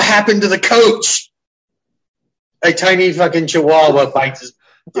 What will happen to the Coach? A tiny fucking chihuahua bites his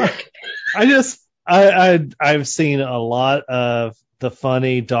dick. I've seen a lot of the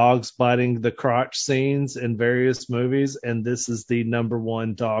funny dogs biting the crotch scenes in various movies, and this is the number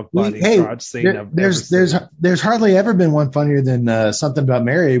one dog biting crotch scene I've ever seen. There's hardly ever been one funnier than Something About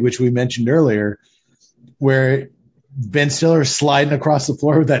Mary, which we mentioned earlier, where Ben Stiller is sliding across the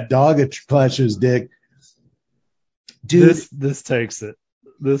floor with that dog at Fletcher's dick. Dude, this takes it.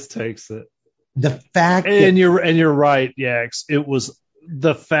 This takes it. The fact you're right, Yax. It was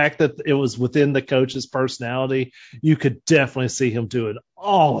the fact that it was within the coach's personality. You could definitely see him doing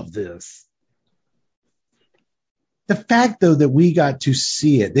all of this. The fact, though, that we got to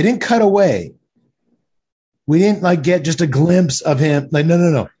see it, they didn't cut away. We didn't get just a glimpse of him.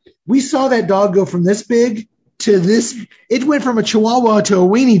 No. We saw that dog go from this big to this. It went from a Chihuahua to a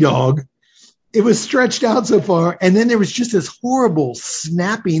weenie dog. It was stretched out so far, and then there was just this horrible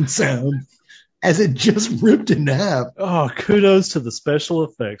snapping sound as it just ripped in half. Oh, kudos to the special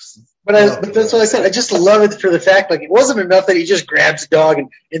effects. But that's what I said. I just love it for the fact, it wasn't enough that he just grabs the dog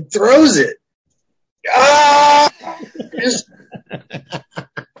and throws it. Ah!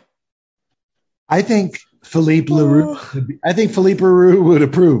 I think Philippe Leroux would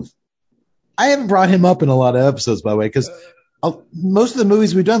approve. I haven't brought him up in a lot of episodes, by the way, because most of the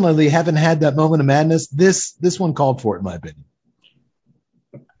movies we've done lately haven't had that moment of madness. This one called for it, in my opinion.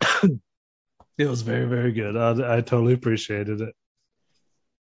 It was very, very good. I totally appreciated it.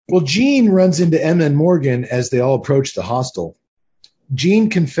 Well, Jean runs into Emma and Morgan as they all approach the hostel. Jean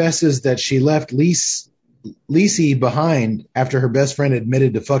confesses that she left Lacey behind after her best friend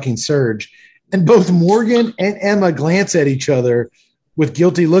admitted to fucking Serge, and both Morgan and Emma glance at each other with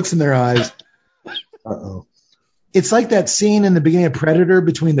guilty looks in their eyes. Uh-oh. It's like that scene in the beginning of Predator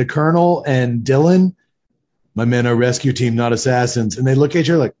between the Colonel and Dylan. My men are rescue team, not assassins. And they look at each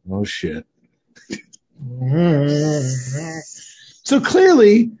other like, oh, shit. So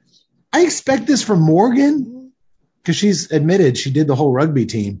clearly, I expect this from Morgan because she's admitted she did the whole rugby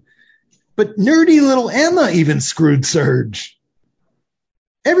team. But nerdy little Emma even screwed Serge.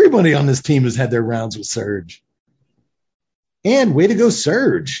 Everybody on this team has had their rounds with Serge. And way to go,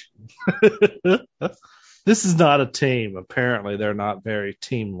 Serge. This is not a team. Apparently, they're not very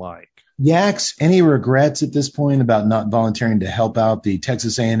team-like. Yax, any regrets at this point about not volunteering to help out the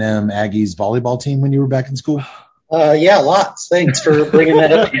Texas A&M Aggies volleyball team when you were back in school? Yeah, lots. Thanks for bringing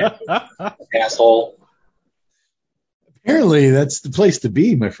that up, asshole. Apparently, that's the place to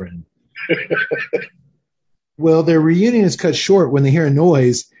be, my friend. Well, their reunion is cut short when they hear a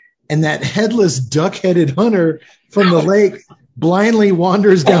noise, and that headless, duck-headed hunter from the lake blindly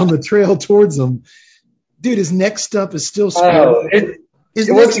wanders down the trail towards them. Dude, his neck stump is still squirting.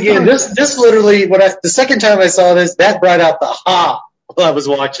 Once again, this literally, the second time I saw this, that brought out the ha while I was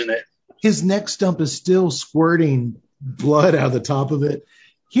watching it. His neck stump is still squirting blood out of the top of it.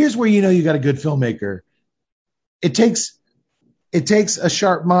 Here's where you know you got a good filmmaker. It takes a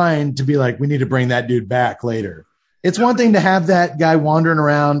sharp mind to be like, we need to bring that dude back later. It's one thing to have that guy wandering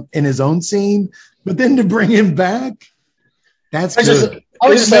around in his own scene, but then to bring him back, that's good.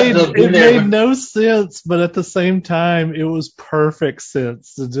 It made no sense, but at the same time, it was perfect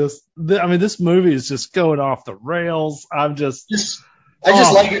sense. This movie is just going off the rails. I just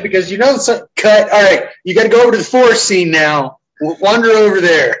like it because cut. All right, you got to go over to the forest scene now. We'll wander over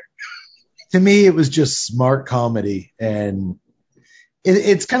there. To me, it was just smart comedy, and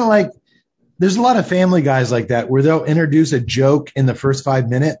it's kind of like there's a lot of Family Guys like that where they'll introduce a joke in the first 5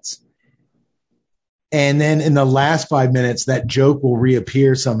 minutes. And then in the last 5 minutes, that joke will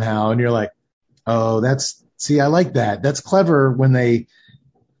reappear somehow. And you're like, oh, I like that. That's clever when they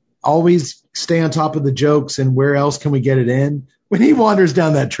always stay on top of the jokes and where else can we get it in? When he wanders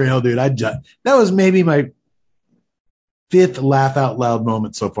down that trail, dude, that was maybe my 5th laugh out loud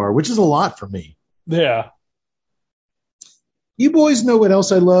moment so far, which is a lot for me. Yeah. You boys know what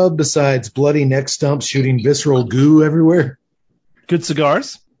else I love besides bloody neck stumps shooting visceral goo everywhere? Good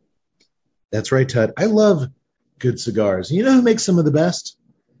cigars. That's right, Tut. I love good cigars. You know who makes some of the best?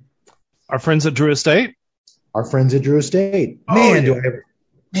 Our friends at Drew Estate. Our friends at Drew Estate.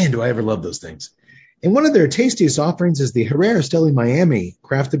 Do I ever love those things. And one of their tastiest offerings is the Herrera Esteli Miami,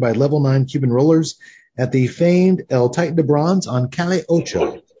 crafted by Level 9 Cuban rollers at the famed El Titan de Bronze on Calle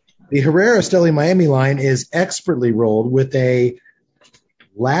Ocho. The Herrera Esteli Miami line is expertly rolled with a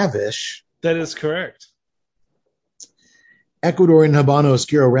lavish... That is correct. Ecuadorian Habano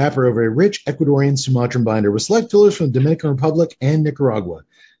Oscuro wrapper over a rich Ecuadorian Sumatran binder with select fillers from the Dominican Republic and Nicaragua.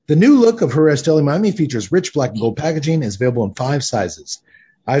 The new look of Herrera Esteli Miami features rich black and gold packaging and is available in 5 sizes.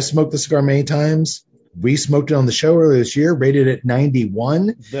 I've smoked the cigar many times. We smoked it on the show earlier this year, rated at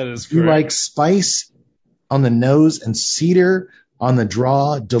 91. That is correct. You like spice on the nose and cedar on the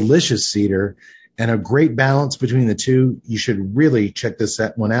draw, delicious cedar. and a great balance between the two. You should really check this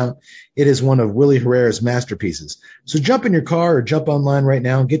one out. It is one of Willie Herrera's masterpieces. So jump in your car or jump online right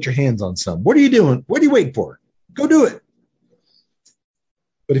now and get your hands on some. What are you doing? What are you waiting for? Go do it.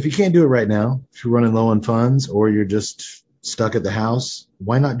 But if you can't do it right now, if you're running low on funds or you're just stuck at the house,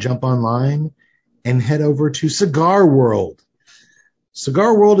 why not jump online and head over to Cigar World?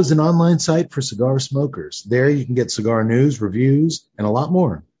 Cigar World is an online site for cigar smokers. There you can get cigar news, reviews, and a lot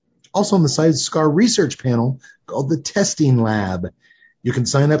more. Also on the site is a cigar research panel called the Testing Lab. You can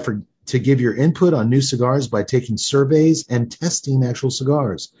sign up to give your input on new cigars by taking surveys and testing actual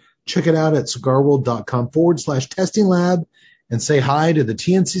cigars. Check it out at cigarworld.com/testing lab and say hi to the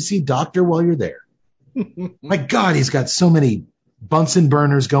TNCC doctor while you're there. My God, he's got so many Bunsen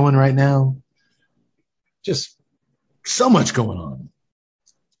burners going right now. Just so much going on.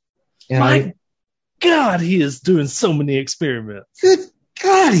 And God, he is doing so many experiments. Good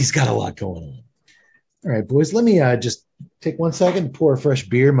God, he's got a lot going on. All right, boys, let me just take 1 second to pour a fresh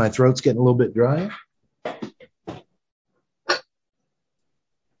beer. My throat's getting a little bit dry.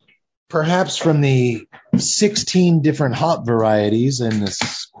 Perhaps from the 16 different hop varieties in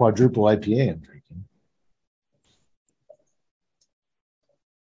this quadruple IPA I'm drinking.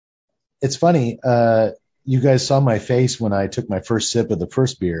 It's funny, you guys saw my face when I took my first sip of the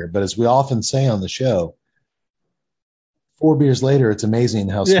first beer, but as we often say on the show, 4 beers later, it's amazing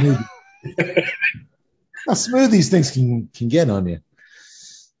how smooth how smooth these things can get on you.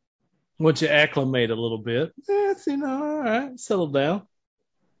 Once you acclimate a little bit, it's, all right, settle down.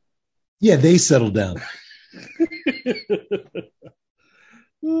 Yeah, they settle down.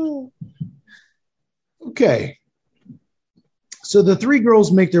 Okay. So the 3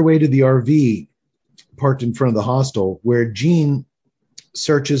 girls make their way to the RV parked in front of the hostel, where Jean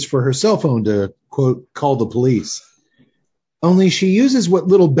searches for her cell phone to, quote, call the police. Only she uses what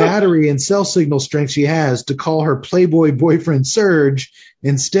little battery and cell signal strength she has to call her Playboy boyfriend Serge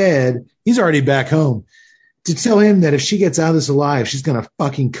instead. He's already back home. To tell him that if she gets out of this alive, she's going to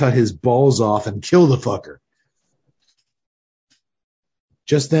fucking cut his balls off and kill the fucker.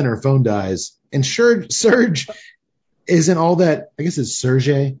 Just then her phone dies. And Serge isn't all that, I guess it's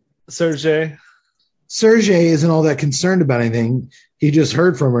Serge. Serge isn't all that concerned about anything. He just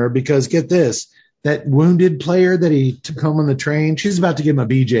heard from her because, get this, that wounded player that he took home on the train, she's about to give him a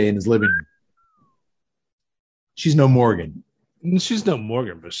BJ in his living room. She's no Morgan. She's no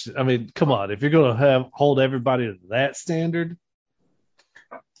Morgan, but come on. If you're going to hold everybody to that standard.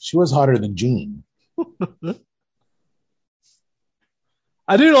 She was hotter than Jean.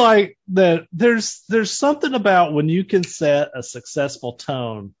 I do like that there's something about when you can set a successful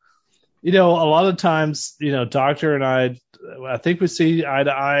tone. A lot of times, Doctor and I think we see eye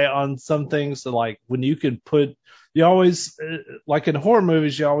to eye on some things. So like when you can you always, like in horror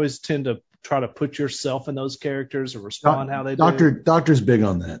movies, you always tend to try to put yourself in those characters or respond how they do. Doctor's big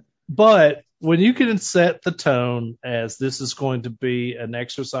on that. But when you can set the tone as this is going to be an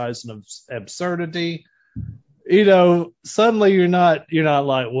exercise in absurdity, suddenly you're not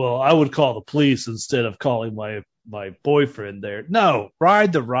like, well, I would call the police instead of calling my boyfriend there. No,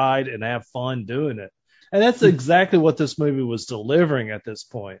 ride the ride and have fun doing it. And that's exactly what this movie was delivering at this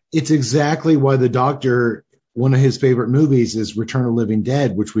point. It's exactly why the Doctor, one of his favorite movies is Return of the Living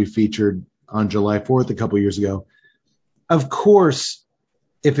Dead, which we featured on July 4th a couple years ago. Of course,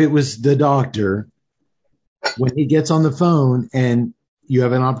 if it was the Doctor, when he gets on the phone and you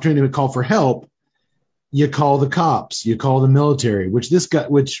have an opportunity to call for help, you call the cops, you call the military,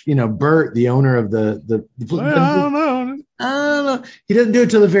 Bert, the owner of I don't know. He doesn't do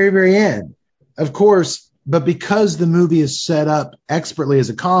it till the very, very end. Of course, but because the movie is set up expertly as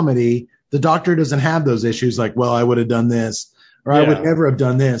a comedy, the Doctor doesn't have those issues like, well, I would have done this or I would never have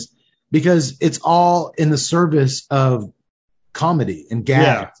done this, because it's all in the service of comedy and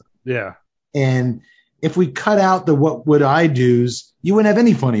gags. Yeah. And if we cut out the what would I do's, you wouldn't have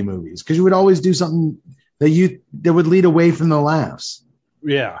any funny movies because you would always do something that would lead away from the laughs.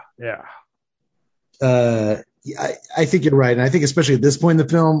 Yeah. I think you're right. And I think especially at this point in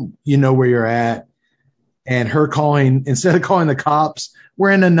the film, you know where you're at. And her instead of calling the cops,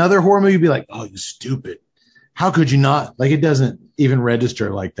 where in another horror movie, you'd be like, oh, you stupid. How could you not? Like, it doesn't even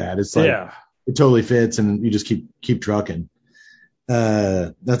register like that. It's like, it totally fits and you just keep trucking.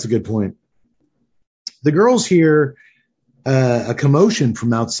 That's a good point. The girls hear a commotion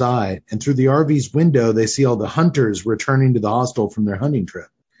from outside, and through the RV's window, they see all the hunters returning to the hostel from their hunting trip.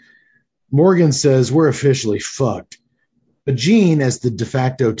 Morgan says, we're officially fucked. But Jean, as the de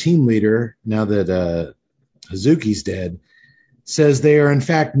facto team leader, now that Hazuki's dead, says they are in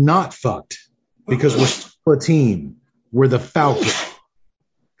fact not fucked because we're still a team. We're the Falcon.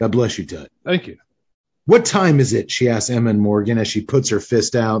 God bless you, Tut. Thank you. What time is it? She asks Emma and Morgan as she puts her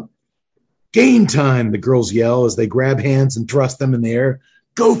fist out. Game time, the girls yell as they grab hands and thrust them in the air.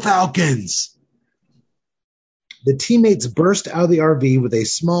 Go Falcons! The teammates burst out of the RV with a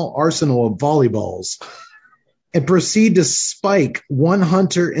small arsenal of volleyballs and proceed to spike one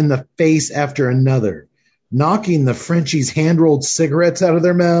hunter in the face after another, knocking the Frenchies' hand-rolled cigarettes out of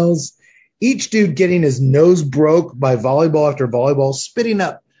their mouths, each dude getting his nose broke by volleyball after volleyball, spitting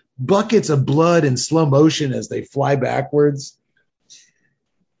up buckets of blood in slow motion as they fly backwards.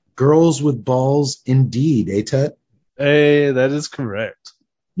 Girls with balls indeed, eh, Tut? Hey, that is correct.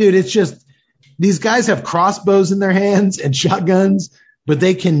 Dude, it's just, these guys have crossbows in their hands and shotguns, but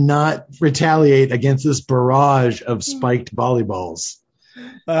they cannot retaliate against this barrage of spiked volleyballs.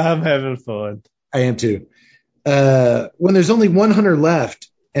 I'm having fun. I am too. When there's only one hunter left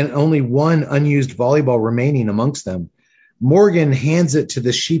and only one unused volleyball remaining amongst them, Morgan hands it to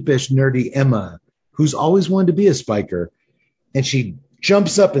the sheepish, nerdy Emma, who's always wanted to be a spiker, and she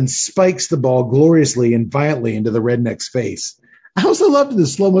jumps up and spikes the ball gloriously and violently into the redneck's face. I also loved the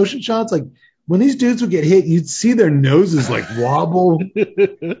slow motion shots. Like, when these dudes would get hit, you'd see their noses like wobble.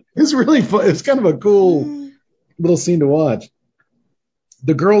 It's really fun. It's kind of a cool little scene to watch.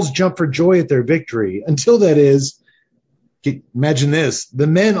 The girls jump for joy at their victory until, that is, imagine this, the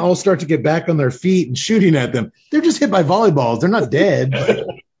men all start to get back on their feet and shooting at them. They're just hit by volleyballs. They're not dead.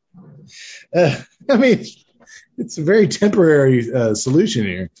 I mean, it's a very temporary solution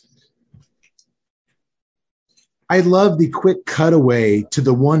here. I love the quick cutaway to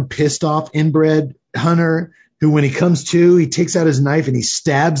the one pissed off inbred hunter who, when he comes to, he takes out his knife and he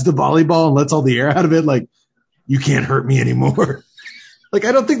stabs the volleyball and lets all the air out of it. Like, you can't hurt me anymore. Like,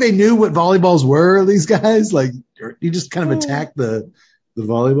 I don't think they knew what volleyballs were, these guys. Like, you just kind of attack the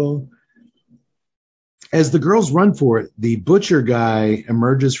volleyball. As the girls run for it, the butcher guy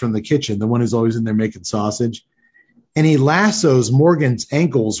emerges from the kitchen, the one who's always in there making sausage, and he lassos Morgan's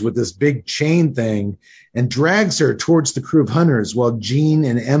ankles with this big chain thing and drags her towards the crew of hunters while Jean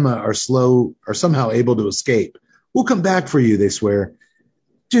and Emma are somehow able to escape. We'll come back for you, they swear.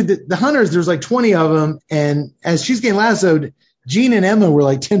 Dude, the hunters, there's like 20 of them, and as she's getting lassoed, Jean and Emma were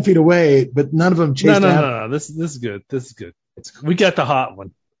like 10 feet away, but none of them chased after. No. This is good. This is good. We got the hot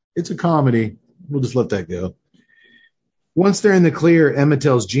one. It's a comedy. We'll just let that go. Once they're in the clear, Emma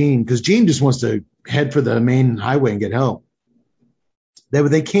tells Jean, because Jean just wants to head for the main highway and get help, that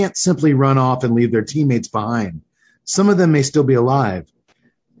they can't simply run off and leave their teammates behind. Some of them may still be alive.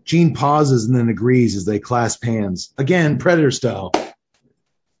 Jean pauses and then agrees as they clasp hands. Again, Predator style.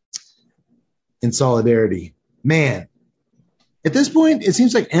 In solidarity. Man, at this point, it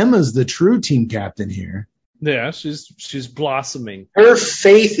seems like Emma's the true team captain here. Yeah, she's blossoming. Her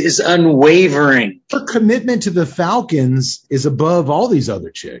faith is unwavering. Her commitment to the Falcons is above all these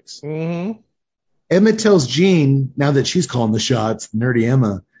other chicks. Mm-hmm. Emma tells Jean, now that she's calling the shots, nerdy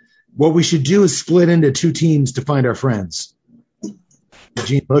Emma, what we should do is split into two teams to find our friends.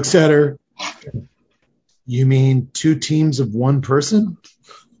 Jean looks at her. You mean two teams of one person?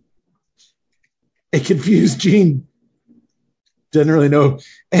 It confused Jean. Doesn't really know.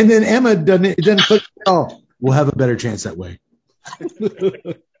 And then Emma doesn't click. Oh, we'll have a better chance that way.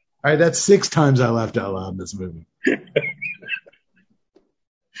 All right, that's 6 times I laughed out loud in this movie.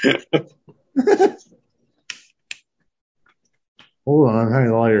 Hold on, I'm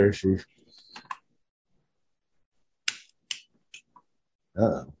having lighter issues.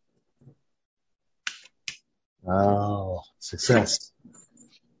 Uh-oh. Oh, success.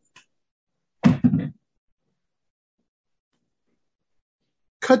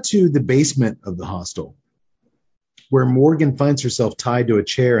 Cut to the basement of the hostel, where Morgan finds herself tied to a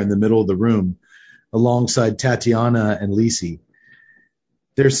chair in the middle of the room alongside Tatiana and Lisi.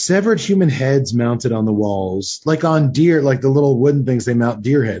 There's severed human heads mounted on the walls, like on deer, like the little wooden things they mount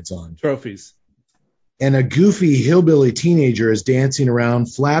deer heads on. Trophies. And a goofy hillbilly teenager is dancing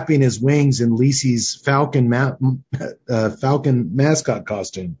around, flapping his wings in Lisi's falcon mascot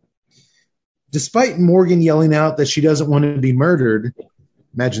costume. Despite Morgan yelling out that she doesn't want to be murdered,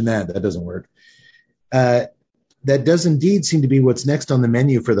 imagine that doesn't work. That does indeed seem to be what's next on the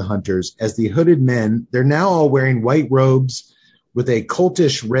menu for the hunters, as the hooded men, they're now all wearing white robes with a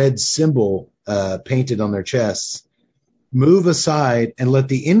cultish red symbol painted on their chests, move aside and let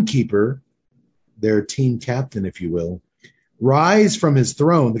the innkeeper, their team captain, if you will, rise from his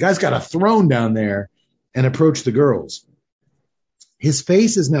throne. The guy's got a throne down there, and approach the girls. His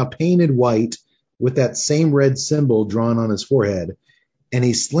face is now painted white with that same red symbol drawn on his forehead, and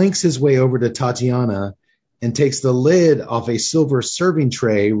he slinks his way over to Tatiana and takes the lid off a silver serving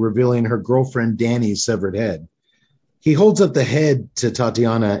tray, revealing her girlfriend Danny's severed head. he holds up the head to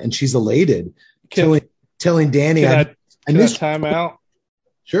Tatiana, and she's elated, telling Danny, Can I missed time out?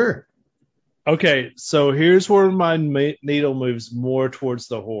 Sure. Okay, so here's where my needle moves more towards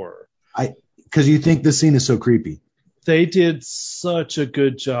the horror. Because you think this scene is so creepy. They did such a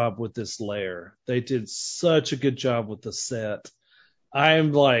good job with this lair. They did such a good job with the set. I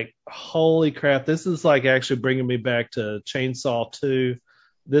am like, holy crap! This is like actually bringing me back to Chainsaw 2.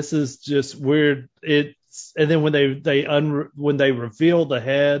 This is just weird. And then when they reveal the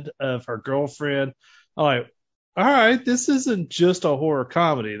head of her girlfriend, I'm like, all right, this isn't just a horror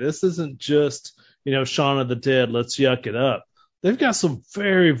comedy. This isn't just, Shaun of the Dead, let's yuck it up. They've got some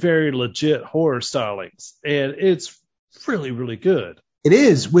very, very legit horror stylings, and it's really, really good. It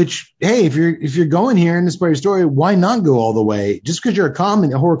is, which, hey, if you're going here in this part of your story, why not go all the way? Just because you're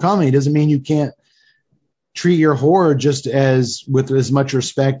a horror comedy doesn't mean you can't treat your horror just with as much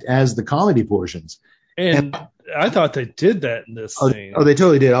respect as the comedy portions. And I thought they did that in this scene. Oh, they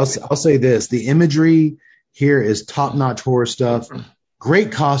totally did. I'll say this. The imagery here is top-notch horror stuff.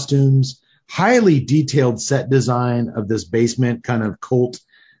 Great costumes, highly detailed set design of this basement kind of cult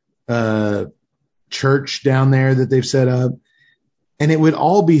church down there that they've set up. And it would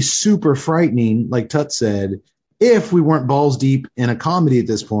all be super frightening, like Tut said, if we weren't balls deep in a comedy at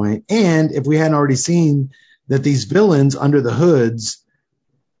this point, and if we hadn't already seen that these villains under the hoods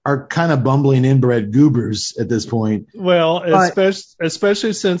are kind of bumbling inbred goobers at this point. Well,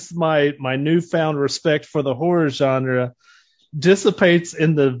 especially since my newfound respect for the horror genre dissipates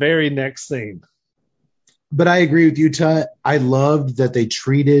in the very next scene. But I agree with you, Tut. I loved that they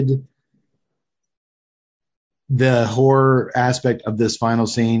treated the horror aspect of this final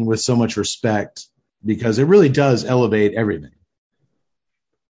scene with so much respect, because it really does elevate everything.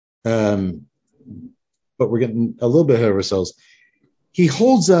 But we're getting a little bit ahead of ourselves. He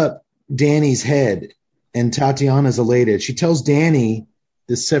holds up Danny's head, and Tatiana's elated. She tells Danny,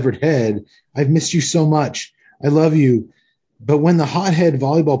 this severed head, I've missed you so much. I love you. But when the hothead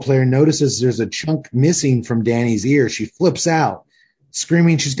volleyball player notices there's a chunk missing from Danny's ear, she flips out,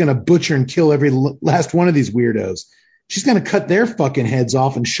 screaming she's going to butcher and kill every last one of these weirdos. She's going to cut their fucking heads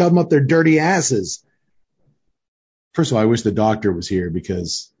off and shove them up their dirty asses. First of all, I wish the doctor was here,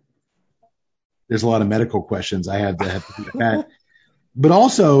 because there's a lot of medical questions I have to do with that. But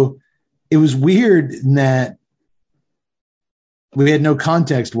also, it was weird in that we had no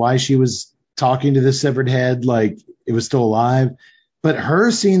context why she was talking to this severed head like it was still alive. But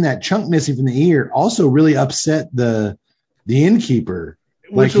her seeing that chunk missing from the ear also really upset the innkeeper.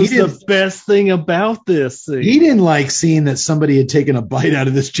 Which was the best thing about this scene. He didn't like seeing that somebody had taken a bite out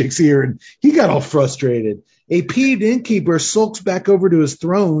of this chick's ear, and he got all frustrated. A peeved innkeeper sulks back over to his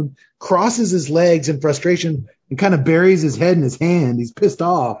throne, crosses his legs in frustration, and kind of buries his head in his hand. He's pissed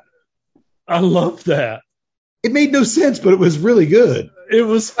off. I love that. It made no sense, but it was really good. It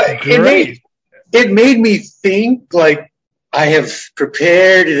was great. It made me think, like, I have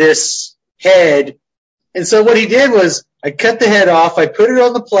prepared this head. And so what he did was, I cut the head off, I put it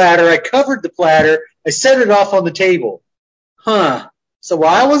on the platter, I covered the platter, I set it off on the table. So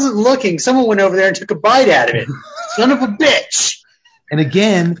while I wasn't looking, someone went over there and took a bite out of it. Son of a bitch. And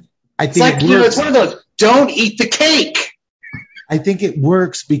again, I think it's like, it's one of those, don't eat the cake. I think it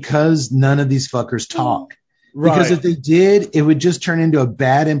works because none of these fuckers talk. Right. Because if they did, it would just turn into a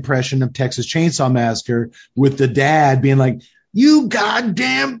bad impression of Texas Chainsaw Massacre, with the dad being like, you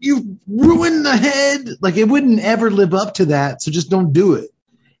goddamn, you ruined the head. Like, it wouldn't ever live up to that, so just don't do it.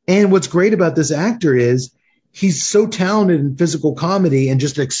 And what's great about this actor is he's so talented in physical comedy and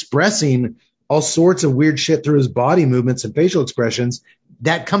just expressing all sorts of weird shit through his body movements and facial expressions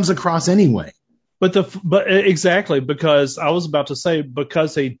that comes across anyway. But exactly, because I was about to say,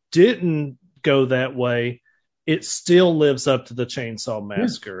 because they didn't go that way, it still lives up to the Chainsaw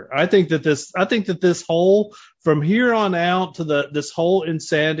Massacre. Yeah. I think that this whole, from here on out to this whole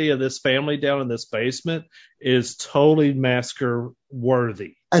insanity of this family down in this basement is totally Massacre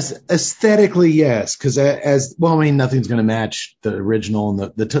worthy. Aesthetically, yes, because nothing's going to match the original and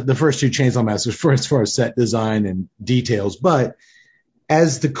the first two Chainsaw Massacres as far as set design and details. But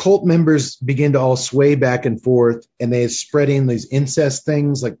as the cult members begin to all sway back and forth, and they're spreading these incest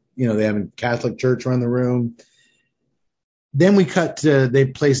things, like, they have a Catholic church run the room. Then we cut to, they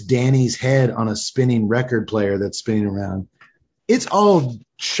place Danny's head on a spinning record player that's spinning around. It's all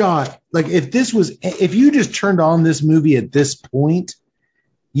shot. Like, if you just turned on this movie at this point,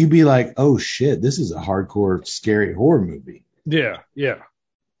 you'd be like, oh shit, this is a hardcore, scary horror movie. Yeah, yeah.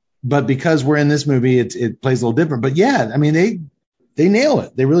 But because we're in this movie, it plays a little different. But yeah, I mean, they nail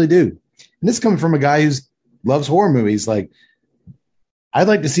it. They really do. And this is coming from a guy who loves horror movies. Like, I'd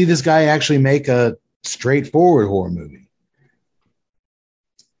like to see this guy actually make a straightforward horror movie.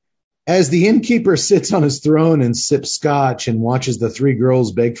 As the innkeeper sits on his throne and sips scotch and watches the three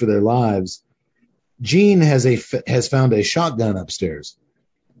girls beg for their lives, Jean has found a shotgun upstairs.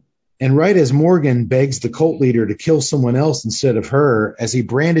 And right as Morgan begs the cult leader to kill someone else instead of her, as he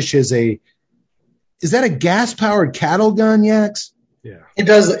brandishes is that a gas-powered cattle gun, Yax? Yeah. It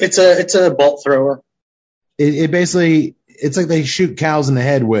does. It's a bolt thrower. It basically, it's like they shoot cows in the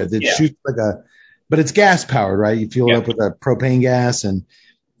head with. It shoots but it's gas-powered, right? You fuel it up with a propane gas, and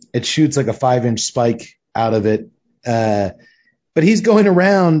it shoots like a 5-inch spike out of it. But he's going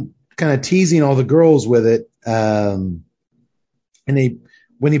around kind of teasing all the girls with it. And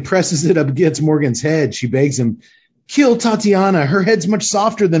when he presses it up against Morgan's head, she begs him, "Kill Tatiana. Her head's much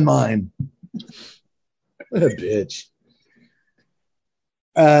softer than mine." What a bitch.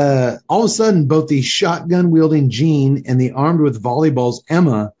 All of a sudden, both the shotgun-wielding Jean and the armed with volleyballs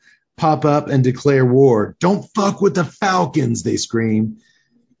Emma pop up and declare war. "Don't fuck with the Falcons," they scream.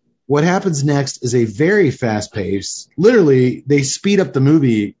 What happens next is a very fast pace. Literally, they speed up the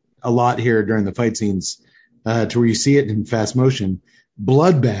movie a lot here during the fight scenes to where you see it in fast motion.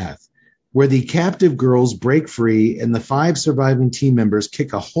 Bloodbath, where the captive girls break free and the 5 surviving team members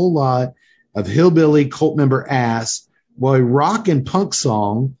kick a whole lot of hillbilly cult member ass while a rock and punk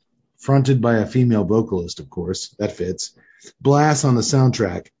song, fronted by a female vocalist, of course, that fits, blasts on the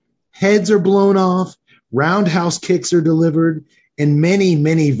soundtrack. Heads are blown off, roundhouse kicks are delivered, and many,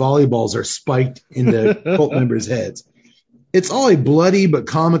 many volleyballs are spiked into cult members' heads. It's all a bloody but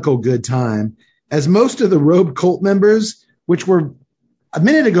comical good time, as most of the robed cult members, which were a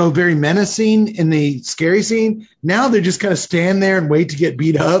minute ago very menacing in the scary scene, now they just kind of stand there and wait to get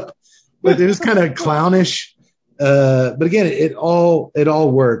beat up. But they're just kind of clownish. But again, it all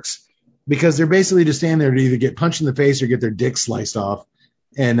works because they're basically just standing there to either get punched in the face or get their dick sliced off.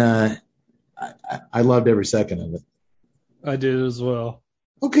 And I loved every second of it. I did as well.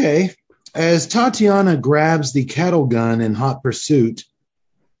 Okay. As Tatiana grabs the cattle gun in hot pursuit,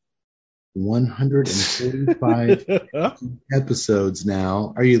 135 episodes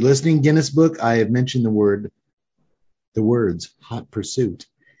now. Are you listening, Guinness Book? I have mentioned the words hot pursuit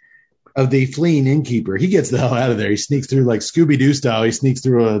of the fleeing innkeeper. He gets the hell out of there. He sneaks through like Scooby-Doo style. He sneaks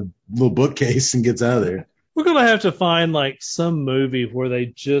through a little bookcase and gets out of there. We're going to have to find like some movie where they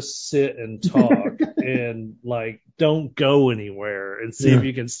just sit and talk and like don't go anywhere and see if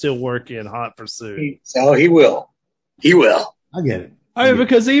you can still work in Hot Pursuit. He will. He will. I get it. I mean,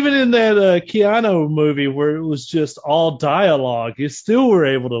 because even in that Keanu movie where it was just all dialogue, you still were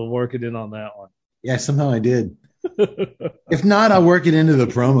able to work it in on that one. Yeah, somehow I did. If not, I'll work it into the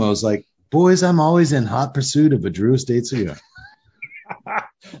promos. Like, boys, I'm always in hot pursuit of a Drew Estate cigar.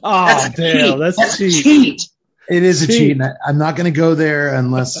 Oh, damn, that's a cheat. It is a cheat. And I'm not going to go there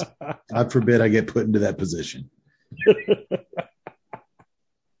unless, God forbid, I get put into that position.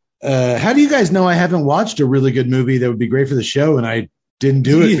 How do you guys know I haven't watched a really good movie that would be great for the show and I didn't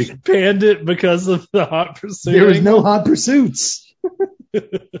do it? You panned it because of the Hot Pursuit. There was no Hot Pursuits.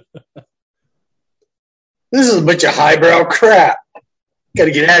 This is a bunch of highbrow crap. Got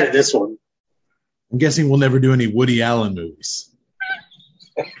to get out of this one. I'm guessing we'll never do any Woody Allen movies.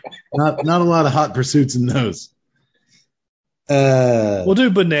 Not a lot of Hot Pursuits in those. We'll do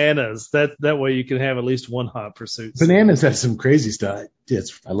Bananas. That way you can have at least one Hot Pursuit. Bananas has some crazy stuff.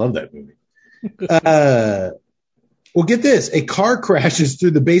 I love that movie. Well, get this. A car crashes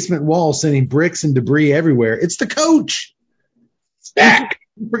through the basement wall, sending bricks and debris everywhere. It's the coach. It's back.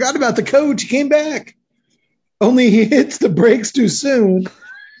 Forgot about the coach. He came back. Only he hits the brakes too soon,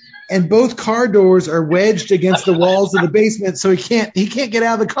 and both car doors are wedged against the walls of the basement, so he can't get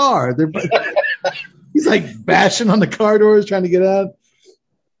out of the car. He's like bashing on the car doors trying to get out.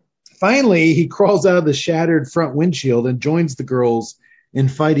 Finally, he crawls out of the shattered front windshield and joins the girls in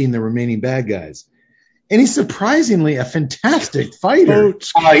fighting the remaining bad guys. And he's surprisingly a fantastic fighter.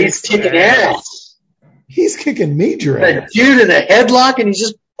 Oh, he's kicking ass. He's kicking major ass. That dude in a headlock, and he's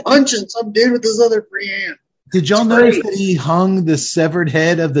just punching some dude with his other free hand. Did y'all notice that he hung the severed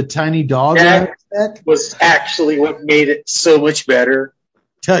head of the tiny dog? That was actually what made it so much better.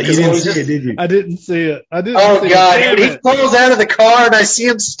 You didn't see it, did you? I didn't see it. Oh, God. When he pulls out of the car and I see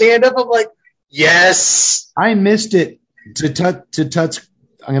him stand up, I'm like, yes. I missed it to Tut's.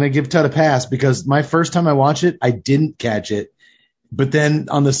 I'm going to give Tut a pass because my first time I watched it, I didn't catch it. But then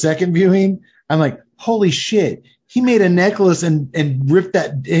on the second viewing, I'm like, holy shit. He made a necklace and ripped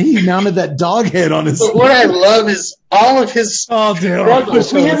that. He mounted that dog head on his. But what I love is all of his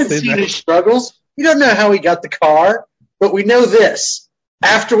struggles. We haven't seen his struggles. We don't know how he got the car, but we know this.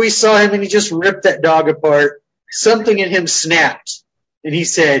 After we saw him and he just ripped that dog apart, something in him snapped. And he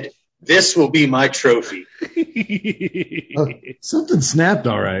said, This will be my trophy. Something snapped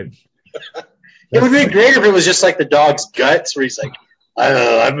all right. It would be great if it was just like the dog's guts, where he's like,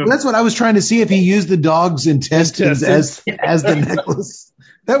 That's what I was trying to see, if he used the dog's intestines as the necklace.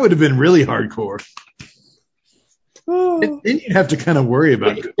 That would have been really hardcore. Then you'd have to kind of worry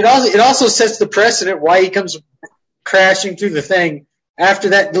about it. It also sets the precedent why he comes crashing through the thing after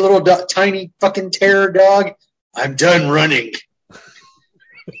that little tiny fucking terror dog. I'm done running.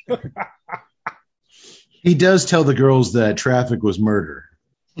 He does tell the girls that traffic was murder,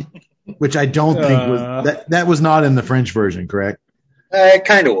 which I don't think was that was not in the French version, correct? It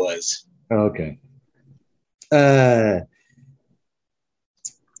kind of was. Okay. Well,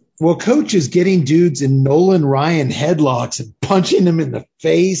 Coach is getting dudes in Nolan Ryan headlocks and punching them in the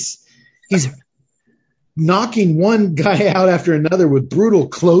face. He's knocking one guy out after another with brutal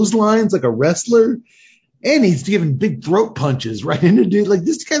clotheslines like a wrestler. And he's giving big throat punches right into dude. Like,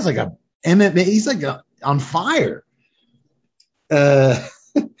 this guy's like a MMA. He's like on fire.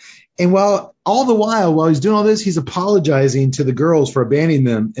 And while he's doing all this, he's apologizing to the girls for abandoning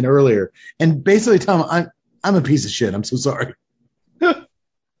them earlier. And basically telling them, I'm a piece of shit. I'm so sorry.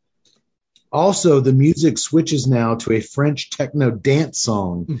 Also, the music switches now to a French techno dance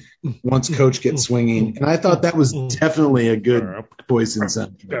song once Coach gets swinging. And I thought that was definitely a good voice and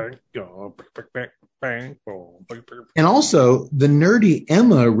soundtrack. And also, the nerdy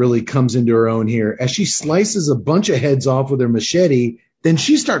Emma really comes into her own here as she slices a bunch of heads off with her machete. Then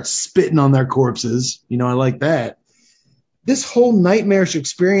she starts spitting on their corpses. You know, I like that. This whole nightmarish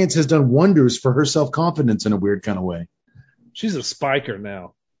experience has done wonders for her self-confidence in a weird kind of way. She's a spiker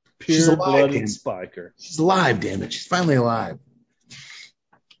now. She's alive, Pure-blooded spiker. She's alive, damn it. She's finally alive.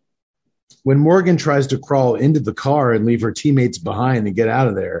 When Morgan tries to crawl into the car and leave her teammates behind and get out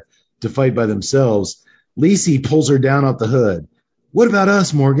of there to fight by themselves, Lacey pulls her down off the hood. What about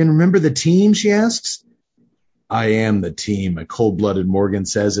us, Morgan? Remember the team, she asks. I am the team, a cold-blooded Morgan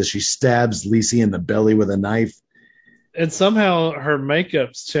says as she stabs Lacey in the belly with a knife. And somehow her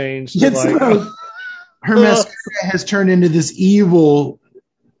makeup's changed. Her mascara has turned into this evil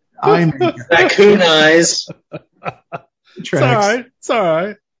eye makeup. Raccoon eyes. It's all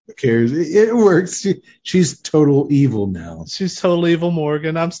right. Who cares? It works. She's total evil now. She's total evil,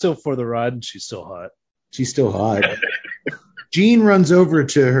 Morgan. I'm still for the ride, and she's still hot. She's still hot. Jean runs over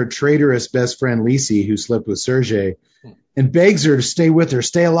to her traitorous best friend, Lacey, who slept with Sergei, and begs her to stay with her,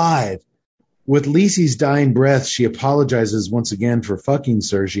 stay alive. With Lacey's dying breath, she apologizes once again for fucking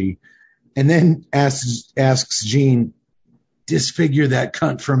Sergei, and then asks Jean, disfigure that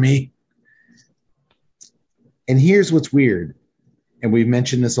cunt for me. And here's what's weird, and we've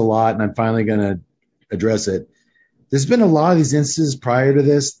mentioned this a lot, and I'm finally going to address it. There's been a lot of these instances prior to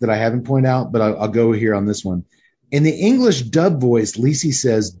this that I haven't pointed out, but I'll go here on this one. In the English dub voice, Lacey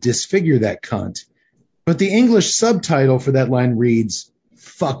says, disfigure that cunt. But the English subtitle for that line reads,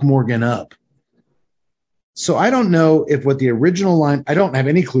 fuck Morgan up. So I don't know if what the original line, I don't have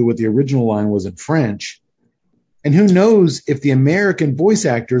any clue what the original line was in French. And who knows if the American voice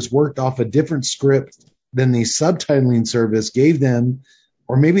actors worked off a different script than the subtitling service gave them,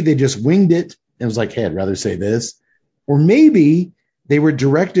 or maybe they just winged it and was like, hey, I'd rather say this. Or maybe they were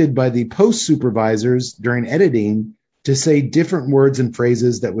directed by the post supervisors during editing to say different words and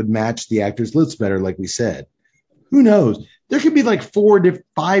phrases that would match the actor's lips better, like we said. Who knows? There could be like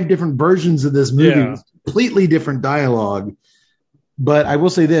 5 different versions of this movie, with completely different dialogue. But I will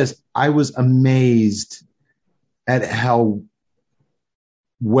say this, I was amazed at how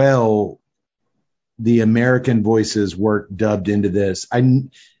well the American voices worked dubbed into this.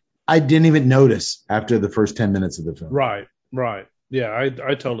 I didn't even notice after the first 10 minutes of the film. Right. Yeah,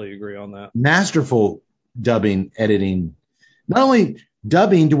 I totally agree on that. Masterful dubbing, editing. Not only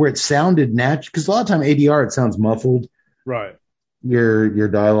dubbing to where it sounded natural, because a lot of time ADR, it sounds muffled. Right. Your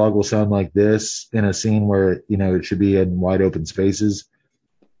dialogue will sound like this in a scene where, it should be in wide open spaces.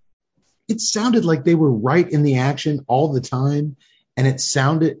 It sounded like they were right in the action all the time, and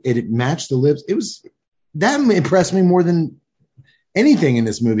it matched the lips. That impressed me more than anything in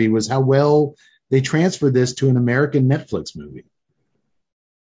this movie, was how well they transferred this to an American Netflix movie.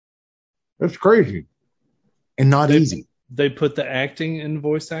 That's crazy. And not easy. They put the acting in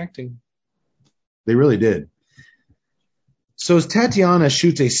voice acting. They really did. So as Tatiana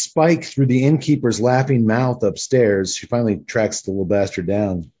shoots a spike through the innkeeper's laughing mouth upstairs, she finally tracks the little bastard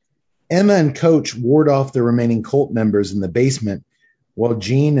down. Emma and Coach ward off the remaining cult members in the basement while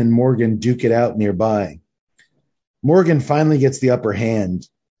Jean and Morgan duke it out nearby. Morgan finally gets the upper hand,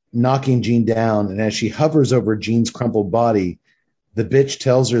 knocking Jean down, and as she hovers over Jean's crumpled body, the bitch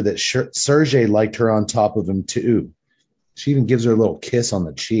tells her that Sergei liked her on top of him too. She even gives her a little kiss on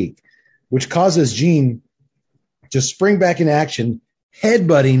the cheek. which causes Jean to spring back in action,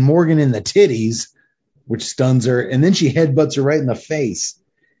 headbutting Morgan in the titties, which stuns her, and then she headbutts her right in the face.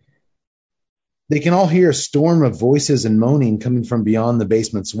 They can all hear a storm of voices and moaning coming from beyond the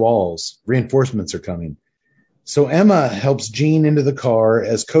basement's walls. Reinforcements are coming. So Emma helps Jean into the car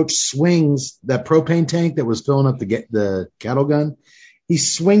as Coach swings that propane tank that was filling up the cattle gun. He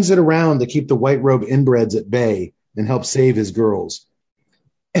swings it around to keep the white robe inbreds at bay and help save his girls.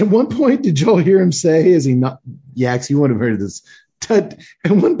 At one point, did y'all hear him say, as he knocked, Yax, you wouldn't have heard this. At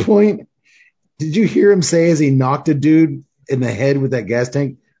one point, did you hear him say as he knocked a dude in the head with that gas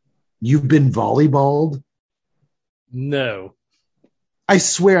tank, "You've been volleyballed"? No. I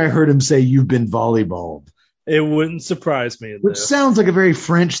swear I heard him say, "You've been volleyballed." It wouldn't surprise me. Which sounds like a very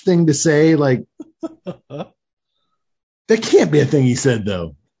French thing to say. Like, that can't be a thing he said,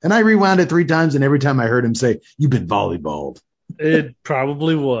 though. And I rewound it 3 times, and every time I heard him say, "You've been volleyballed." It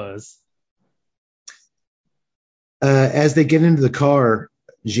probably was. As they get into the car,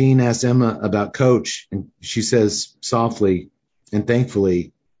 Jean asks Emma about Coach, and she says softly and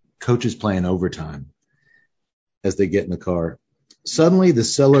thankfully, Coach is playing overtime as they get in the car. Suddenly, the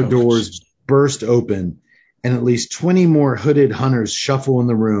cellar doors burst open, and at least 20 more hooded hunters shuffle in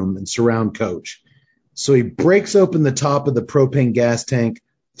the room and surround Coach. So he breaks open the top of the propane gas tank,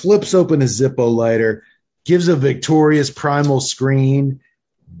 flips open a Zippo lighter, gives a victorious primal scream.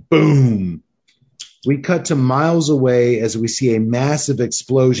 Boom. We cut to miles away as we see a massive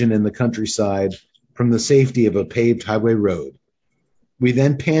explosion in the countryside from the safety of a paved highway road. We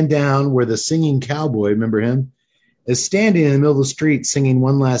then pan down where the singing cowboy, remember him, is standing in the middle of the street singing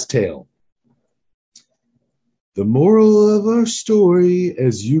one last tale. The moral of our story,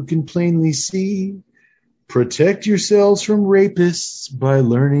 as you can plainly see, protect yourselves from rapists by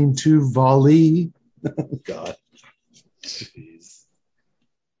learning to volley. God. Jeez.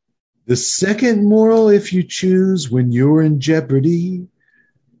 The second moral, if you choose, when you're in jeopardy,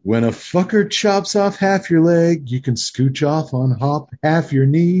 when a fucker chops off half your leg, you can scooch off on half your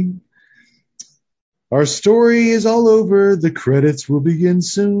knee. Our story is all over. The credits will begin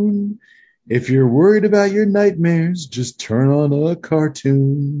soon. If you're worried about your nightmares, just turn on a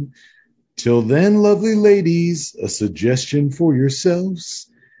cartoon. Till then, lovely ladies, a suggestion for yourselves.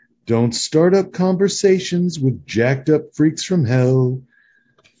 Don't start up conversations with jacked up freaks from hell.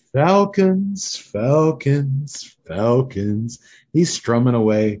 Falcons, falcons, falcons. He's strumming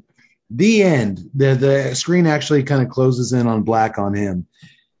away. The end. The screen actually kind of closes in on black on him.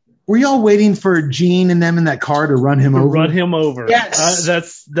 Were y'all waiting for Jean and them in that car to run him over? Run him over.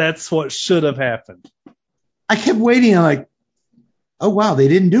 Yes. That's what should have happened. I kept waiting. I'm like, oh, wow, they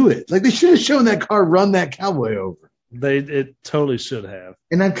didn't do it. Like, they should have shown that car run that cowboy over. It totally should have.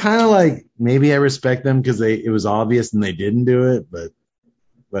 And I'm kind of like, maybe I respect them because it was obvious and they didn't do it, but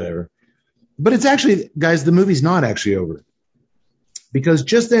whatever. But it's actually, guys, the movie's not actually over. Because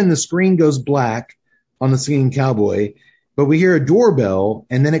just then the screen goes black on the singing cowboy, but we hear a doorbell,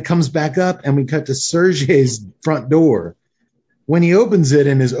 and then it comes back up, and we cut to Sergei's front door. When he opens it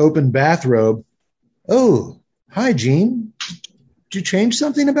in his open bathrobe, "Oh, hi, Jean. Did you change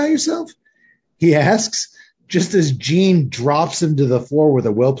something about yourself?" he asks, just as Jean drops him to the floor with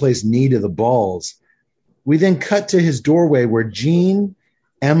a well-placed knee to the balls. We then cut to his doorway where Jean,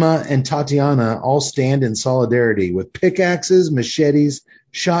 Emma, and Tatiana all stand in solidarity with pickaxes, machetes,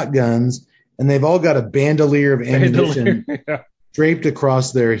 shotguns, and they've all got a bandolier of ammunition draped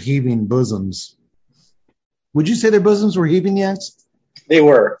across their heaving bosoms. Would you say their bosoms were heaving yet? They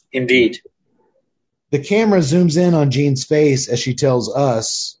were, indeed. The camera zooms in on Jean's face as she tells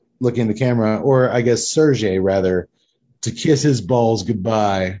us, looking at the camera, or I guess Sergei rather, to kiss his balls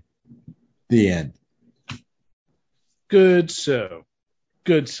goodbye. The end. Good show.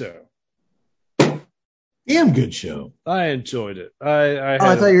 Good show. Damn good show. I enjoyed it. I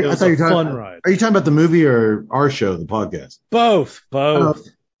thought you were fun talking. ride. Are you talking about the movie or our show, the podcast? Both.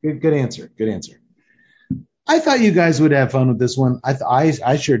 Good answer. Good answer. I thought you guys would have fun with this one.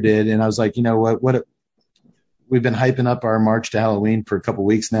 I sure did, and I was like, you know what? We've been hyping up our March to Halloween for a couple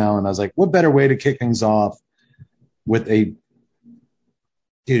weeks now, and I was like, what better way to kick things off with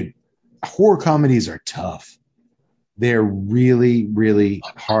horror comedies are tough. They're really, really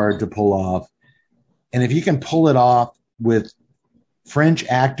hard to pull off. And if you can pull it off with French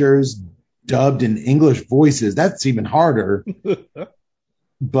actors dubbed in English voices, that's even harder.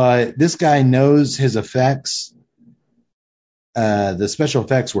 But this guy knows his effects. The special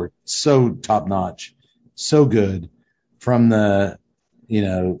effects were so top notch, so good. From the,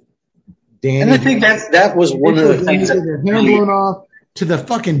 Danny. And I think that was one of the things that their hair blown off to the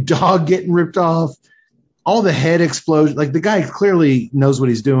fucking dog getting ripped off, all the head explosion. Like, the guy clearly knows what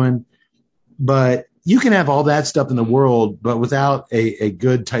he's doing. But you can have all that stuff in the world, but without a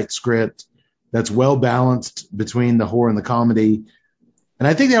good, tight script that's well balanced between the horror and the comedy. And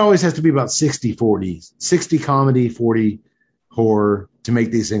I think it always has to be about 60-40, 60 comedy, 40 horror to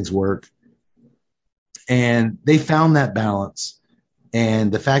make these things work. And they found that balance.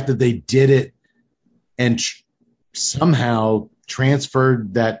 And the fact that they did it and somehow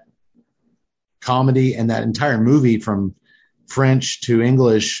transferred that comedy and that entire movie from French to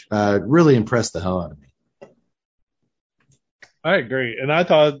English really impressed the hell out of me. I agree. And I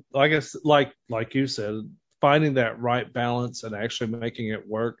thought, like you said, finding that right balance and actually making it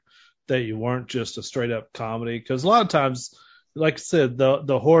work, that you weren't just a straight up comedy. Because a lot of times, like I said,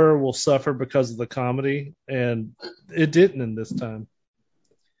 the horror will suffer because of the comedy, and it didn't in this time.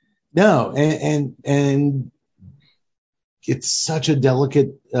 No, and it's such a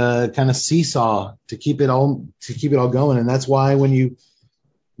delicate kind of seesaw to keep it all going, and that's why when you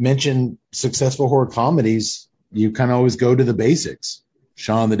mention successful horror comedies, you kind of always go to the basics: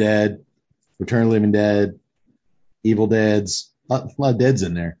 Shaun of the Dead, Return of the Living Dead, Evil Deads, a lot of deads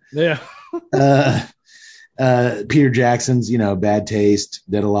in there. Yeah. Peter Jackson's, Bad Taste,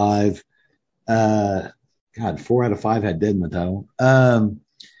 Dead Alive. God, 4 out of 5 had dead in the title.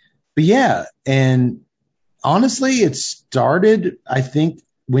 But yeah, and honestly, it started, I think,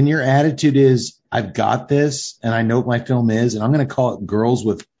 when your attitude is, I've got this, and I know what my film is, and I'm going to call it Girls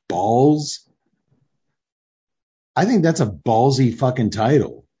with Balls. I think that's a ballsy fucking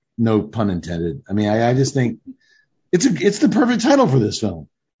title. No pun intended. I mean, I just think it's the perfect title for this film.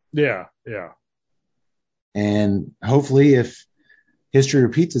 Yeah, yeah. And hopefully, if history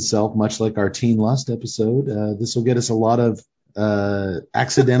repeats itself, much like our Teen Lust episode, this will get us a lot of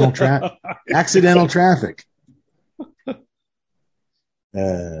accidental traffic.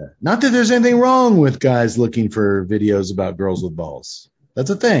 Not that there's anything wrong with guys looking for videos about girls with balls. That's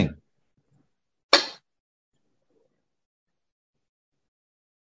a thing.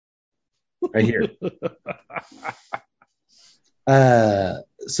 Right here.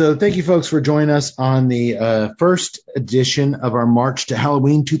 So thank you, folks, for joining us on the first edition of our March to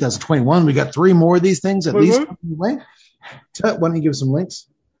Halloween 2021. We got 3 more of these things at least. Why don't you give some links?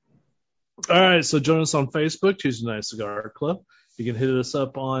 All right, so join us on Facebook, Tuesday Night Cigar Club. You can hit us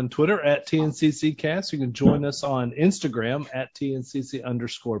up on Twitter at TNCCcast. You can join us on Instagram at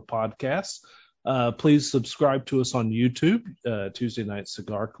TNCC_podcast. Please subscribe to us on YouTube, Tuesday Night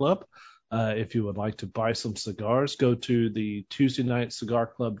Cigar Club. If you would like to buy some cigars, go to the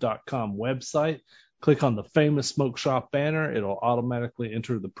TuesdayNightCigarClub.com website. Click on the famous Smoke Shop banner. It'll automatically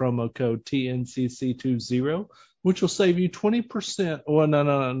enter the promo code TNCC20, which will save you 20%. Well,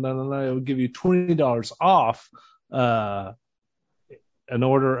 no. It will give you $20 off an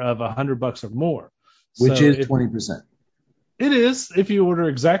order of $100 or more. Which is 20%. It is if you order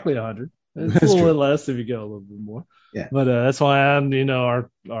exactly 100. It's a little bit less if you go a little bit more. Yeah. But that's why our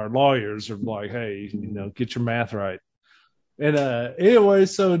lawyers are like, hey, get your math right. And anyway,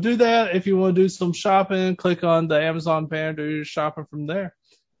 so do that. If you want to do some shopping, click on the Amazon banner, do your shopping from there.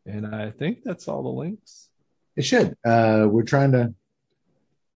 And I think that's all the links. It should. We're trying to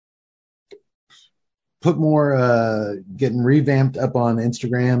put more getting revamped up on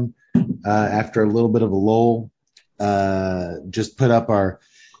Instagram after a little bit of a lull. Just put up our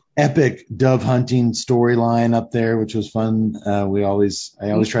epic dove hunting storyline up there, which was fun. I always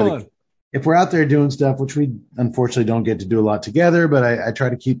try to, if we're out there doing stuff, which we unfortunately don't get to do a lot together, but I try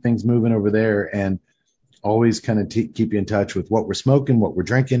to keep things moving over there and always kind of keep you in touch with what we're smoking, what we're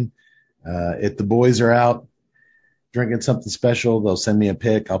drinking. If the boys are out drinking something special, they'll send me a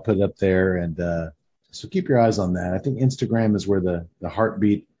pic. I'll put it up there. And so keep your eyes on that. I think Instagram is where the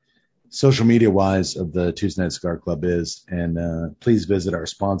heartbeat, social media wise, of the Tuesday Night Cigar Club is. And please visit our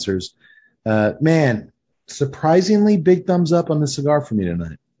sponsors. Man, surprisingly big thumbs up on the cigar for me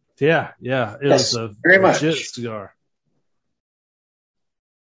tonight. Yeah. It was a legit cigar.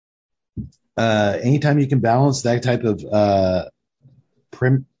 Anytime you can balance that type of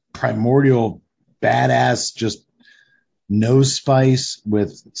primordial badass, just nose spice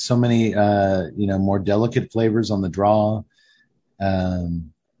with so many more delicate flavors on the draw,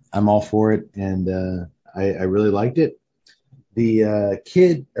 I'm all for it, and I really liked it. The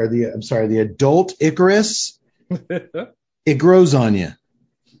the adult Icarus, it grows on you.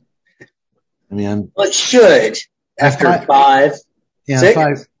 I mean, it should after 5. Yeah,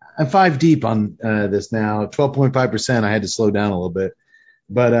 6? I'm 5 deep on this now. 12.5%. I had to slow down a little bit,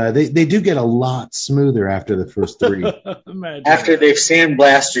 but they do get a lot smoother after the first 3. After they've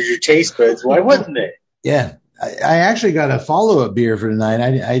sandblasted your taste buds, why wouldn't they? Yeah, I actually got a follow-up beer for tonight.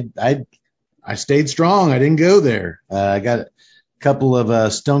 I stayed strong. I didn't go there. I got couple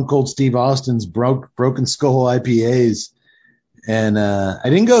of Stone Cold Steve Austin's Broken Skull IPAs, and I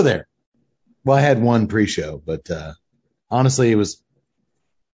didn't go there. Well, I had one pre-show, but honestly, it was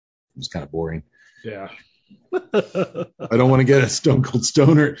kind of boring. Yeah. I don't want to get a Stone Cold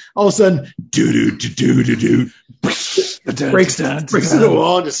Stoner. All of a sudden, breaks to the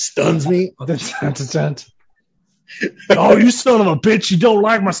wall and just stuns me. Oh, you son of a bitch! You don't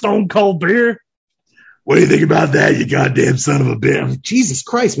like my Stone Cold beer? What do you think about that, you goddamn son of a bitch? Jesus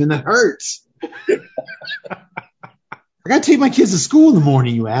Christ, man, that hurts. I gotta take my kids to school in the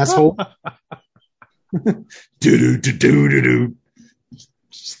morning, you asshole. Do.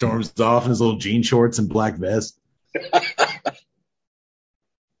 Storms off in his little jean shorts and black vest.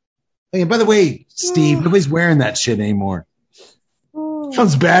 Hey, by the way, Steve, nobody's wearing that shit anymore.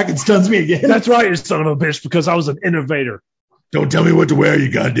 Comes back and stuns me again. That's right, you son of a bitch, because I was an innovator. Don't tell me what to wear,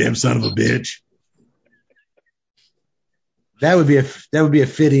 you goddamn son of a bitch. That would be a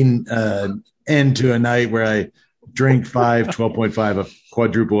fitting end to a night where I drink 12.5 of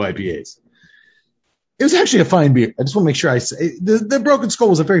quadruple IPAs. It was actually a fine beer. I just want to make sure I say the Broken Skull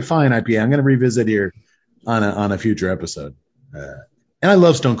was a very fine IPA. I'm going to revisit here on a future episode. And I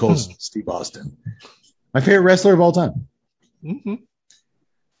love Stone Cold Steve Austin, my favorite wrestler of all time. Mm-hmm.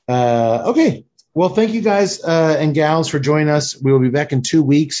 Okay. Well, thank you guys and gals for joining us. We will be back in 2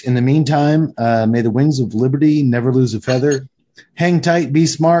 weeks. In the meantime, may the wings of liberty never lose a feather. Hang tight. Be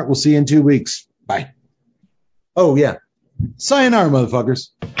smart. We'll see you in 2 weeks. Bye. Oh, yeah. Sayonara, motherfuckers.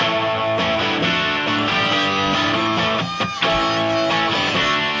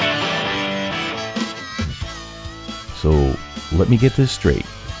 So, let me get this straight.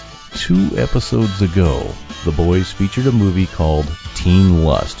 2 episodes ago, the boys featured a movie called Teen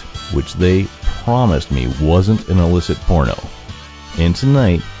Lust, which they promised me wasn't an illicit porno. And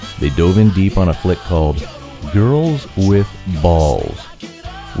tonight, they dove in deep on a flick called Girls with Balls,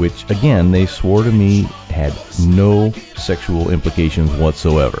 which, again, they swore to me had no sexual implications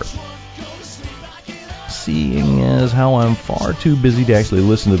whatsoever. Seeing as how I'm far too busy to actually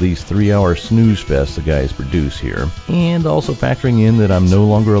listen to these 3-hour snooze fests the guys produce here, and also factoring in that I'm no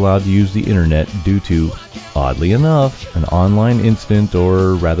longer allowed to use the internet due to, oddly enough, an online incident,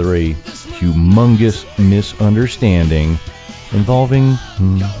 or rather a humongous misunderstanding involving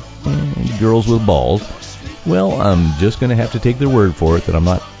girls with balls, well, I'm just going to have to take their word for it that I'm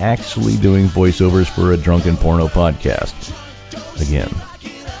not actually doing voiceovers for a drunken porno podcast. Again,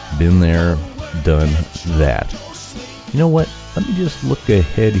 been there, done that. You know what? Let me just look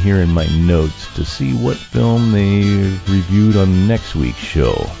ahead here in my notes to see what film they've reviewed on next week's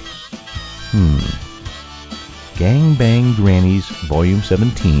show. Gang Bang Grannies Volume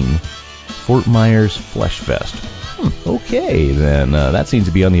 17, Fort Myers Flesh Fest. Okay, then that seems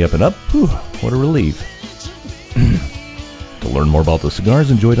to be on the up and up. Whew, what a relief. To learn more about the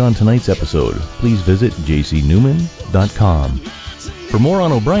cigars enjoyed on tonight's episode, please visit jcnewman.com. For more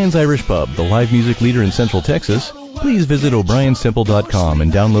on O'Brien's Irish Pub, the live music leader in Central Texas, please visit o'brienstemple.com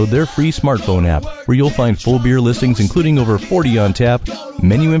and download their free smartphone app, where you'll find full beer listings including over 40 on tap,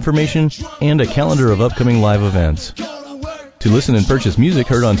 menu information, and a calendar of upcoming live events. To listen and purchase music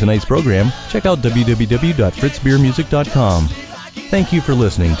heard on tonight's program, check out www.fritzbeermusic.com. Thank you for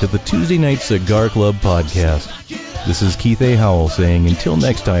listening to the Tuesday Night Cigar Club podcast. This is Keith A. Howell saying until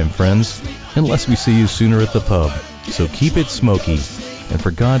next time, friends, unless we see you sooner at the pub. So keep it smoky, and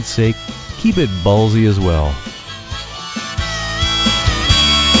for God's sake, keep it ballsy as well.